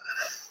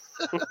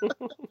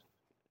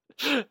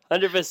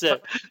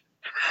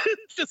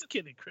 Just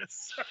kidding,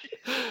 Chris.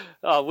 Sorry.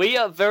 Oh, we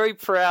are very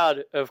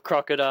proud of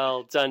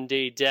Crocodile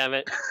Dundee, damn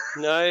it.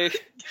 No.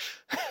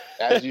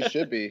 As you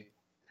should be.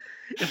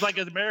 It's like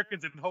as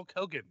Americans in Hulk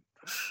Hogan.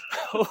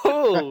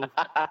 Oh.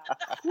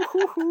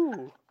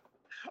 Woo-hoo-hoo.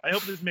 I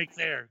hope this makes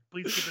air.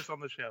 Please keep this on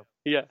the show.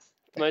 Yes,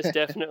 most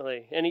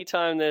definitely.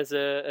 Anytime there's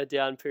a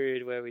down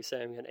period where we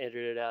say I'm going to edit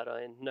it out,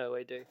 I in no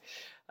way do.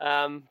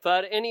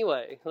 But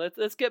anyway,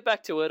 let's get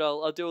back to it.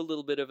 I'll do a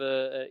little bit of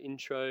a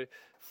intro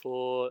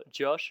for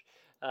Josh.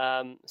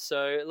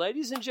 So,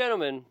 ladies and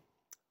gentlemen,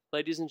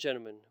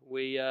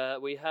 we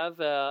have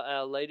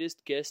our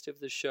latest guest of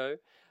the show,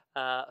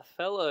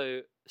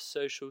 fellow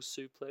Social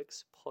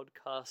Suplex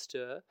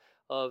podcaster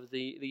of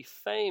the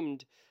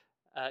famed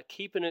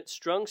Keeping It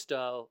Strong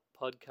Style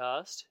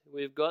podcast.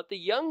 We've got the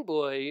young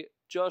boy,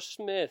 Josh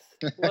Smith.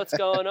 What's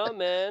going on,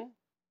 man?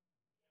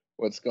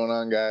 What's going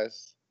on,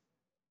 guys?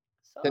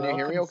 Can you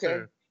hear me okay?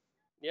 Sir.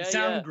 Yeah, You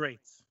sound yeah. great.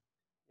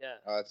 Yeah.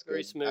 Oh, that's Very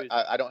good. smooth.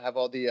 I don't have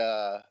all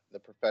the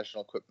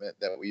professional equipment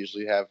that we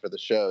usually have for the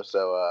show,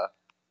 so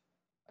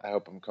I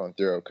hope I'm coming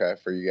through okay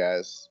for you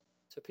guys.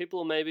 So people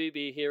will maybe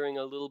be hearing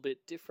a little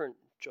bit different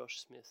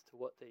Josh Smith to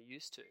what they're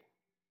used to.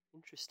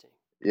 Interesting.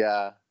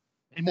 Yeah.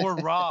 And more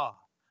raw.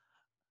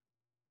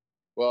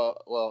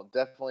 Well,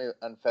 definitely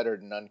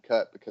unfettered and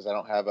uncut because I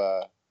don't have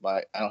I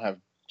don't have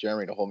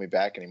Jeremy to hold me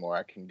back anymore.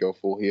 I can go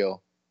full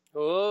heel.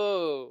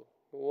 Oh,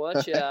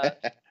 watch out.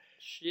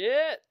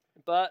 Shit.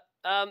 But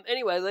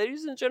anyway,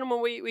 ladies and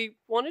gentlemen, we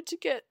wanted to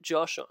get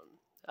Josh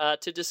on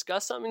to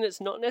discuss something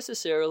that's not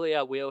necessarily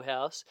our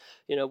wheelhouse.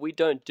 You know, we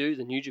don't do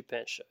the New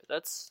Japan show.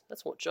 That's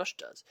what Josh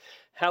does.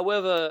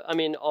 However, I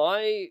mean,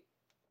 I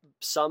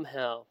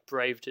somehow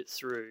braved it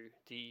through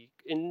the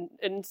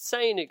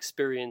insane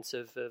experience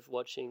of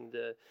watching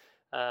the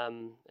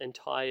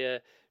entire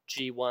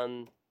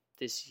G1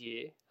 this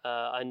year.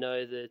 I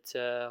know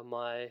that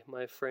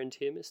my friend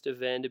here, Mr.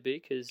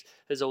 Vanderbeek,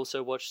 has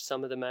also watched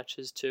some of the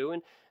matches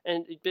too.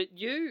 But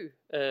you,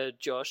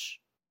 Josh,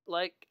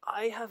 like,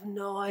 I have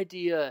no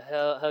idea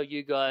how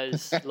you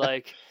guys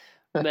like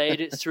made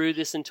it through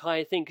this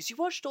entire thing, because you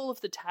watched all of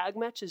the tag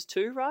matches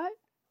too, right?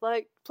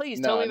 Like, please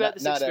tell me about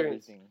this not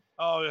experience. everything.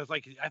 Oh, it was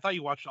like I thought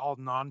you watched all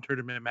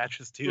non-tournament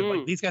matches too.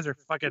 Like these guys are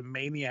fucking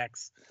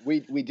maniacs.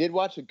 We did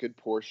watch a good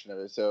portion of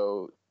it,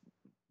 so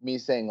me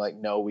saying like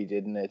no, we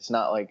didn't. It's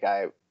not like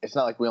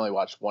we only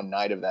watched one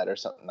night of that or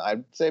something.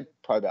 I'd say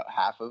probably about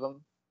half of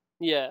them.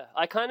 Yeah,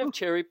 I kind of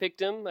cherry picked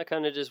them. I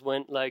kind of just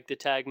went like the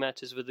tag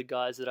matches with the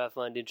guys that I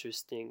find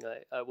interesting.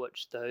 I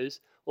watched those,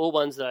 all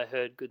ones that I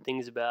heard good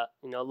things about.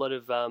 You know, a lot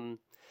of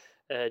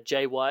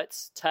Jay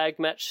White's tag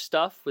match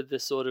stuff with the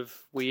sort of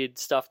weird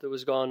stuff that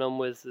was going on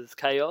with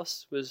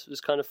Chaos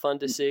was kind of fun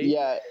to see.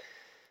 Yeah,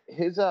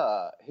 his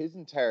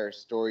entire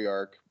story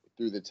arc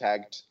through the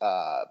tag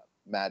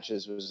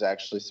matches was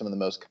actually some of the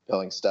most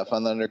compelling stuff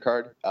on the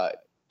undercard.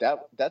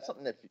 That's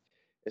something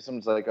if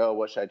someone's like, oh,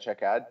 what should I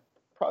check out? I'd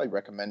probably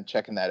recommend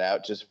checking that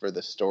out just for the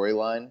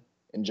storyline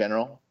in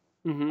general.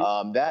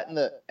 Mm-hmm. That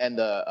and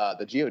the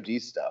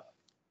GOD stuff,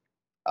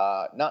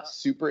 not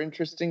super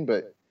interesting,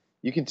 but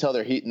you can tell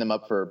they're heating them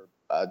up for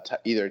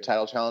either a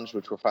title challenge,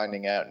 which we're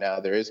finding out now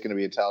there is going to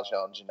be a title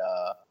challenge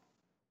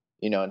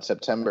in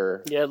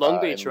September. Yeah, Long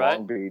Beach, right?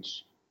 Long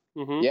Beach.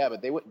 Mm-hmm. Yeah,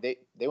 but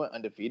they went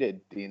undefeated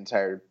the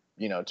entire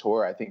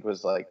tour. I think it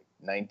was like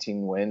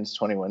 19 wins,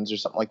 20 wins, or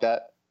something like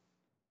that.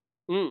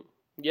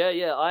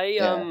 Yeah. I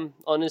Yeah.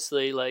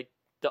 honestly, like,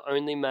 the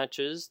only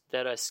matches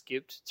that I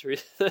skipped through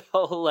the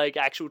whole, like,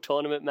 actual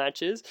tournament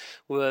matches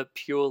were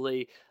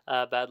purely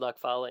Bad Luck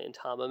Fale and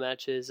Tama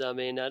matches. I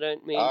mean, I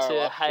don't mean I to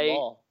watched them hate,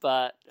 all.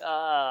 but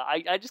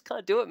I just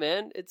can't do it,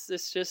 man. It's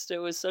just, it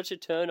was such a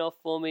turn off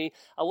for me.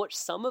 I watched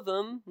some of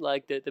them,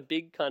 like the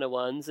big kind of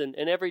ones, and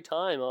every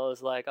time I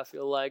was like, I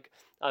feel like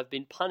I've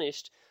been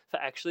punished for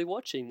actually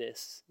watching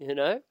this, you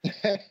know?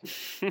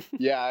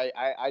 Yeah,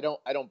 I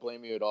don't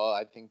blame you at all.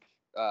 I think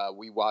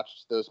we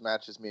watched those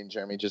matches, me and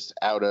Jeremy, just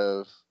out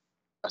of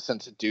a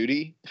sense of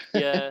duty.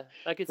 Yeah,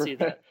 I could see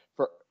that.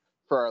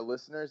 for our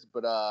listeners.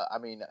 But I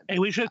mean, Hey,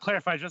 we should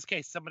clarify, just in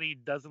case somebody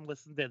doesn't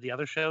listen to the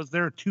other shows,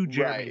 there are two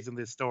Jeremys Right. in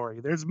this story.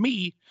 There's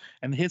me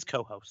and his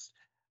co-host.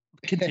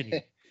 Continue.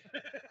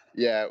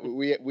 yeah,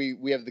 we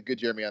have the good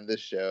Jeremy on this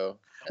show.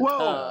 Whoa.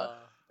 Uh,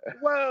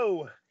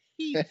 Whoa.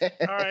 All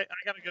right,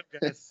 I gotta go,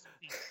 guys.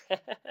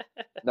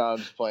 No, I'm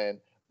just playing.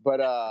 But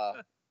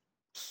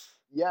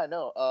yeah,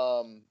 no.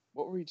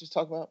 What were we just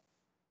talking about?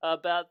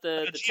 about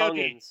the GOD.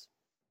 Tongans.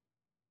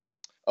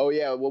 Oh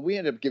yeah, well we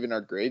ended up giving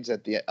our grades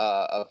at the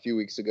a few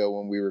weeks ago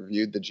when we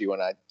reviewed the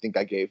G1. I think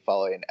I gave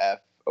Fale an F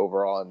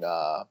overall and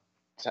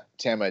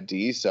Tama a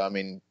D. So I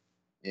mean,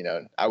 you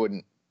know, I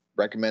wouldn't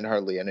recommend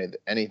hardly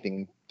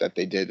anything that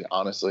they did,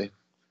 honestly.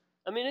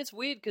 I mean, it's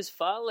weird because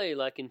Farley,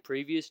 like in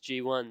previous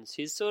G1s,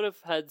 he's sort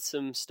of had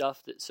some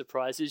stuff that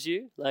surprises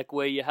you. Like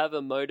where you have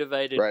a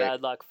motivated Right.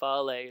 Bad Luck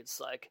Farley, it's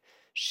like,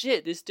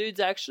 shit, this dude's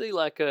actually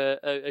like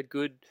a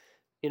good,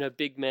 you know,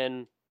 big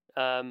man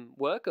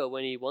worker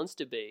when he wants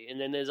to be.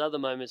 And then there's other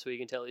moments where you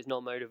can tell he's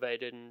not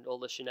motivated and all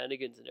the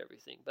shenanigans and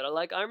everything. But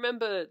I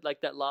remember like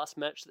that last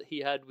match that he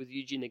had with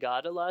Yuji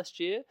Nagata last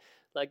year.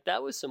 Like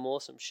that was some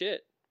awesome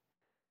shit.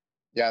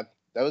 Yeah,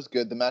 that was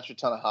good. The match with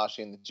Tanahashi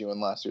in the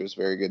G1 last year was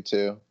very good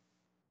too.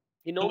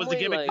 He So was the normally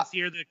gimmick like this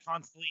year that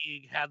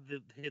constantly had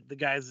the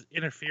guys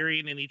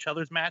interfering in each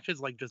other's matches,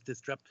 like just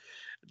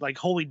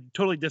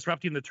totally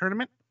disrupting the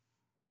tournament?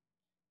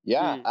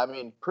 Yeah, Mm. I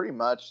mean, pretty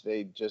much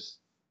they just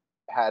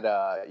had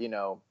you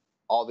know,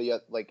 all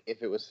the like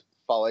if it was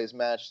Fale's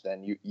match,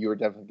 then you were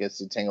definitely going to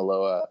see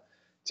Tangaloa,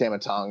 Tama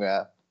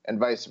Tonga, and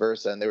vice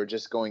versa, and they were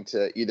just going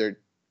to either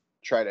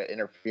try to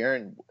interfere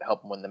and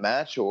help him win the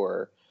match,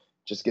 or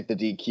just get the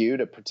DQ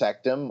to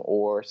protect him,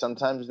 or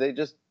sometimes they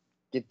just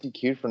get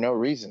DQ'd for no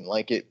reason.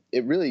 Like it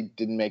really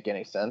didn't make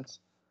any sense.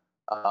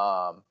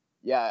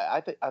 Yeah,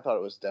 I thought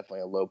it was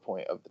definitely a low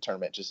point of the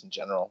tournament just in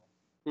general.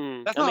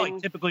 That's I not mean,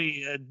 like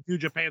typically a New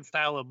Japan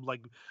style of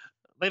like.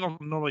 They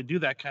don't normally do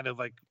that kind of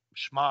like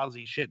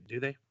schmozzy shit, do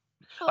they?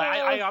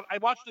 Like, I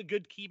watched the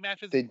good key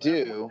matches. They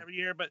do. every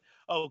year, but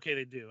okay,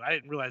 they do. I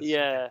didn't realize.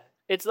 yeah,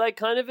 it's like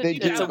kind of They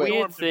it's do, a but-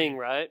 weird thing,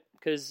 right?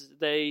 Because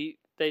they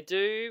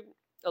do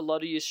a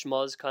lot of your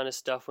schmoz kind of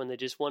stuff when they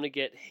just want to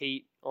get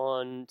heat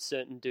on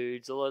certain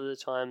dudes. A lot of the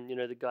time, you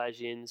know, the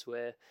gaijins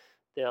where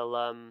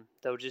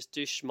they'll just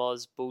do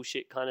schmoz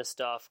bullshit kind of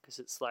stuff because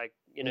it's like,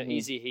 you know, Mhm.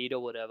 easy heat or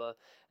whatever.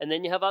 And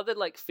then you have other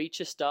like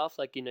feature stuff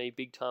like, you know, your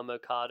big time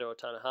Okada or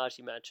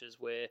Tanahashi matches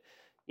where,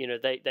 you know,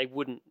 they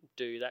wouldn't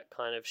do that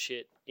kind of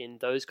shit in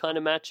those kind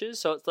of matches.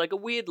 So it's like a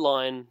weird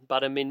line,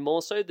 but I mean,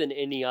 more so than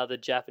any other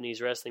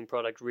Japanese wrestling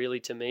product, really,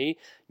 to me,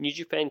 New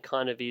Japan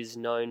kind of is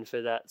known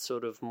for that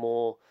sort of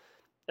more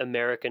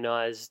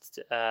Americanized,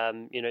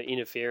 you know,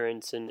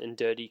 interference and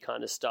dirty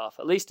kind of stuff,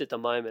 at least at the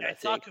moment, I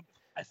think.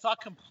 I saw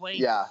complaints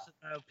Yeah.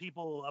 of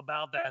people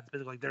about that.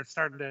 Like they're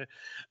starting to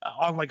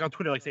on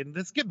Twitter, like saying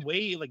this is getting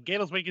way like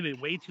Gato's making it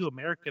way too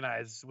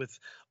Americanized with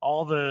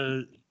all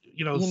the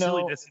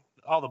silliness,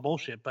 all the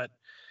bullshit. But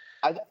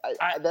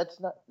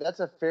that's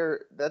a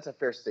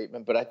fair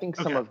statement, but I think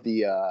some Okay. of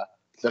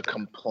the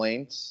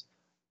complaints,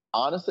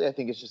 honestly, I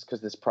think it's just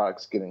because this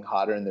product's getting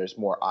hotter and there's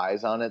more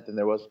eyes on it than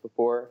there was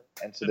before,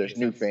 and so That there's makes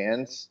new sense.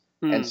 fans,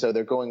 Hmm. and so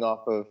they're going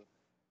off of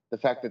the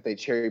fact that they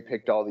cherry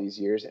picked all these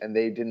years and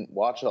they didn't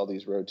watch all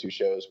these Road to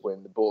shows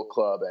when the Bullet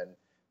Club and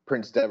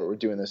Prince Devitt were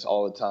doing this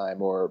all the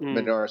time, or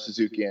Minoru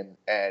Suzuki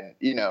and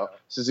you know,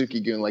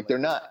 Suzuki-gun. Like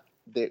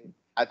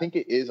I think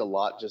it is a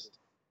lot just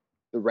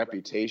the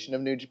reputation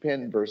of New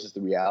Japan versus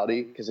the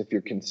reality, because if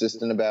you're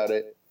consistent about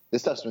it,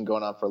 this stuff's been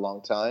going on for a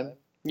long time.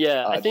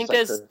 Yeah, I just think like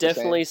there's Chris was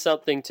definitely saying.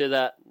 something to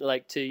that,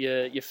 like to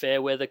your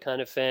fair weather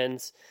kind of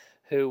fans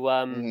who,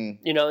 Mhm.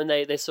 you know, and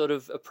they sort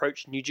of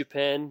approach New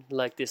Japan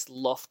like this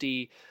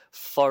lofty,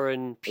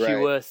 foreign,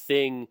 pure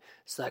thing.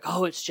 It's like,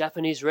 oh, it's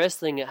Japanese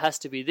wrestling, it has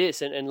to be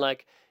this. And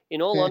like,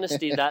 in all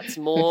honesty, that's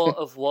more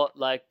of what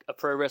like a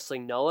Pro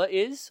Wrestling Noah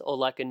is, or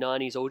like a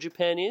 90s All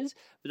Japan is.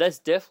 But that's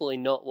definitely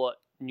not what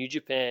New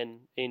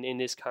Japan in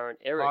this current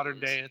era modern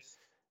is. day, it's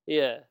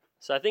Yeah.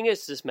 So I think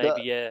it's just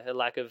maybe a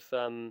lack of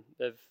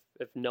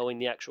knowing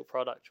the actual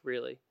product,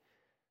 really.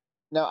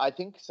 Now, I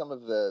think some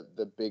of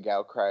the big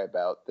outcry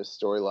about this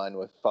storyline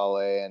with Fale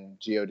and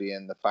God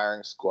and the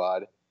firing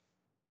squad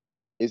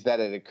is that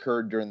it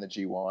occurred during the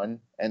G1.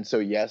 And so,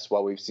 yes,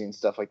 while we've seen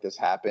stuff like this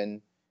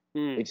happen,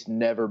 it's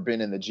never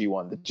been in the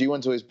G1. The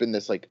G1's always been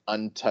this like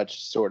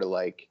untouched sort of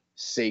like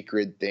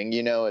sacred thing,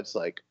 you know? It's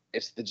like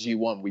it's the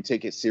G1. We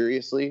take it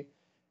seriously.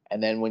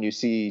 And then when you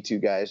see two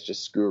guys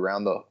just screw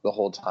around the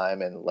whole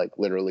time and like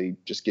literally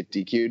just get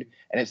DQ'd,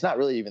 and it's not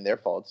really even their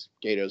fault, it's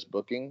Gato's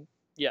booking.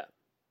 Yeah.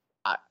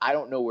 I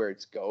don't know where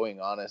it's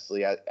going,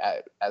 honestly.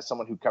 As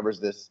someone who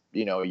covers this,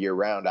 year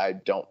round, I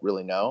don't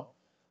really know.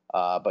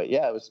 But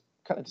yeah, it was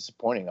kind of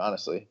disappointing,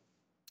 honestly.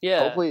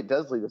 Yeah. Hopefully it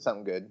does lead to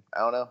something good. I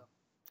don't know.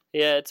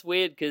 Yeah, it's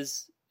weird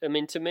because, I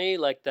mean, to me,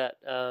 like that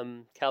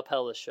Cal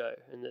Palace show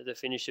and the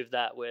finish of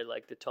that where,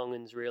 like, the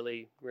Tongans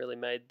really, really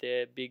made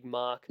their big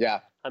mark. Yeah.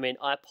 I mean,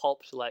 I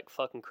popped like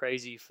fucking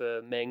crazy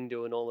for Meng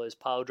doing all those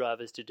pile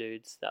drivers to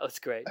dudes. That was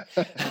great.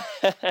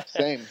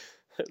 Same.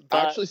 But,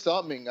 I actually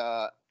saw Ming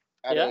at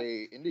Yeah?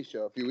 a indie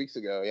show a few weeks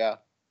ago. Yeah.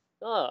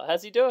 oh,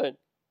 how's he doing?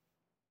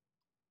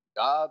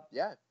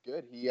 Yeah,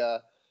 good. He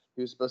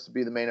was supposed to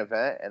be the main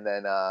event, and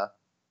then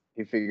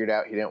he figured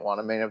out he didn't want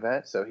a main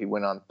event, so he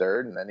went on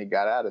third, and then he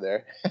got out of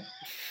there.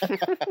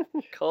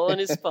 Calling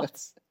his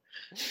spots.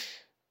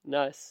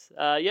 Nice.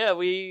 Yeah,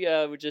 we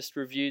just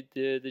reviewed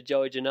the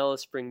Joey Janela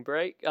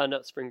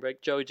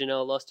Joey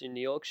Janela Lost in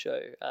New York show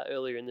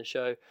earlier in the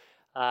show,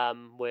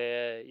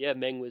 where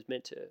Meng was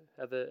meant to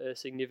have a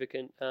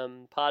significant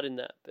part in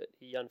that, but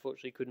he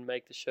unfortunately couldn't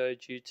make the show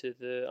due to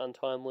the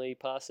untimely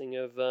passing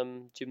of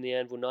Jim the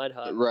Anvil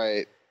Neidhart.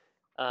 Right.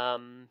 But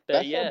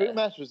That yeah, Sabu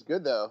match was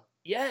good though.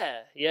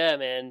 yeah,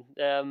 man.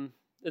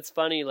 It's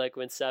funny, like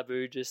when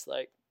Sabu just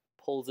like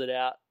pulls it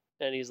out,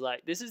 and he's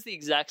like, "This is the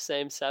exact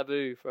same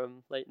Sabu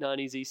from late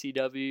 '90s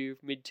ECW,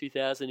 mid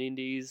 2000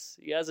 Indies.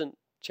 He hasn't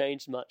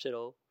changed much at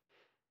all,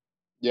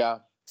 Yeah.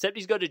 except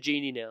he's got a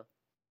genie now."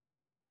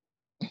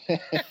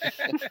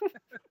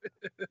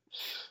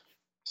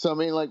 So I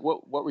mean, like,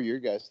 what were your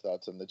guys'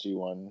 thoughts on the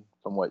G1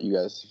 from what you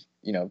guys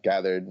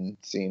gathered and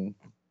seen?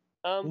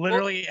 Literally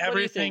what do you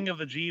everything think? of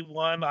the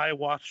G1 I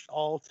watched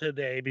all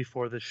today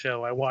before the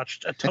show. I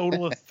watched a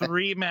total of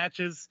 3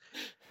 matches,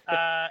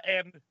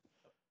 and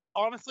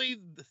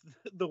honestly,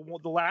 the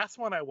last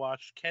one I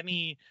watched,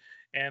 Kenny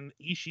and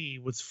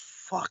Ishii, was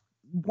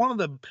one of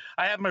the.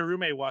 I had my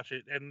roommate watch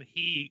it, and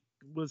he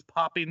was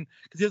popping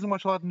because he doesn't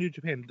watch a lot of New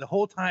Japan. The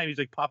whole time he's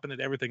like popping at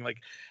everything, like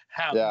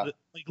how,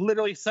 like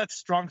literally such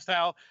strong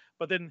style.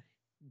 But then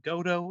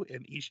Goto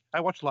and Ishii. I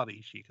watch a lot of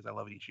Ishii because I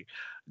love Ishii.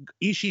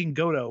 Ishii and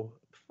Goto.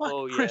 Fuck,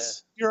 Oh, yeah.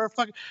 Chris, you're a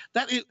fucking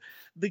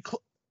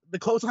the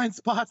clothesline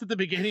spots at the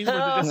beginning where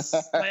they're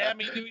just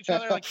slamming into each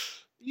other. Like,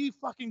 you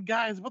fucking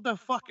guys, what the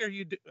fuck are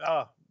you doing?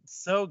 Oh,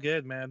 so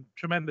good, man.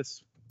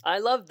 Tremendous. I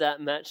love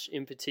that match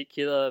in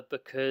particular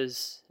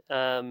because,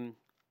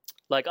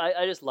 like,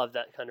 I just love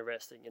that kind of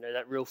wrestling,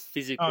 that real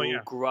physical,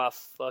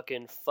 gruff,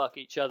 fucking fuck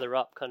each other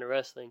up kind of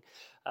wrestling.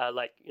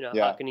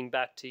 Harkening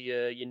back to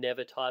your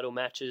never title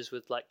matches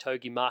with, like,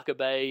 Togi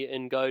Makabe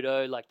and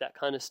Godo, like that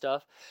kind of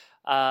stuff.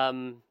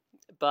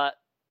 But,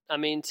 I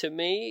mean, to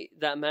me,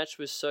 that match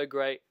was so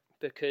great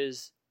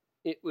because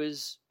it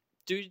was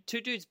two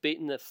dudes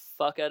beating the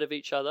fuck out of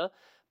each other,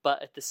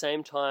 but at the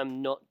same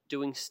time not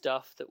doing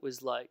stuff that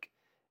was, like,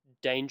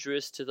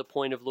 dangerous to the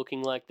point of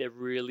looking like they're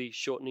really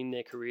shortening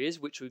their careers,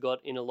 which we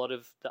got in a lot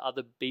of the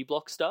other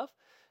B-block stuff,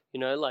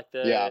 like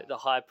the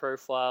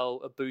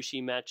high-profile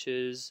Ibushi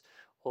matches,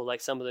 or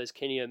like some of those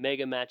Kenny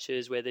Omega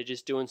matches where they're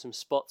just doing some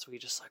spots where you're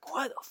just like,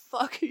 why the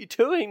fuck are you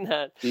doing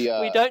that?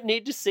 We don't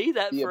need to see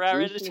that for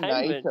our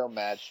entertainment. The Naito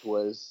match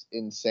was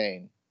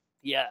insane.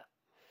 Yeah.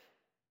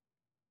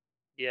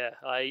 Yeah,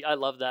 I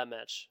love that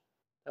match.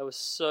 That was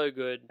so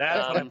good.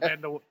 That's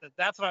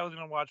what I was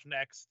going to watch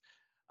next.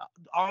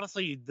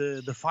 Honestly,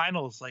 the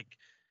finals, like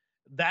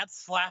that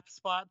slap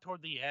spot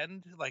toward the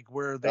end, like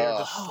where they're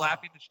just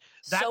slapping.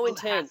 That so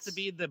intense. Has to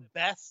be the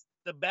best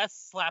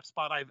slap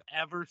spot I've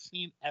ever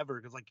seen ever.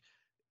 Because like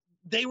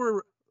they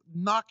were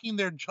knocking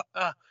their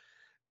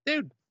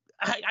dude.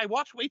 I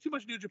watch way too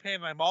much New Japan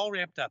and I'm all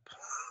ramped up.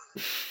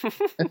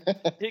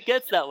 It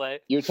gets that way.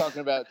 You're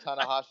talking about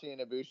Tanahashi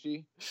and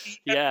Ibushi?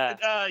 Yeah.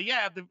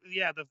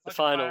 The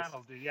finals.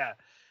 Dude. Yeah.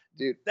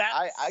 Dude,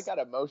 I got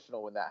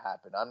emotional when that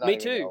happened. I'm not Me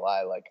even too. gonna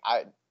lie.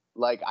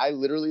 I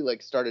literally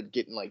like started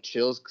getting like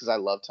chills because I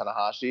love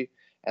Tanahashi,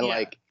 and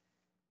like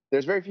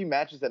there's very few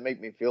matches that make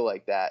me feel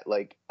like that.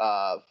 Like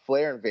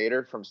Flair and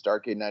Vader from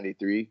Starrcade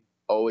 '93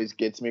 always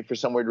gets me for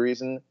some weird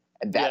reason,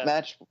 and that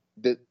match,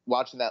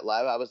 watching that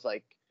live, I was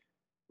like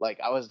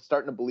I was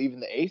starting to believe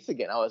in the ace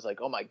again. I was like,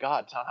 oh my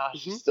god,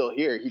 Tanahashi's still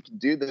here. He can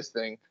do this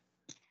thing.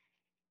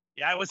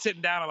 Yeah, I was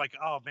sitting down. I'm like,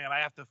 oh man, I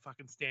have to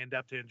fucking stand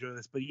up to enjoy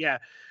this. But yeah,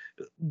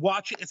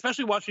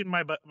 especially watching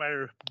my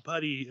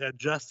buddy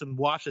Justin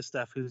watch this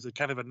stuff, who's a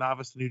kind of a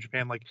novice to New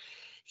Japan. Like,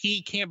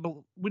 he can't.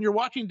 When you're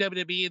watching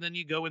WWE and then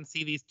you go and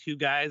see these two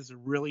guys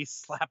really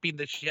slapping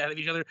the shit out of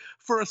each other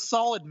for a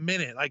solid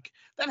minute, like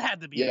that had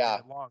to be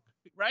long,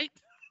 right?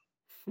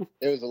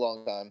 It was a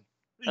long time.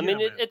 I mean,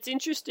 it's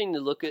interesting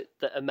to look at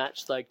a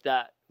match like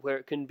that where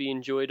it can be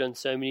enjoyed on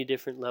so many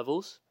different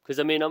levels. Because,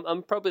 I mean,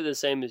 I'm probably the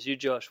same as you,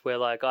 Josh, where,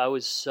 like, I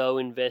was so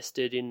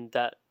invested in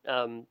that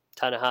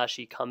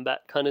Tanahashi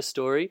comeback kind of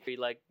story.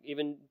 Like,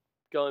 even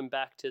going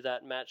back to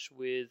that match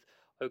with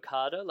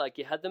Okada, like,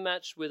 you had the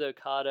match with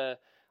Okada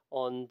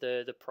on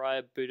the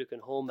prior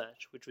Budokan Hall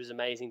match, which was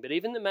amazing. But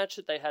even the match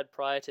that they had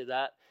prior to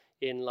that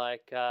in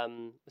like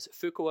was it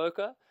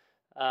Fukuoka,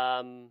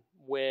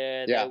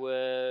 where Yeah. they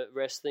were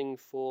wrestling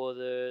for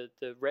the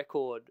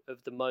record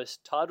of the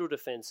most title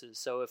defenses.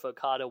 So if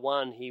Okada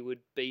won, he would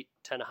beat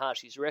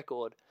Tanahashi's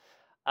record.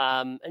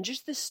 And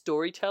just the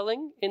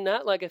storytelling in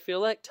that, like I feel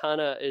like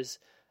Tana is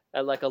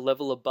at like a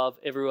level above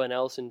everyone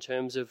else in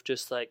terms of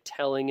just like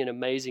telling an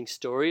amazing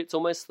story. It's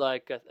almost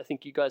like I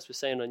think you guys were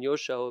saying on your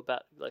show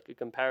about like a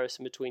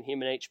comparison between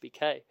him and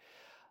HBK.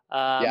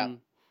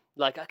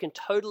 Like I can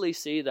totally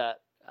see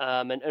that.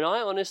 And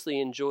I honestly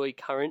enjoy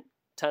current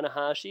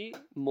Tanahashi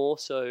more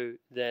so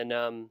than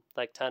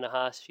like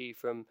Tanahashi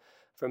from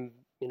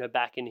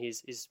back in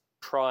his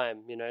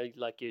prime,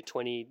 like your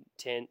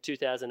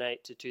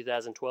 2008 to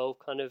 2012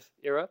 kind of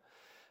era.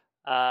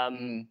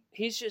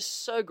 He's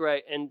just so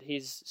great, and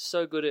he's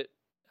so good at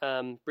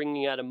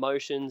bringing out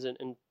emotions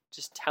and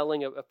just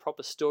telling a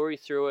proper story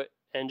through it,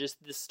 and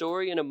just the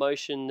story and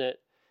emotion that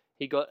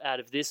he got out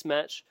of this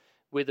match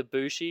with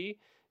Ibushi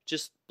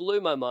just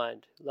blew my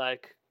mind.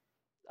 Like,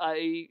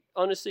 I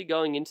honestly,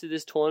 going into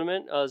this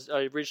tournament,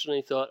 I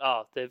originally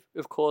thought, they're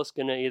of course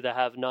going to either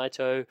have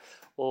Naito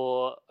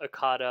or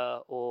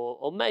Okada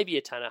or maybe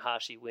a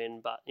Tanahashi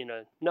win, but,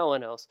 no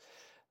one else.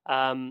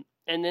 And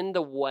then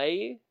the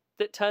way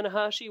that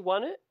Tanahashi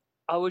won it,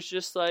 I was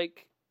just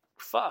like,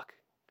 fuck.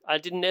 I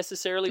didn't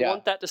necessarily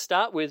want that to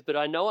start with, but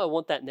I know I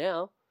want that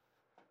now.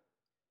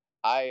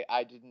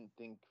 I didn't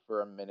think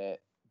for a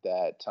minute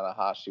that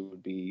Tanahashi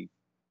would be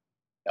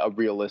a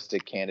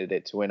realistic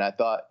candidate to win. I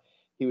thought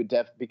he would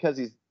because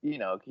he's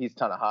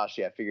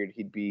Tanahashi. I figured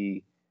he'd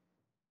be,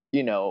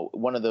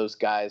 one of those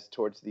guys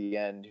towards the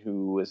end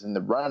who was in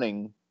the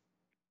running.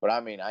 But I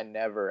mean, I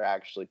never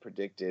actually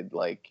predicted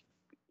like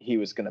he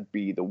was going to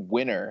be the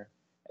winner.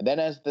 And then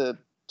as the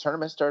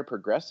tournament started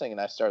progressing and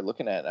I started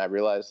looking at it, I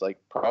realized like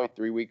probably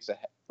 3 weeks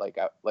ahead, like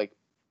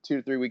 2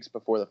 to 3 weeks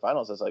before the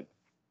finals, I was like,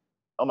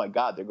 oh my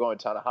God, they're going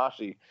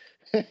Tanahashi.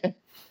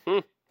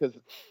 Because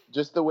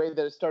just the way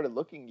that it started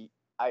looking,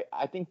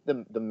 I think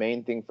the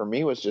main thing for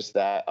me was just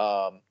that,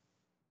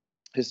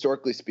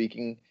 historically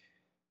speaking,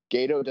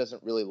 Gato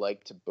doesn't really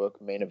like to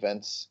book main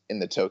events in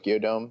the Tokyo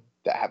Dome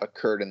that have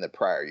occurred in the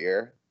prior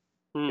year.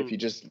 If you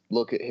just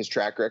look at his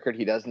track record,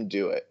 he doesn't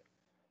do it.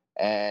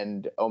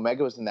 And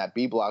Omega was in that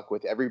B block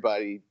with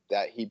everybody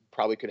that he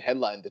probably could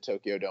headline the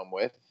Tokyo Dome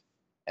with.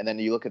 And then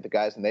you look at the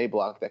guys in the A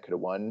block that could have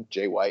won.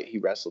 Jay White, he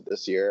wrestled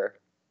this year.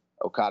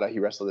 Okada, he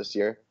wrestled this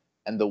year.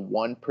 And the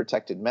one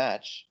protected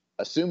match,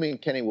 assuming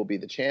Kenny will be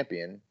the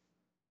champion,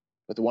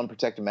 but the one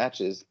protected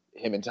match is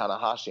him and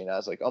Tanahashi. And I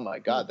was like, oh my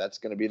God, that's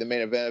going to be the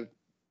main event of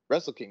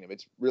Wrestle Kingdom.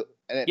 It's real.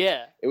 And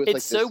it was it's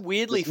like so this,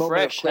 weirdly this moment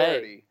fresh. of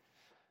clarity.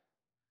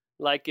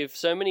 Like, if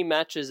so many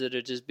matches that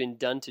have just been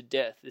done to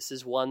death, this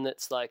is one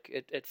that's like,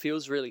 it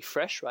feels really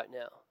fresh right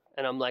now.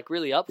 And I'm like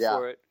really up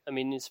for it. I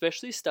mean,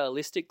 especially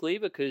stylistically,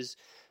 because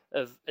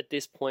at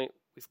this point,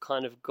 we've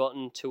kind of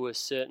gotten to a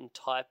certain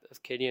type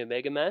of Kenny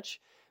Omega match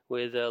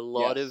with a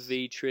lot of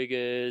V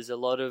triggers, a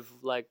lot of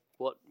like,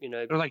 or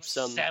like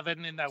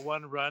 7 in that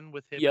one run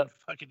with him and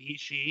fucking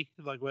Ishii.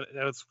 Like, what?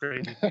 That was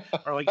crazy.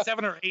 Or like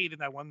 7 or 8 in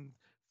that one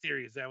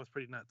series. That was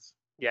pretty nuts.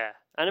 Yeah,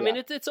 and I mean,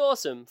 it's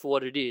awesome for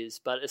what it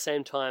is, but at the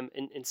same time,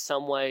 in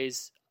some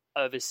ways,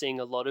 overseeing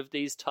a lot of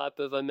these type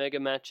of Omega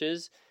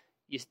matches,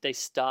 they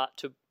start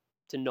to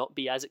not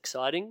be as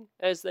exciting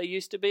as they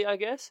used to be, I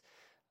guess.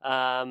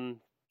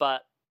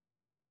 But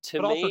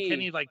also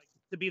Kenny, like,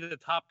 to be the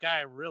top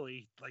guy,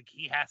 really, like,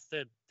 he has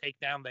to take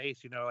down the ace,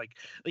 like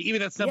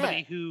even as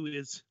somebody who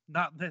is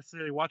not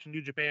necessarily watching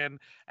New Japan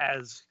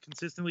as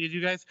consistently as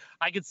you guys,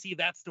 I could see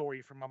that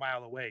story from a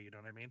mile away, you know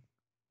what I mean?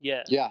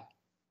 Yeah. Yeah.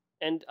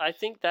 And I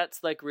think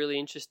that's like really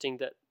interesting,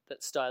 that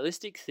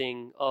stylistic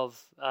thing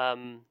of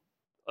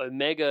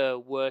Omega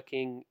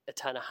working a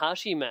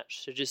Tanahashi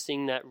match. So just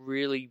seeing that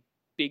really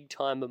big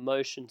time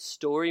emotion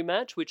story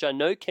match, which I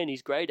know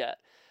Kenny's great at,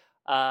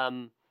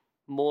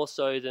 more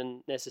so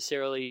than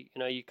necessarily,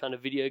 you kind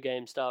of video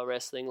game style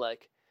wrestling.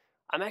 Like,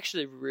 I'm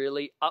actually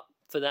really up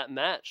for that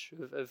match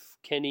of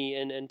Kenny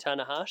and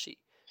Tanahashi.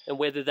 And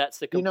whether that's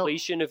the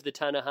completion of the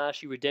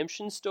Tanahashi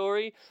redemption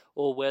story,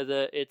 or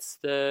whether it's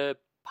the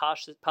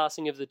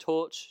passing of the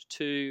torch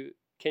to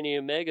Kenny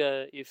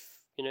Omega if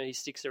he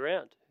sticks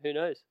around, who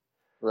knows?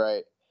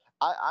 Right.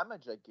 I'm a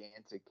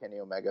gigantic Kenny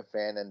Omega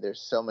fan, and there's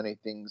so many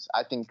things.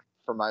 I think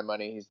for my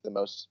money, he's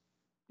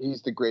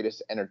the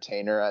greatest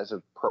entertainer as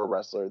a pro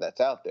wrestler that's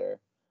out there.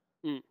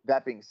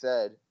 That being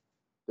said,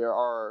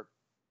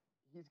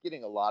 he's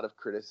getting a lot of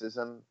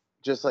criticism,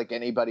 just like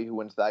anybody who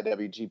wins the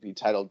IWGP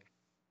title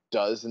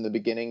does in the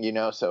beginning,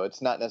 so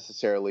it's not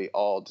necessarily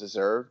all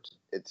deserved.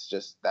 It's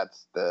just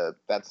that's the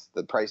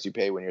price you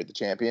pay when you're the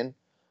champion,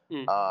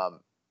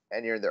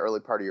 and you're in the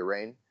early part of your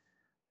reign.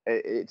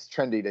 It's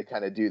trendy to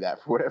kind of do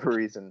that for whatever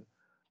reason.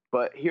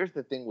 But here's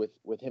the thing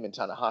with him and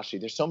Tanahashi.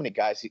 There's so many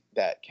guys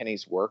that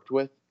Kenny's worked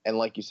with, and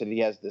like you said, he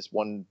has this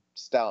one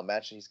style of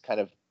match he's kind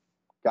of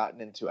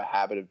gotten into a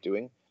habit of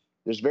doing.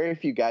 There's very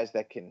few guys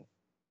that can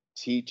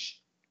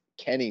teach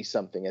Kenny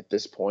something at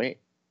this point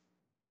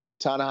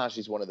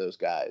Tanahashi's one of those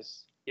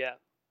guys. Yeah.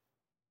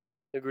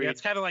 Agreed. Yeah,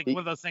 it's kind of like one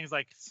of those things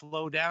like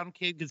slow down,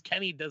 kid, because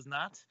Kenny does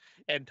not,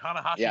 and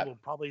Tanahashi will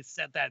probably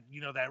set that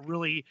that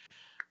really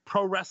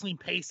pro wrestling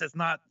pace that's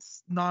not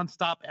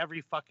nonstop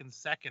every fucking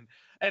second.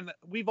 And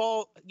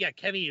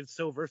Kenny is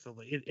so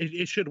versatile.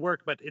 It should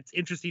work, but it's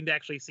interesting to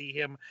actually see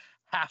him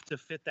have to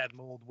fit that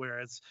mold.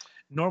 Whereas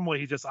normally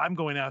he's just, I'm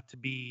going out to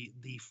be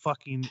the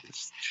fucking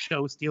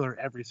show stealer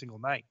every single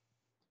night.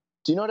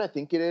 Do you know what I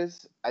think it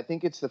is? I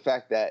think it's the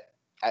fact that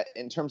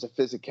in terms of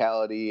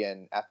physicality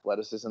and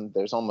athleticism,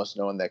 there's almost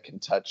no one that can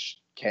touch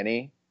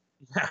Kenny.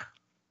 Yeah.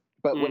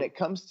 But when it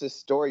comes to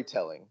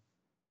storytelling,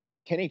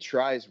 Kenny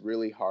tries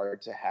really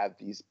hard to have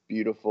these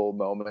beautiful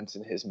moments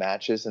in his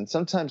matches, and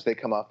sometimes they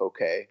come off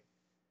okay,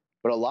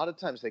 but a lot of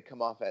times they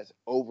come off as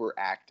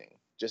overacting,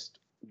 just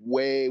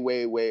way,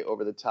 way, way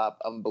over the top,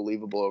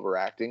 unbelievable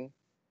overacting,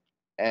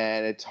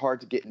 and it's hard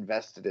to get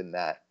invested in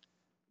that.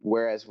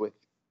 Whereas with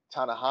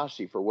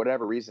Tanahashi, for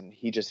whatever reason,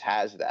 he just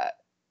has that.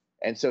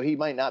 And so he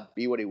might not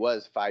be what he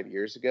was 5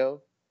 years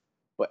ago,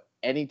 but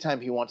anytime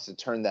he wants to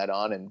turn that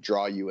on and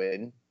draw you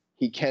in,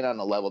 he can on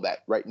a level that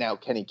right now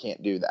Kenny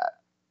can't do that.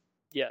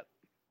 Yeah.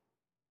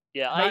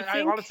 Yeah,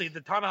 I honestly,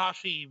 the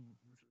Tanahashi,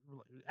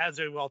 as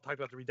we all talked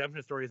about the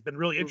redemption story, has been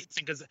really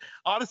interesting because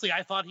honestly,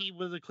 I thought he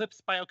was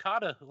eclipsed by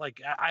Okada.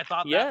 Like, I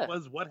thought that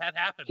was what had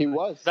happened. He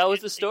was. That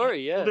was the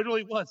story, It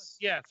literally was.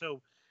 Yeah,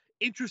 so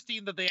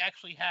interesting that they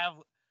actually have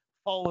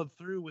followed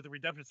through with the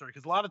redemption story,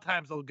 because a lot of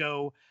times they'll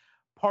go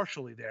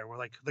partially there, where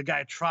like the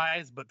guy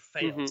tries but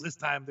fails. Mm-hmm. This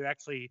time they're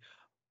actually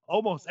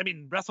almost,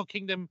 Wrestle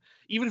Kingdom,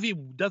 even if he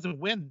doesn't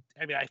win,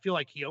 I feel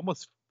like he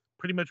almost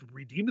pretty much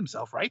redeemed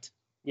himself, right?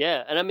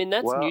 Yeah, and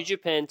that's New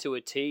Japan to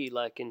a T,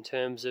 like in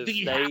terms of do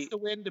you have to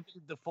win to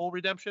be the full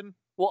redemption?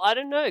 Well, I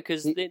don't know,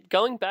 because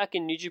going back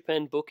in New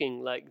Japan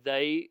booking, like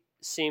they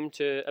seem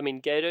to,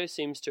 Gato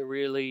seems to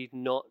really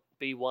not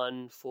be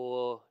one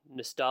for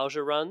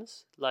nostalgia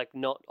runs, like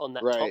not on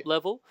that top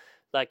level.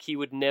 Like he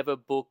would never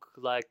book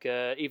like,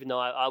 even though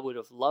I would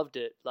have loved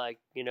it, like,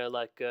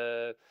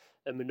 a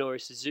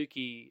Minoru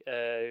Suzuki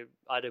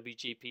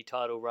IWGP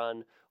title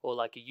run, or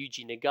like a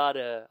Yuji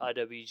Nagata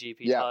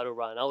IWGP title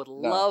run. I would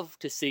love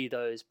to see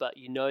those, but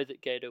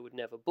that Gato would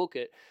never book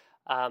it.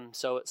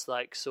 So it's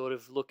like sort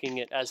of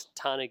looking at, as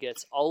Tana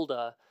gets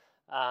older,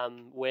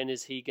 when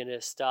is he going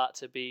to start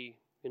to be,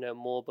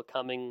 more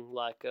becoming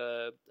like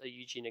a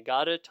Yuji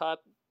Nagata type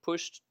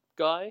pushed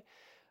guy?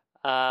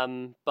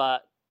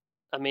 But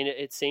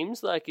it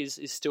seems like is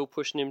still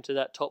pushing him to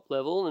that top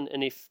level,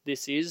 and if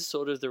this is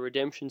sort of the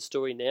redemption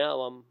story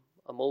now,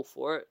 I'm all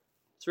for it.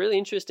 It's really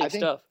interesting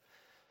stuff.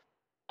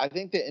 I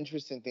think the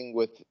interesting thing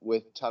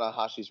with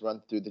Tanahashi's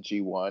run through the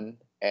G1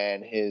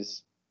 and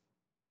his,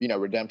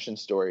 redemption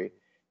story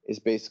is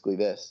basically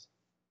this: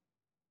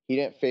 he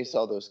didn't face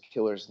all those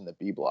killers in the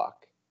B block.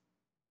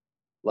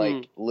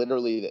 Like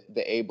literally,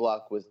 the A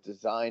block was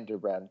designed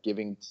around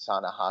giving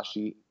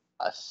Tanahashi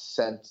a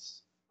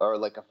sense, or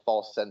like a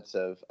false sense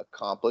of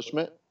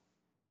accomplishment.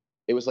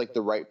 It was like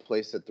the right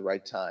place at the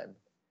right time.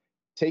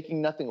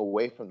 Taking nothing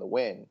away from the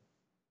win,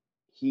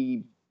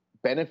 he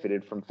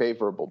benefited from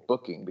favorable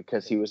booking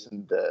because he was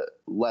in the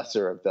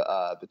lesser of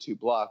the two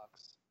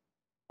blocks.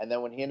 And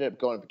then when he ended up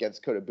going up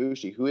against Kota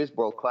Ibushi, who is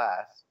world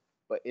class,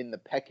 but in the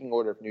pecking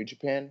order of New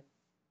Japan,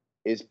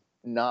 is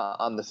not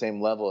on the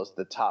same level as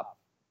the top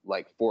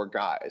like four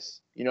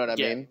guys. You know what I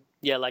mean?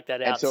 Yeah, like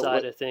that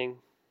outsider thing.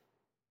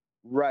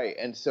 Right,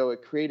 and so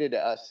it created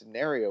a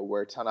scenario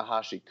where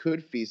Tanahashi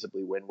could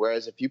feasibly win,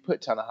 whereas if you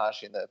put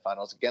Tanahashi in the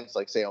finals against,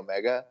 like, say,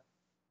 Omega,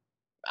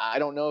 I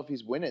don't know if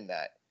he's winning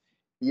that.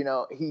 He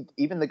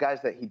even the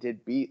guys that he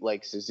did beat,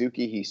 like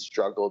Suzuki, he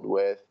struggled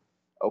with.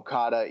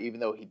 Okada, even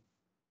though he,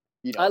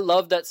 I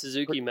love that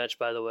Suzuki match,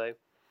 by the way.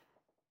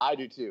 I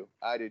do too.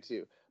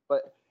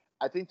 But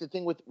I think the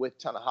thing with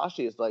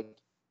Tanahashi is, like,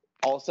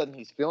 all of a sudden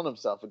he's feeling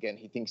himself again.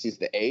 He thinks he's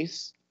the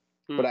ace,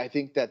 but I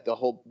think that the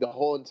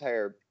whole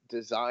entire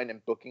design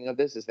and booking of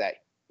this is that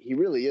he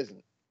really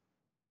isn't.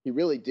 He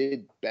really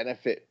did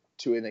benefit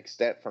to an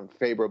extent from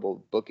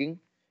favorable booking,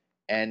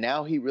 and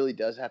now he really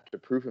does have to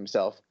prove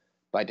himself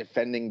by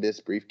defending this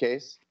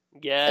briefcase.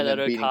 Yeah, that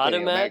Okada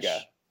match.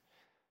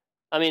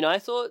 I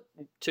thought,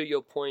 to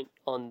your point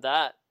on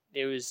that,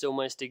 it was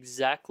almost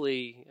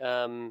exactly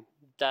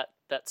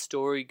that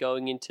story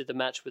going into the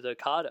match with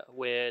Okada,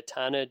 where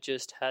Tana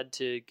just had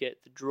to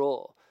get the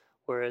draw,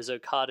 whereas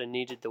Okada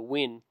needed the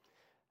win.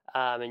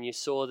 And you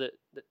saw that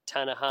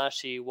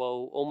Tanahashi,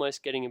 while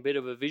almost getting a bit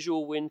of a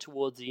visual win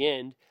towards the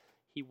end,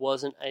 he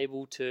wasn't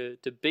able to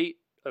beat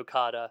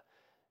Okada.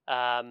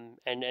 And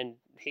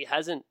he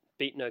hasn't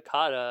beaten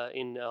Okada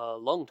in a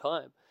long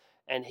time.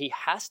 And he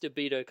has to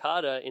beat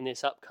Okada in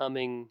this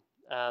upcoming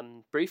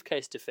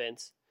briefcase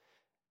defense,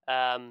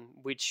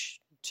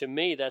 which, to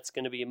me, that's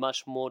going to be a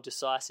much more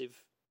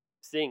decisive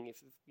thing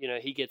if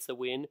he gets the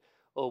win,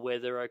 or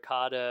whether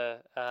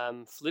Okada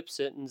flips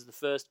it and is the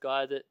first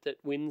guy that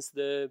wins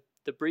the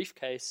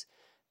briefcase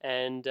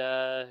and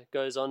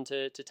goes on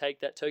to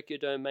take that Tokyo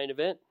Dome main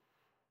event.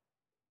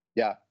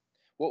 Yeah.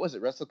 What was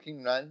it? Wrestle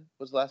Kingdom 9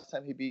 was the last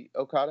time he beat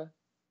Okada?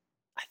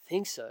 I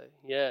think so.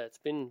 Yeah, it's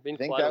been I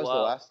think quite that a was while.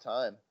 the last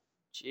time.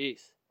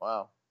 Jeez.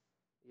 Wow.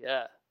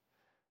 Yeah.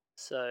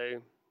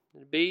 So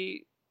it'd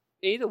be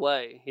either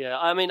way. Yeah.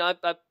 I mean, I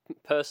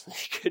personally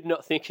could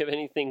not think of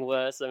anything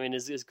worse. I mean,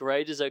 as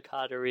great as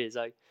Okada is,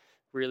 I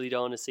really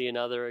don't want to see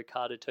another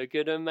Okada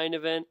Tokyo Dome main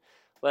event.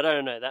 But I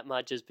don't know. That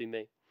might just be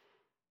me.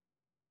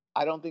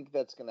 I don't think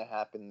that's going to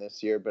happen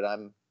this year, but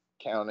I'm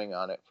counting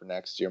on it for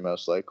next year,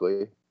 most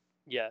likely.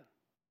 Yeah.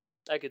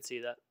 I could see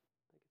that.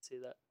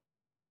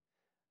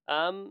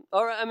 All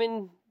right. I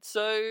mean,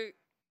 so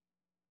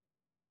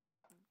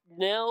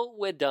now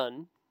we're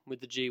done with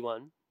the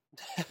G1.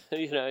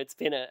 It's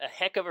been a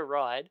heck of a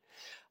ride.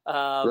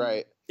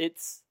 Right.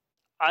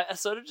 I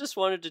sort of just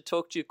wanted to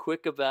talk to you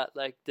quick about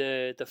like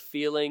the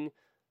feeling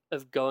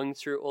of going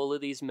through all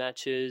of these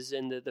matches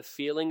and the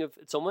feeling of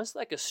it's almost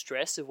like a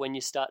stress of when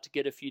you start to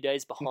get a few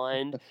days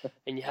behind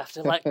and you have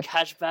to like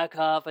catch back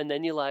up, and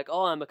then you're like,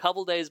 oh, I'm a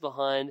couple days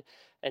behind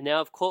and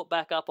now I've caught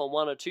back up on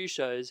 1 or 2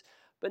 shows.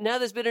 But now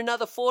there's been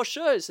another 4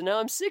 shows, so now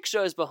I'm 6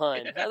 shows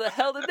behind. How the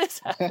hell did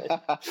this happen?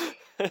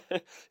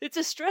 It's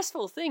a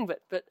stressful thing,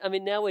 but I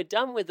mean, now we're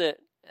done with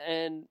it.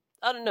 And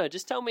I don't know,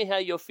 just tell me how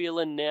you're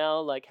feeling now,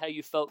 like how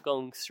you felt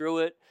going through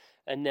it.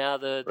 And now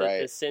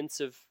the sense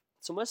of,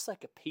 it's almost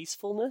like a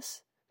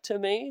peacefulness to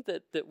me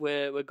that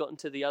we're gotten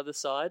to the other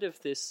side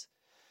of this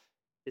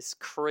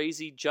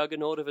crazy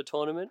juggernaut of a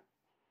tournament.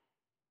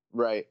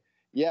 Right.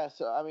 Yeah,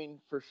 so I mean,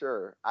 for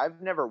sure.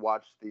 I've never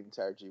watched the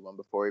entire G1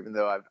 before, even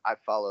though I've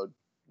followed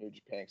New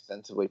Japan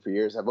extensively for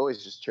years. I've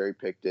always just cherry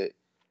picked it.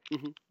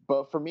 Mm-hmm.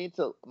 But for me,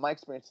 my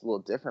experience is a little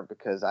different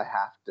because I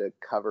have to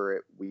cover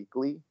it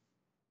weekly.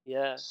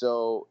 Yeah.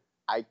 So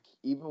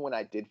even when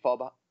I did fall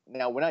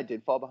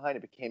behind,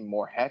 it became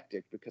more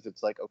hectic because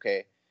it's like,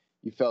 okay,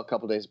 you fell a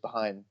couple days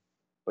behind,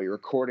 but you're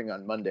recording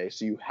on Monday,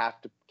 so you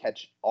have to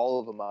catch all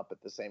of them up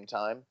at the same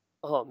time.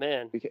 Oh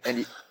man.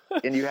 And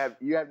you have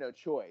no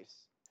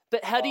choice.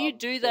 But how do you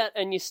do that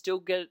and you still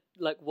get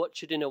like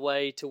watch it in a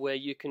way to where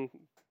you can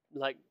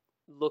like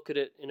look at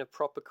it in a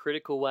proper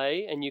critical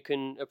way and you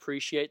can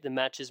appreciate the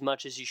match as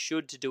much as you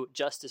should to do it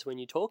justice when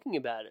you're talking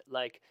about it?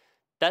 Like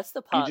that's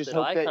the part you just that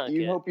hope I that can't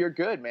you get. hope you're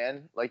good,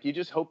 man. Like you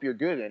just hope you're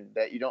good and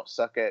that you don't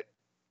suck at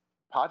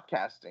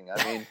podcasting.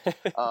 I mean,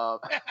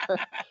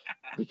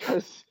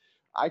 because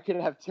I could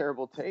have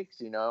terrible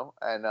takes,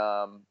 and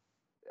I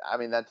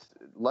mean that's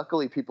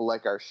luckily people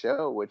like our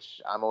show,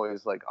 which I'm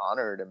always like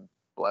honored and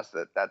blessed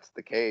that that's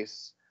the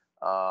case.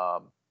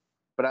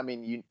 But I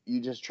mean,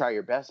 you just try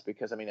your best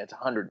because I mean it's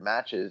 100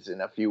 matches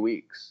in a few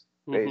weeks,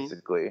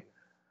 basically.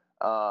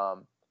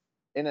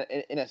 In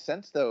a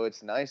sense, though,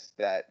 it's nice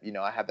that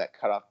I have that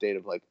cutoff date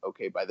of like,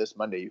 okay, by this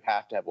Monday you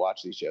have to have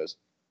watched these shows,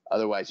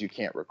 otherwise you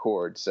can't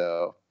record.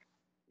 So,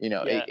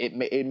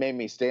 it made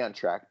me stay on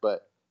track.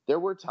 But there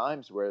were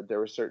times where there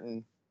were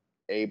certain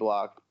A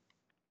block,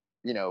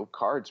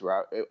 cards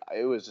where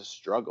it was a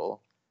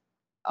struggle.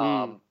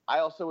 I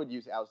also would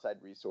use outside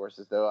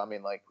resources, though. I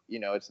mean, like,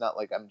 it's not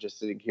like I'm just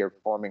sitting here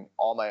forming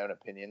all my own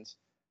opinions.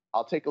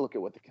 I'll take a look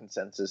at what the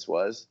consensus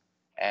was.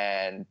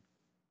 And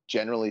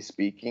generally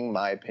speaking,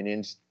 my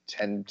opinions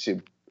tend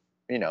to,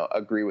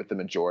 agree with the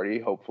majority,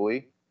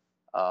 hopefully.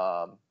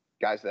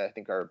 Guys that I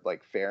think are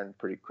like fair and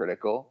pretty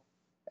critical.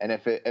 And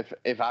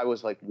if I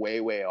was like way,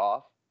 way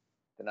off,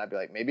 then I'd be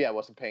like, maybe I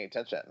wasn't paying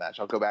attention to that match.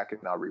 I'll go back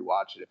and I'll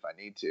rewatch it if I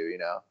need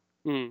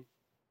to,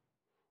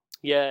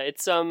 Yeah,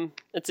 it's an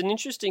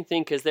interesting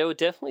thing because there were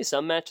definitely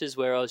some matches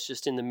where I was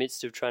just in the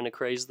midst of trying to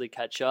crazily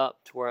catch up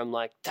to where I'm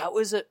like, that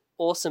was an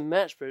awesome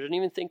match, but I didn't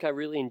even think I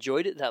really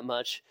enjoyed it that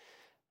much.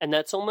 And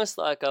that's almost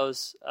like I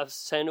was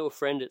saying to a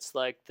friend, it's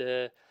like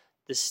the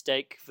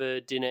steak for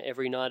dinner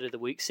every night of the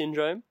week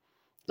syndrome.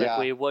 Like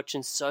where you're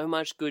watching so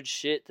much good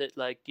shit that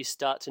like you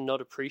start to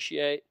not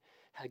appreciate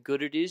how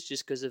good it is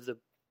just because of the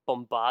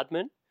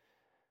bombardment.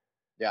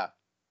 Yeah.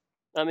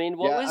 I mean,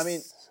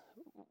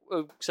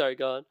 oh, sorry,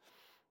 go on.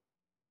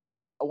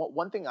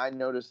 One thing I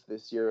noticed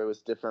this year, it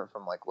was different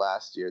from like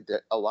last year.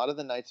 A lot of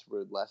the nights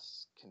were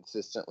less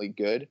consistently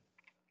good.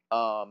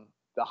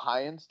 The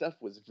high-end stuff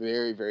was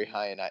very, very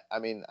high-end. I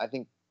mean, I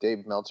think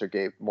Dave Meltzer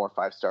gave more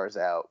 5 stars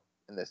out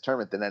in this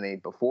tournament than any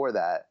before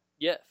that.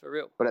 Yeah, for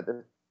real. But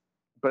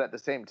at the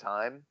same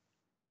time,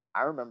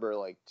 I remember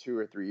like 2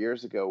 or 3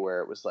 years ago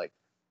where it was like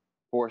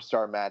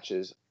 4-star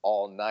matches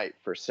all night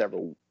for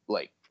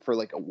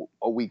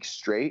a week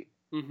straight.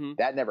 Mm-hmm.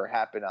 That never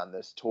happened on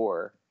this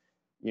tour.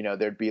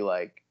 There'd be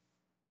like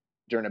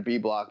during a B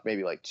block,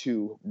 maybe like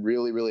 2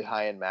 really, really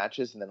high-end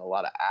matches and then a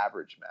lot of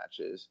average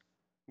matches.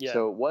 Yeah.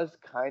 So it was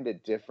kind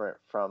of different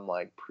from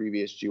like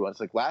previous G1s.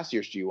 Like last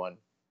year's G1,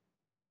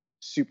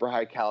 super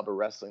high caliber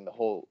wrestling the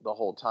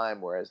whole time,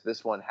 whereas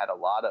this one had a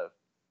lot of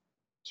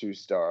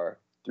 2-star,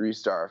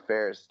 3-star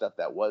affairs, stuff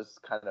that was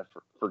kind of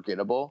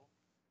forgettable.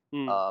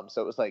 So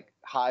it was like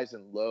highs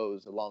and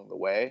lows along the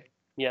way.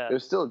 Yeah. It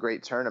was still a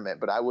great tournament,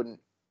 but I wouldn't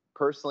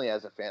personally,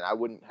 as a fan, I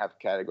wouldn't have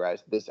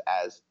categorized this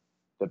as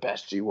the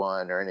best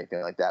G1 or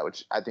anything like that,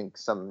 which I think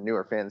some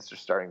newer fans are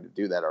starting to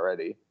do that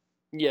already.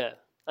 Yeah.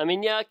 I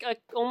mean, yeah, I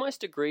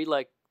almost agree.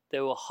 Like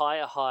there were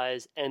higher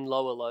highs and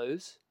lower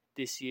lows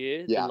this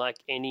year Yeah. than like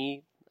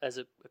any as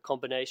a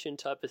combination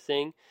type of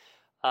thing.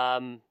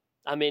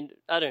 I mean,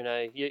 I don't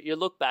know. You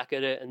look back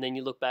at it, and then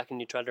you look back and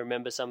you try to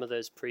remember some of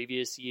those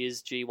previous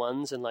years'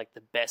 G1s and like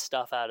the best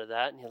stuff out of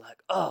that, and you're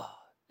like, oh,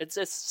 it's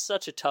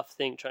such a tough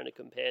thing trying to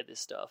compare this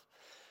stuff.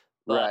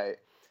 But, Right.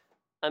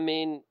 I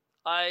mean,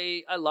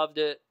 I loved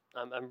it.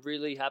 I'm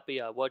really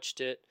happy I watched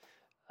it.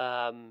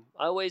 I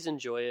always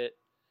enjoy it,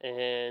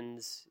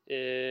 and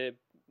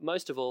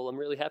most of all, I'm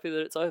really happy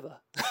that it's over.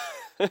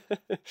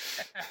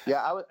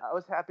 Yeah, I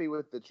was happy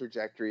with the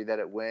trajectory that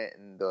it went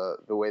and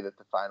the way that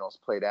the finals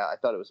played out. I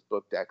thought it was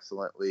booked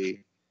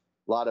excellently.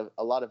 A lot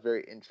of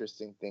very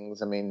interesting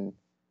things. I mean,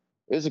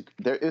 it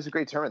was a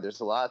great tournament.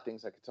 There's a lot of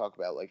things I could talk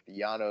about, like the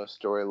Yano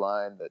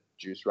storyline, the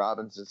Juice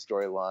Robinson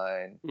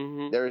storyline.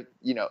 Mm-hmm.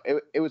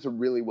 It was a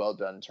really well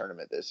done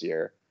tournament this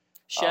year.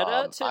 Shout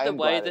out to the I'm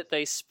way glad that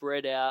they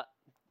spread out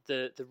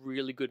the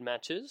really good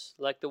matches.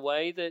 Like the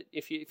way that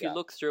if you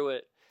look through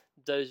it,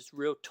 those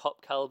real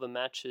top caliber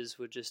matches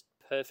were just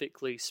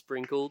perfectly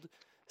sprinkled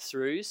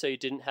through, so you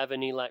didn't have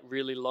any like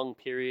really long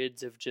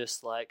periods of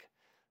just like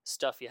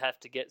stuff you have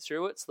to get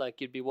through. It's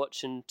like you'd be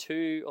watching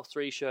 2 or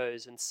 3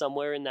 shows, and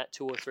somewhere in that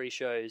 2 or 3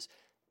 shows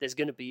there's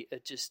going to be a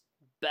just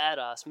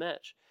badass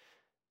match.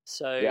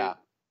 So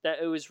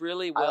that it was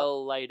really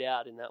well laid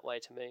out in that way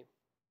to me.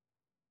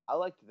 I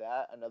liked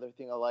that. Another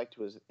thing I liked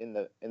was in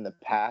the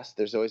past,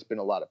 there's always been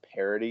a lot of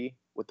parity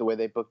with the way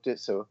they booked it.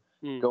 So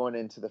going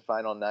into the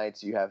final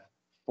nights, you have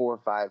 4,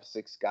 5,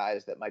 6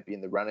 guys that might be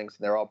in the runnings,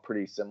 and they're all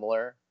pretty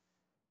similar.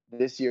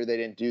 This year, they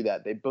didn't do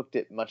that. They booked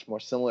it much more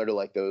similar to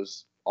like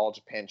those All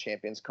Japan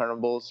Champions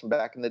carnivals from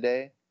back in the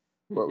day,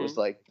 where it was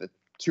like the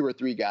 2 or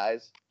 3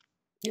 guys.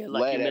 Yeah,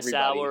 like your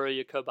Misawa or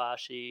your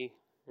Kobashi,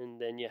 and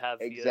then you have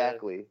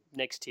your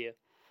next tier.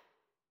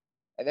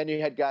 And then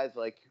you had guys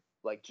like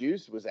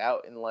Juice was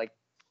out in like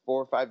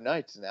 4 or 5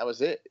 nights, and that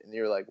was it. And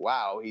you're like,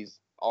 wow, he's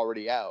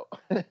already out.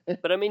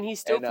 But I mean, he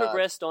still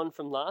progressed on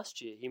from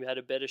last year. He had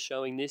a better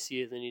showing this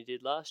year than he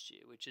did last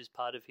year, which is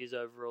part of his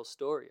overall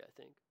story, I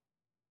think.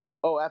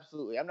 Oh,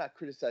 absolutely. I'm not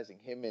criticizing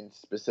him in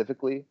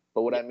specifically,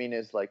 but what I mean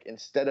is like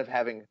instead of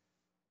having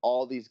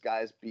all these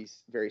guys be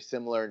very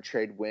similar and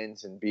trade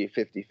wins and be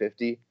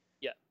 50-50,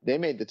 they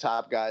made the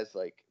top guys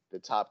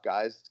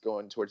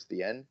going towards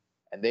the end,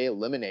 and they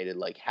eliminated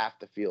like half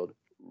the field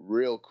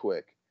real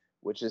quick,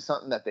 which is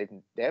something that they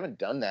haven't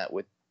done that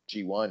with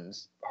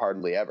G1s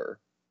hardly ever.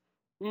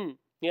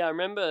 Yeah, I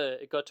remember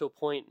it got to a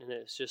point and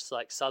it's just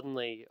like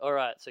suddenly, all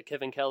right, so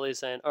Kevin Kelly's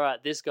saying, all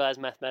right, this guy's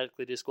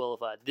mathematically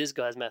disqualified, this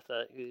guy's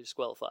mathematically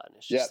disqualified. And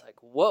it's just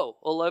like, whoa,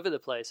 all over the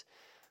place.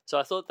 So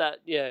I thought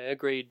that,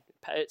 agreed.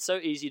 It's so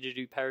easy to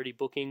do parody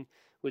booking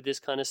with this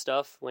kind of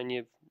stuff when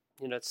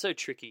it's so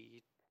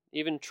tricky. You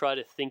even try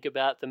to think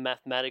about the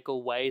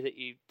mathematical way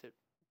that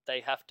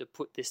they have to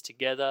put this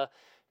together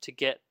to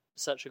get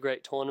such a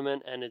great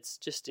tournament, and it's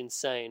just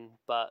insane.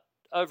 But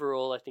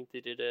overall, I think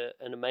they did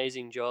an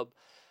amazing job.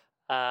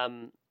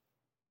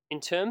 In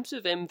terms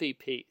of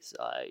MVPs,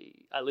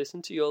 I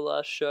listened to your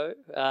last show.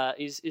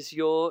 Is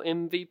your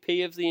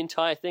MVP of the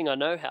entire thing? I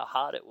know how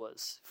hard it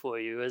was for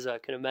you, as I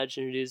can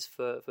imagine it is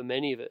for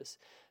many of us.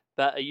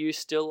 But are you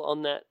still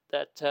on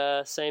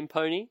that same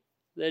pony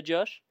there,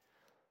 Josh?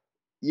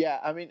 Yeah,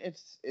 I mean,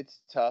 it's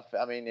tough.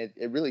 I mean,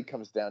 it really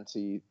comes down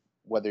to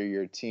whether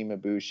you're Team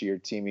Ibushi or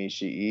Team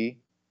Ishii.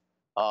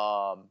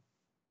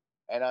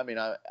 And I mean,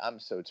 I'm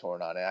so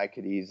torn on it. I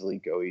could easily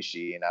go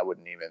Ishii, and I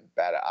wouldn't even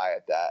bat an eye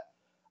at that.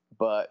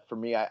 But for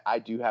me, I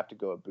do have to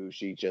go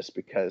Ibushi just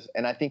because,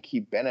 and I think he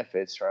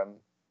benefits from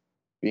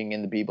being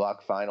in the B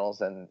Block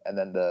finals and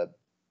then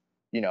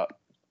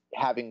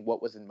having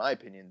what was, in my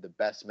opinion, the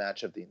best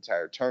match of the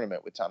entire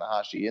tournament with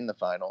Tanahashi in the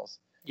finals.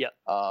 Yeah.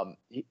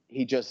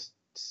 He just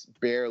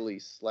barely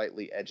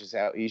slightly edges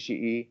out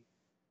Ishii,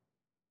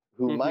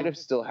 who might have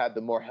still had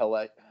the more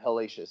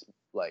hellacious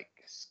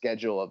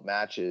schedule of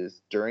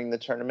matches during the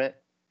tournament.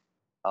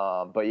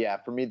 But yeah,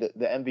 for me, the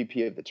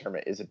MVP of the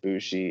tournament is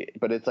Ibushi,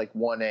 but it's like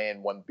 1A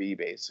and 1B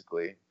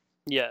basically.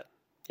 Yeah.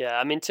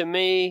 I mean, to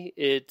me,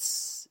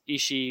 it's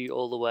Ishii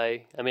all the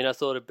way. I mean, I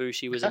thought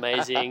Ibushi was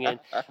amazing, and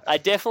I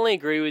definitely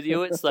agree with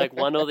you. It's like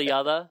one or the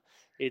other.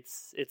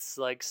 It's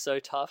like so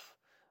tough.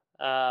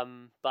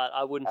 But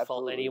I wouldn't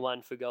fault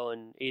anyone for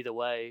going either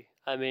way.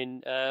 I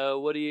mean,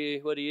 what do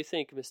you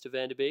think, Mr.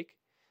 Van Der Beek?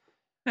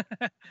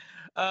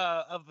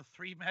 Of the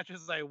 3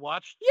 matches I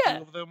watched,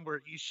 2 of them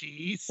were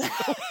Ishii. So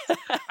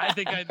I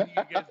think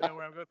you guys know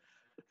where I'm going.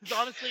 Because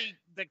honestly,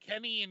 the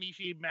Kenny and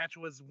Ishii match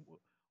was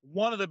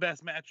one of the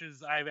best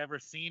matches I've ever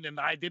seen, and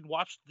I did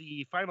watch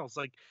the finals.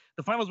 Like,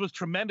 the finals was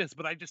tremendous,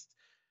 but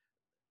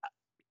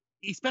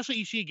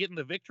especially Ishii getting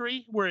the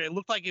victory, where it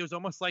looked like it was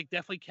almost like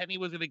definitely Kenny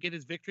was going to get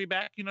his victory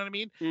back. You know what I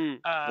mean?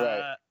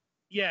 Right.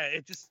 Yeah,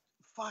 it just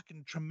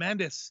fucking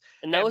tremendous.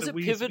 And that was a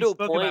pivotal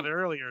point. About it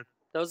earlier.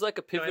 That was like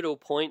a pivotal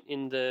point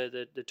in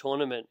the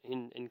tournament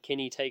in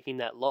Kenny taking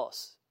that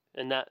loss,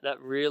 and that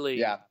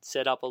really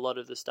set up a lot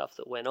of the stuff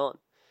that went on.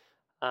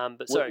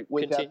 But sorry,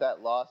 without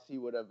that loss, he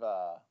would have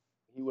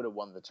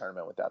won the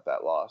tournament without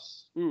that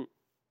loss.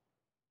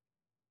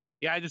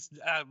 Yeah, I just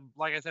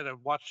like I said, I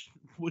watched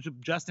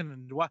Justin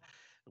and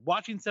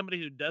watching somebody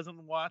who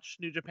doesn't watch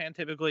New Japan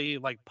typically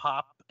like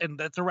pop, and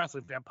that's a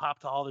wrestling fan, pop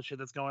to all the shit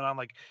that's going on.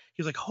 Like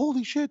he's like,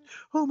 holy shit,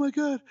 oh my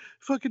god,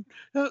 fucking,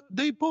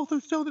 they both are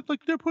so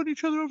like they're putting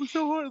each other over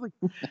so hard.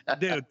 Like,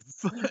 dude,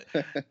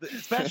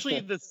 especially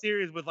in the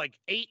series with like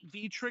 8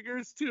 V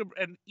triggers too,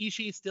 and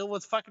Ishii still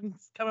was fucking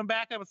coming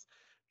back. That was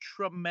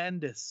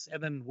tremendous,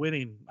 and then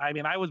winning. I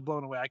mean, I was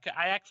blown away.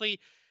 I actually.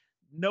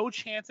 No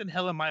chance in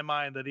hell in my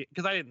mind that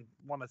because I didn't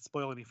want to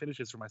spoil any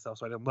finishes for myself,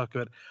 so I didn't look.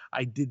 But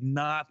I did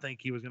not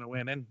think he was going to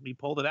win, and he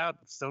pulled it out.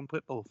 Stone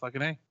Pitbull,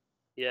 fucking A.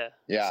 Yeah,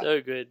 Yeah.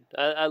 so good.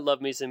 I love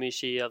me some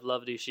Ishii. I've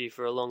loved Ishii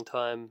for a long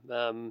time.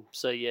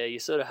 So yeah, you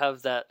sort of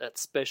have that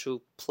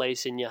special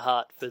place in your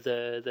heart for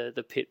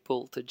the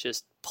Pitbull to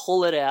just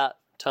pull it out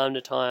time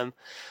to time.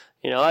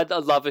 You know, I'd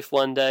love if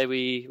one day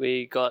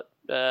we got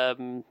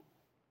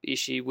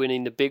Ishii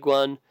winning the big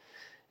one.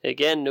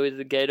 Again, with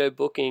the Gato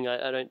booking,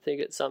 I don't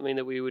think it's something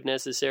that we would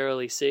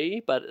necessarily see.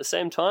 But at the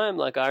same time,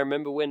 like I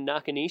remember when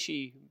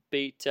Nakanishi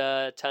beat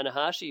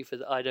Tanahashi for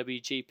the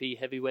IWGP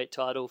Heavyweight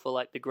title for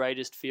like the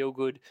greatest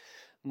feel-good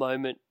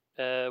moment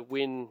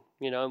win,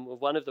 you know,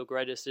 one of the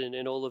greatest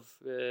in all of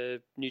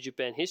New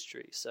Japan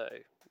history. So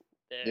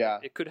Yeah.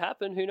 It could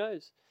happen. Who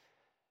knows?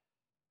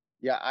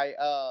 Yeah,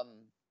 I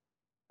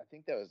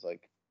think that was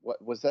like,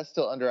 what was that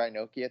still under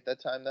Inoki at that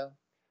time though?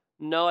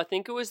 No, I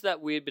think it was that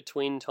weird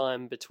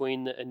time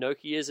between the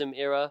Inokiism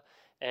era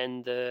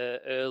and the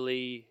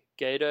early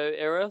Gato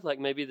era, like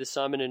maybe the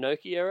Simon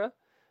Inoki era.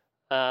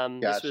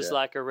 This was Gotcha.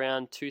 like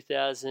around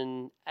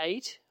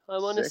 2008, I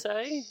want to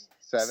say.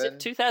 7,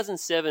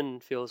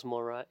 2007 feels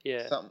more right,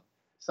 yeah.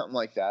 something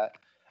like that.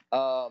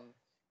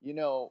 You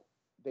know,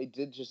 they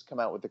did just come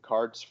out with the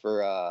cards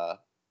for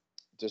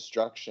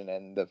Destruction,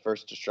 and the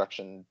first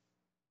Destruction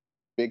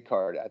big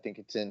card, I think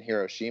it's in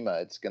Hiroshima.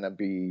 It's gonna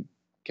be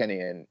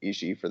Kenny and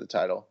Ishii for the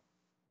title.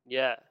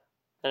 Yeah,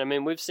 and I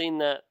mean, we've seen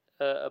that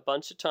a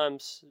bunch of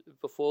times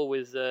before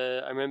with,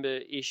 I remember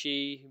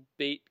Ishii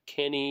beat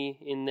Kenny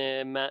in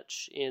their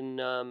match in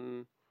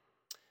the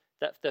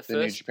New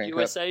first Japan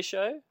USA Cup.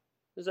 show.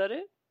 Is that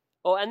it?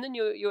 Oh, and then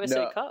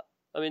USA No. Cup.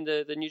 I mean,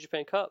 the New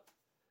Japan Cup.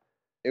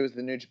 It was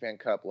the New Japan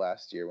Cup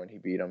last year when he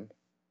beat him,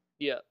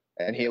 Yeah.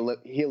 and he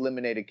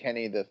eliminated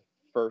Kenny the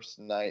first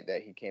night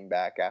that he came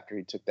back after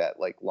he took that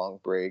like long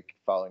break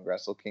following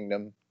Wrestle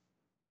Kingdom.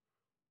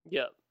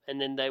 Yeah, and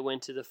then they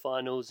went to the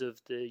finals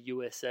of the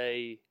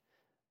USA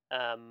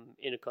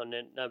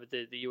Intercontinental, but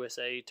the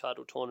USA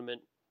title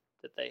tournament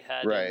that they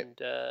had, Right.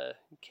 and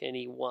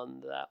Kenny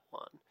won that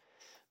one.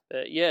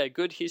 But yeah,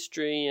 good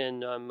history,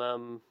 and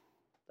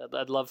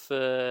I'd love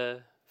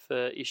for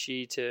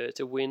Ishii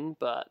to win,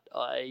 but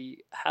I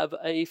have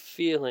a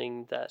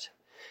feeling that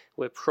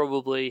we're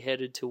probably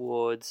headed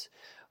towards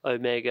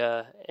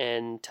Omega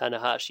and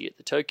Tanahashi at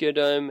the Tokyo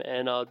Dome,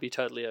 and I would be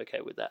totally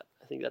okay with that.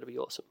 I think that'd be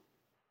awesome.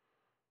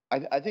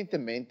 I think the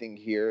main thing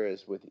here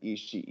is with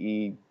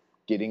Ishii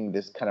getting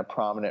this kind of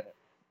prominent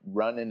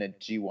run in a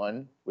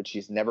G1, which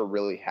he's never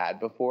really had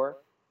before.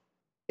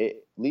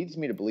 It leads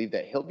me to believe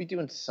that he'll be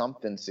doing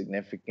something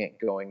significant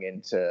going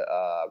into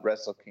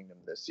Wrestle Kingdom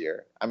this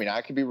year. I mean,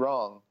 I could be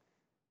wrong.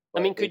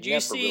 I mean, but could they've you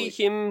never see really-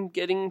 him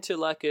getting to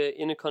like a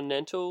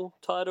Intercontinental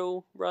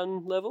title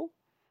run level?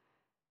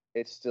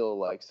 It's still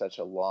like such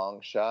a long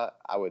shot.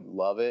 I would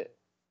love it.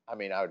 I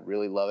mean, I would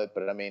really love it,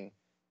 but I mean,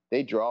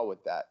 they draw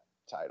with that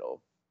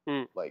title,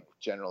 like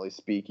generally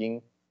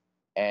speaking,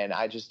 and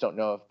I just don't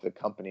know if the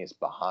company is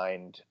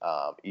behind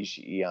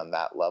Ishii on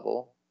that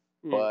level.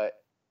 But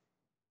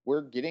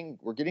we're getting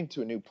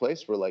to a new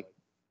place where like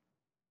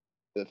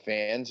the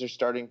fans are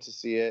starting to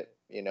see it,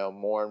 you know,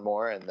 more and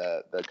more, and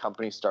the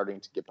company's starting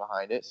to get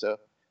behind it. So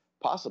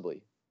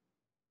possibly,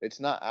 it's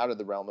not out of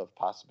the realm of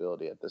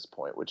possibility at this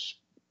point. Which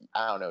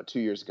I don't know. 2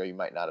 years ago, you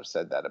might not have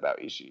said that about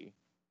Ishii.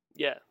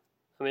 Yeah,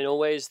 I mean,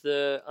 always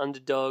the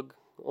underdog,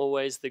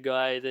 always the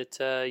guy that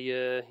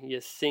you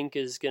think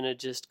is going to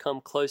just come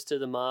close to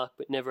the mark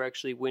but never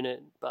actually win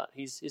it. But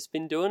he's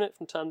been doing it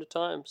from time to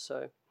time.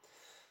 So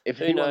If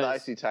who he won the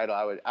knows? IC title,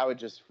 I would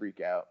just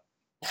freak out.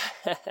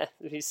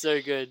 He's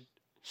so good.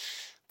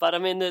 But I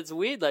mean, it's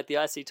weird. Like the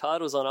IC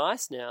title's on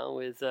ice now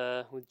with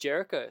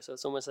Jericho, so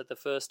it's almost like the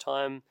first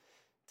time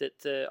that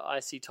the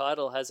IC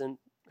title hasn't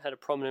had a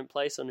prominent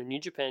place on a New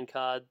Japan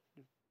card,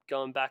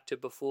 going back to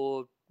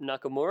before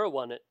Nakamura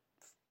won it.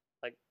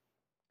 Like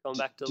going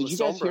back to Did you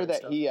La guys Sombra hear and that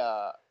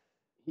stuff.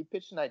 he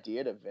pitched an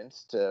idea to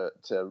Vince to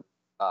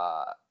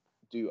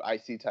do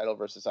IC title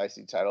versus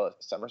IC title at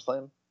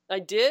SummerSlam? I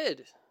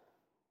did.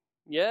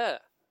 Yeah.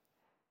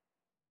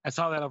 I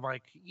saw that. I'm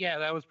like, yeah,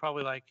 that was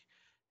probably like,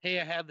 hey,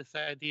 I had this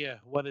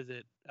idea. What is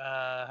it?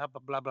 How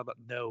about blah blah blah?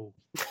 No,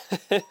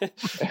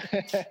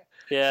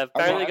 Yeah,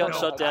 apparently I got don't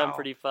shot know down how.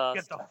 pretty get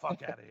fast. the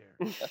fuck out of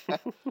here.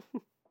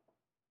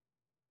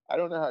 I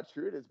don't know how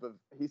true it is, but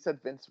he said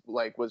Vince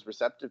like was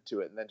receptive to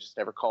it and then just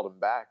never called him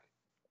back.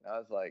 And I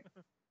was like,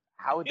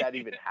 how would that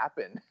even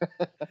happen?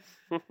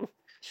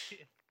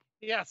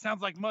 Yeah,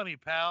 sounds like money,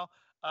 pal.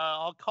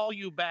 I'll call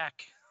you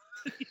back.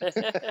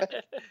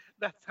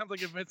 That sounds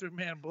like a Vince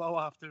McMahon blow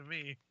off to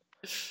me.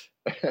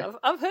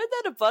 I've heard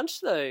that a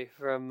bunch though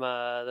from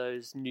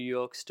those New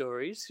York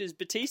stories, because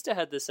Batista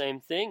had the same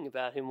thing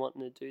about him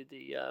wanting to do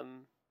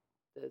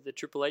the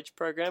Triple H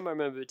program. I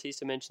remember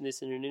Batista mentioned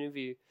this in an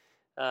interview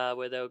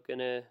where they were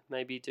gonna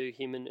maybe do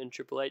him and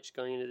Triple H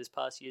going into this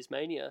past year's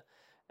Mania,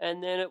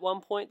 and then at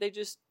one point they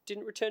just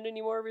didn't return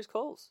any more of his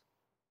calls.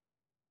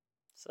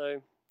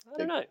 So I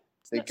don't know.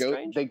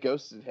 They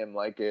ghosted him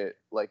like you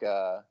went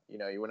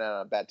out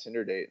on a bad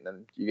Tinder date and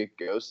then you get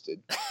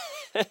ghosted.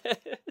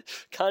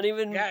 Can't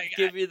even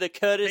give you the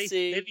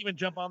courtesy. They didn't even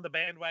jump on the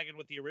bandwagon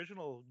with the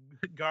original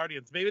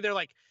Guardians. Maybe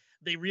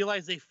they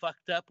realize they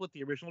fucked up with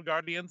the original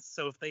Guardians,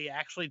 so if they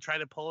actually try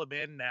to pull them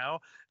in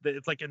now, that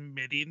it's like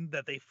admitting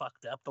that they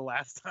fucked up the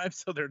last time,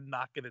 so they're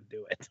not going to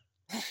do it.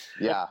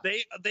 Yeah.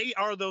 They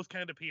are those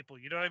kind of people.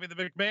 You know what I mean? The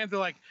McMahons are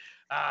like,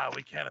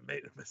 we can't have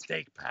made a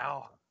mistake,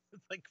 pal.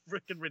 It's like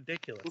freaking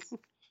ridiculous.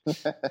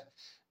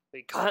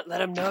 We can't let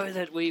them know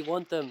that we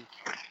want them.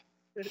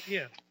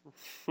 Yeah.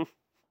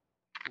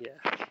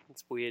 Yeah,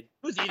 it's weird.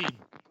 Who's eating?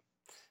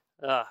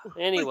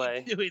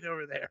 Anyway. What are you doing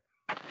over there?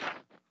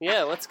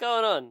 Yeah, what's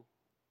going on?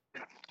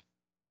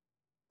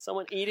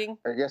 Someone eating?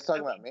 Are you guys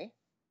talking about me?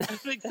 I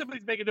think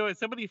somebody's making noise.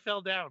 Somebody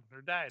fell down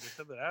or died or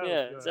something. I don't know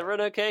Yeah, what's is going on.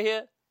 everyone okay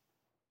here?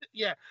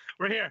 Yeah,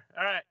 we're here.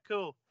 All right,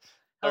 cool.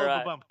 All Hell of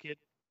right. a bump, kid.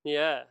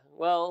 Yeah,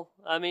 well,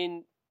 I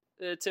mean,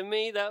 to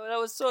me, that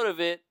was sort of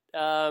it.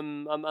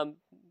 I'm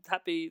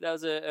happy. That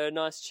was a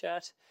nice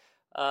chat.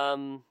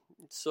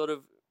 Sort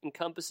of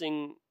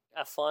encompassing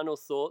our final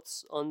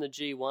thoughts on the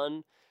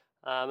G1,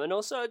 and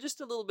also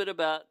just a little bit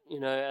about,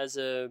 as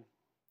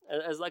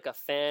like a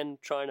fan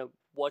trying to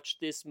watch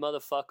this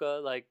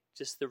motherfucker, like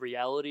just the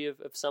reality of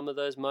some of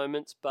those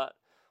moments, but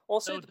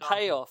also So the daunting.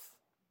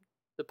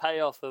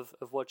 payoff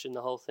of watching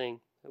the whole thing.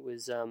 It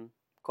was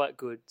quite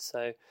good.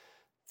 So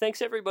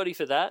thanks everybody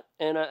for that,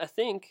 and I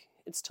think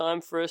it's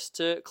time for us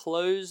to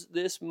close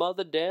this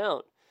mother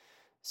down.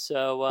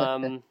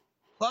 So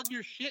Plug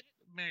your shit,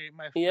 my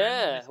friend.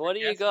 Yeah, Mr. what do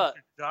you Guest, got?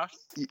 Mr. Josh?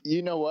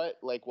 You know what?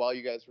 Like, while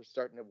you guys were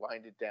starting to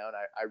wind it down,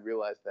 I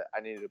realized that I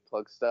needed to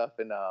plug stuff,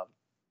 and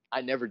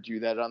I never do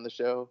that on the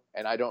show,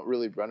 and I don't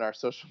really run our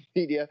social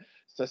media,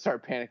 so I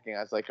started panicking.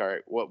 I was like, all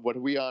right, what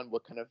are we on?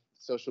 What kind of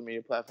social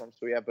media platforms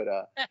do we have? But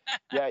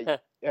yeah.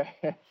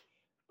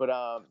 But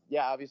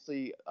yeah,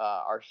 obviously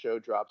our show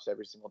drops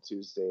every single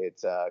Tuesday.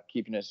 It's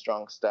Keeping It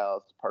Strong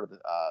Style. It's part of the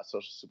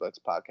Social Suplex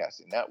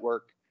Podcasting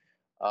Network.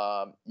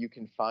 You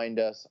can find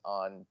us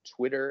on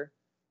Twitter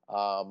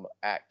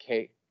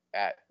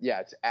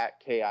it's at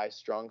KI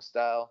Strong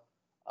Style.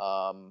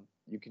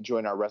 You can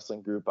join our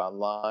wrestling group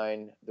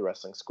online, the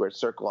Wrestling Squared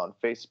Circle on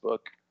Facebook.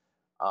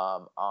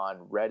 On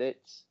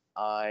Reddit,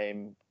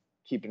 I'm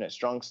Keeping It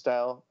Strong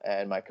Style,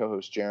 and my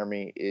co-host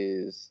Jeremy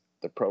is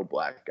the Pro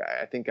Black Guy.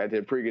 I think I did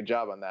a pretty good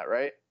job on that,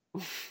 right?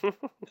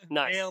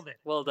 nice. Nailed it.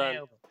 Well done.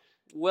 Nailed it.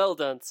 Well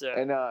done, sir.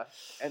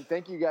 And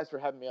thank you guys for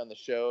having me on the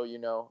show.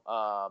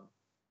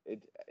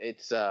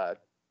 It's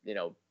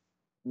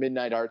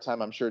midnight our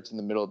time. I'm sure it's in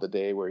the middle of the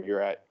day where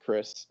you're at,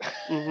 Chris.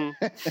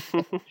 Mm-hmm.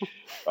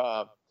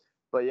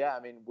 But yeah,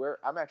 I mean,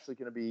 I'm actually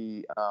going to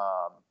be,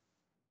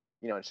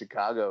 in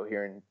Chicago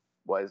here in,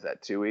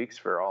 2 weeks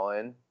for All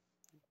In?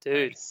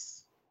 Dude,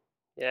 Nice.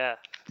 yeah,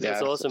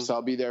 that's awesome. So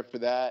I'll be there for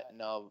that,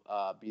 and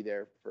I'll be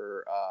there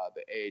for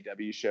the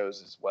AAW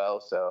shows as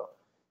well. So,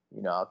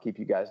 I'll keep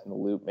you guys in the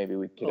loop. Maybe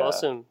we could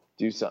Awesome.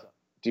 do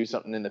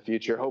something in the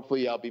future.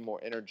 Hopefully, I'll be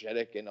more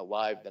energetic and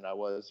alive than I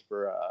was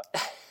for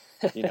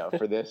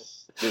for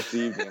this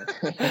evening.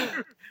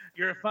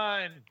 You're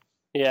fine.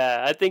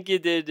 Yeah, I think you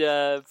did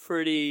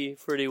pretty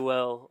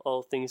well,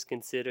 all things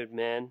considered,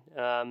 man.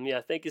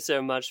 Yeah, thank you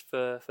so much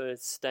for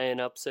staying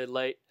up so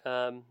late.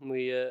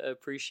 We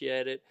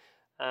appreciate it.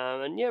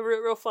 And yeah,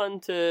 real fun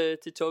to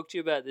talk to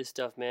you about this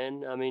stuff,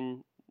 man. I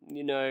mean,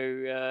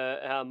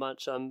 how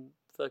much I'm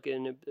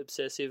fucking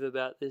obsessive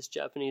about this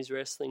Japanese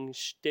wrestling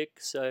shtick.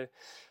 So,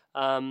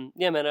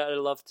 yeah, man, I'd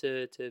love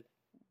to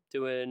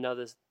do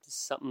another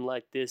something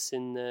like this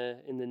in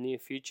the near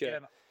future.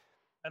 Yeah,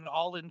 an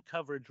all-in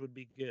coverage would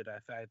be good.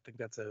 I think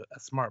that's a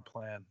smart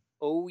plan.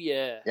 Oh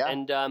yeah. Yeah.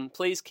 And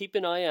please keep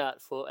an eye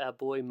out for our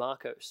boy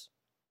Marcos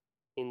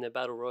in the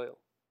Battle Royal.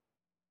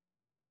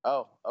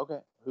 Oh, okay.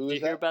 Who Did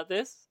is you hear that? about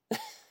this?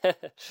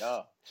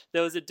 No.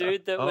 There was a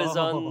dude that was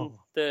on Oh.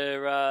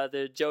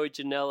 the Joey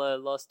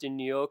Janela Lost in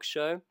New York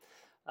show.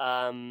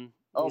 Oh,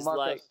 He's Marco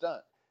like,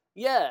 Stunt.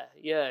 yeah,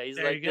 he's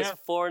There like you this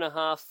go.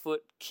 4.5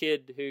 foot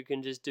kid who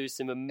can just do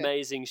some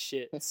amazing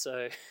shit.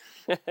 So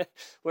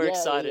we're Yeah,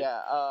 excited.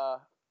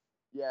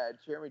 Yeah,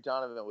 Jeremy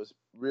Donovan was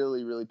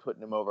really, really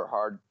putting him over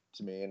hard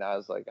to me, and I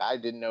was like, I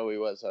didn't know who he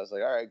was. So I was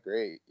like, all right,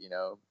 great.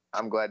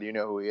 I'm glad you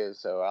know who he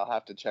is, so I'll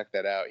have to check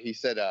that out. He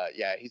said,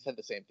 he said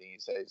the same thing. He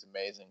said he's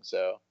amazing.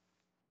 So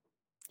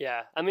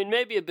Yeah, I mean,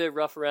 maybe a bit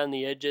rough around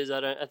the edges.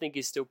 I think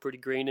he's still pretty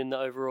green in the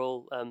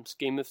overall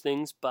scheme of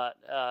things, but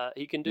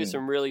he can do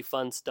some really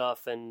fun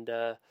stuff. And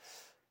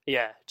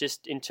yeah,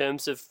 just in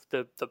terms of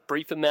the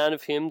brief amount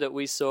of him that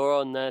we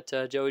saw on that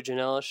Joey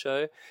Janela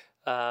show,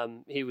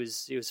 he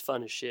was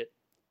fun as shit.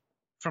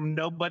 From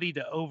nobody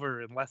to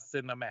over in less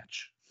than a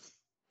match.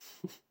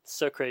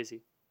 So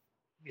crazy.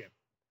 Yeah.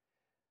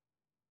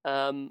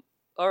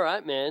 All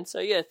right, man. So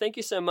yeah, thank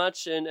you so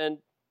much, and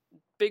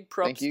big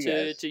props Thank you,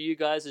 guys. to you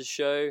guys'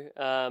 show.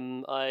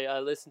 I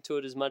listen to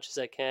it as much as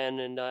I can,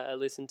 and I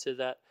listened to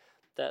that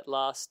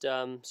last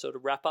sort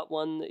of wrap up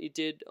one that you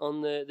did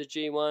on the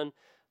G1.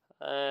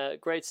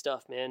 Great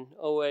stuff, man.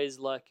 Always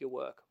like your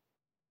work.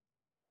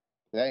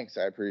 Thanks,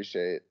 I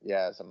appreciate it.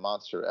 Yeah, it's a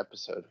monster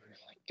episode.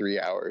 Like 3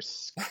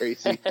 hours.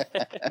 Crazy.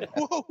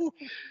 Whoa.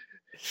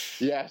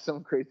 Yeah,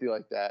 something crazy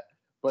like that.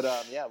 But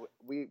yeah,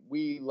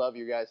 we love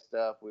your guys'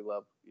 stuff. We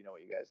love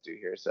what you guys do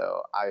here.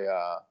 So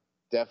I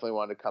definitely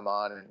wanted to come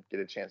on and get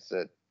a chance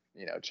to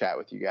chat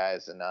with you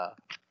guys, and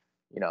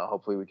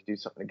hopefully we could do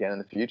something again in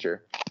the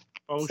future.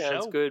 Oh,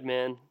 Sounds show. good,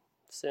 man.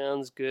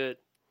 Sounds good.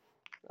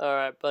 All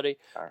right, buddy.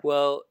 All right.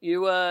 Well,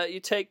 you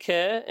take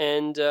care,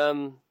 and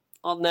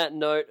on that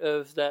note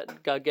of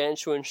that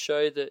gargantuan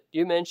show that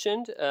you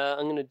mentioned,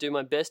 I'm going to do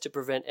my best to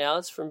prevent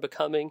ours from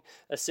becoming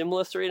a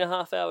similar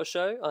 3.5-hour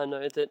show. I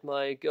know that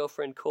my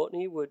girlfriend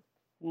Courtney would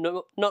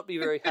not be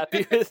very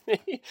happy with me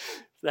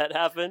if that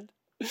happened.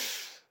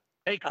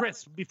 Hey,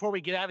 Chris, before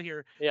we get out of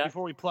here, Yeah.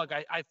 before we plug,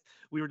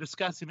 we were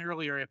discussing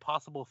earlier a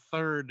possible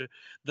third,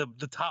 the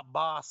top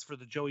boss for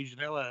the Joey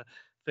Janela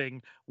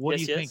thing. What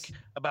do you think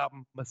about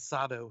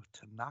Masato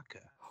Tanaka?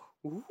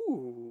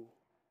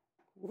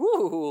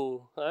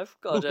 Ooh, I've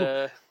got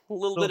a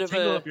little bit of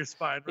tingle a up your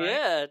spine, right?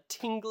 yeah,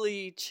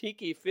 tingly,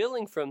 cheeky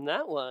feeling from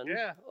that one.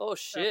 Yeah. Oh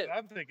That's shit. what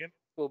I'm thinking.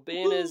 Well,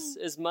 being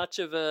as much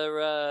of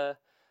a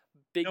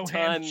big No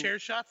time, hand chair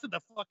shots in the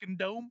fucking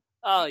dome.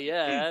 oh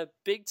yeah,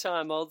 big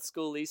time old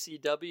school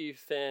ECW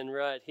fan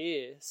right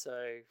here.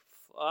 So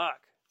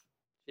fuck,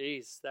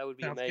 jeez, that would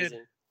be Sounds good.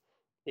 amazing.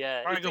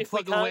 Yeah, All right, go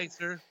plug away,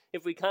 sir.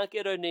 If we can't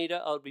get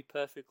Onita, I'll be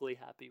perfectly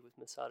happy with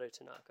Masato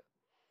Tanaka.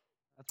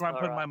 That's where I'm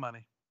All putting right. my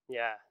money.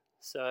 Yeah,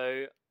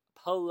 so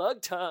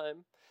plug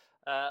time.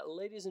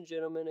 Ladies and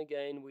gentlemen,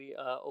 again, we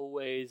are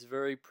always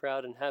very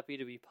proud and happy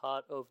to be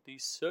part of the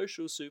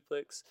Social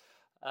Suplex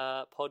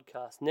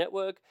podcast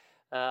network.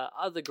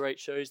 Other great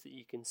shows that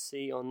you can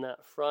see on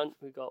that front.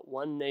 We've got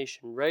One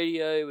Nation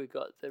Radio, we've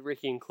got the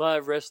Ricky and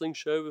Clive Wrestling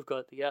Show, we've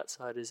got the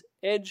Outsiders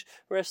Edge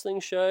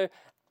Wrestling Show,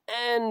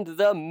 and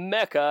the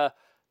Mecca,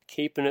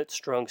 Keeping It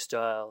Strong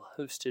Style,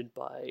 hosted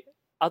by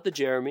other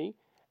Jeremy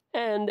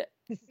and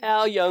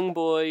our young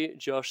boy,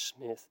 Josh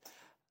Smith.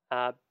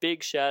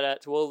 Big shout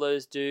out to all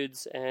those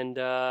dudes, and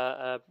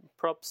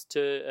props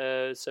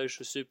to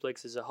Social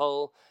Suplex as a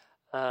whole.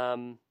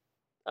 I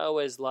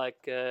always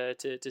like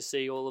to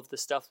see all of the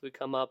stuff that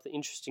come up, the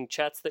interesting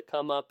chats that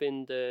come up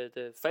in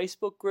the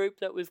Facebook group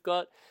that we've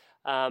got.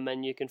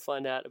 And you can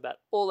find out about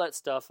all that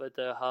stuff at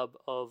the hub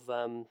of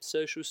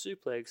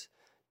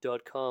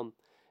socialsuplex.com.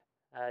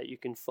 You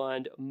can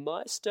find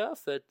my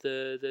stuff at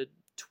the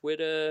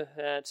Twitter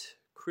at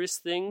Chris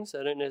Things.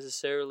 I don't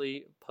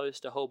necessarily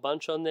post a whole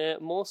bunch on there,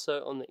 more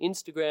so on the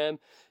Instagram.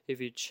 If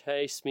you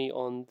chase me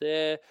on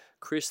there,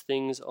 Chris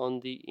Things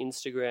on the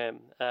Instagram.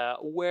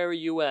 Where are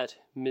you at,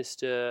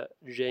 Mr.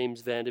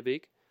 James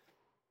Vanderbeek?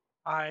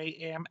 I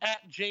am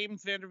at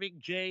James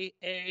Vanderbeek,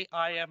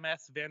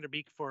 JAIMS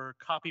Vanderbeek, for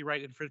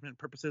copyright infringement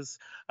purposes.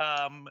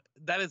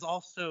 That is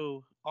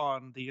also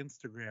on the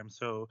Instagram.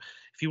 So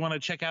if you want to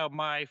check out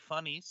my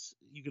funnies,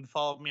 you can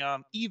follow me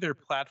on either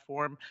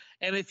platform.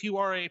 And if you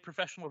are a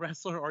professional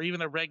wrestler or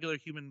even a regular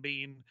human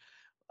being,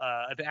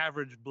 an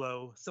average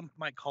blow, some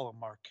might call a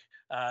mark.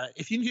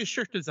 If you need a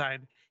shirt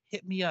design,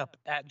 hit me up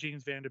at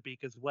James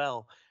Vanderbeek as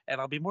well,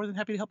 and I'll be more than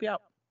happy to help you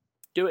out.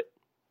 Do it.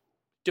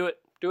 Do it.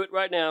 Do it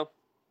right now.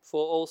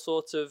 For all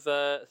sorts of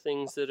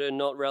things that are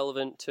not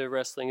relevant to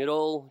wrestling at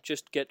all,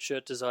 just get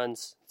shirt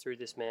designs through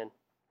this man.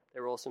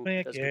 They're awesome.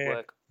 Heck Does yeah. good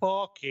work.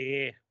 Fuck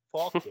yeah.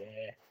 Fuck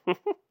yeah.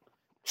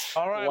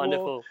 All right.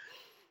 Wonderful. Well,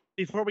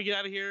 before we get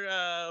out of here,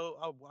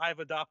 I've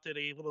adopted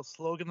a little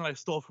slogan that I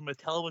stole from a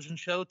television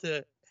show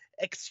to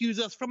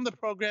excuse us from the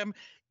program,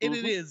 and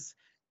it is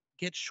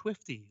 "Get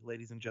Swifty,"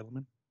 ladies and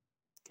gentlemen.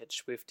 Get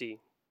swifty.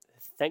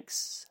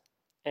 Thanks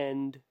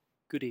and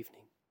good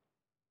evening.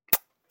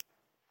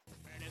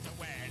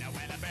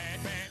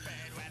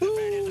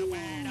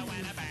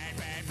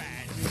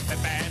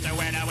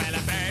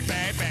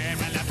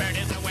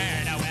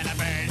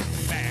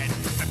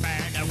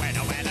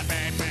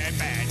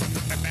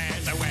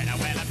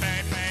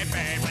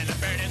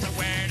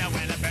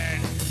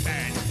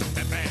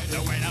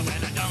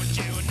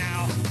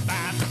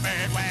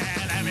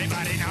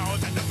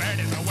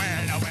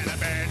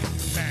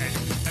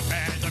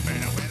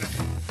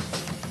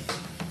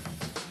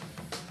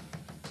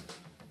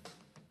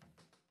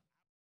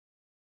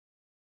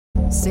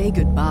 Say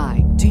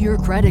goodbye to your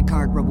credit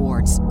card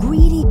rewards.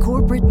 Greedy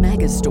corporate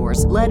mega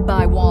stores, led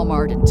by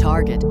Walmart and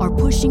Target, are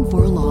pushing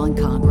for a law in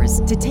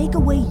Congress to take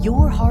away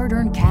your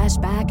hard-earned cash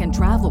back and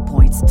travel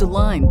points to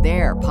line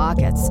their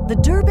pockets. The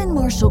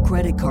Durbin-Marshall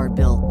credit card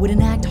bill would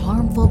enact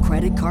harmful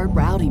credit card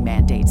routing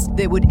mandates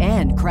that would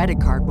end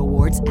credit card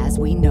rewards as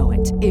we know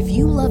it. If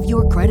you love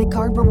your credit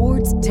card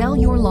rewards, tell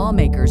your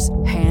lawmakers,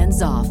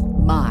 hands off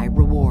my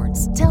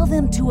rewards. Tell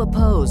them to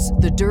oppose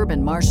the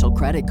Durbin-Marshall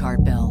credit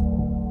card bill.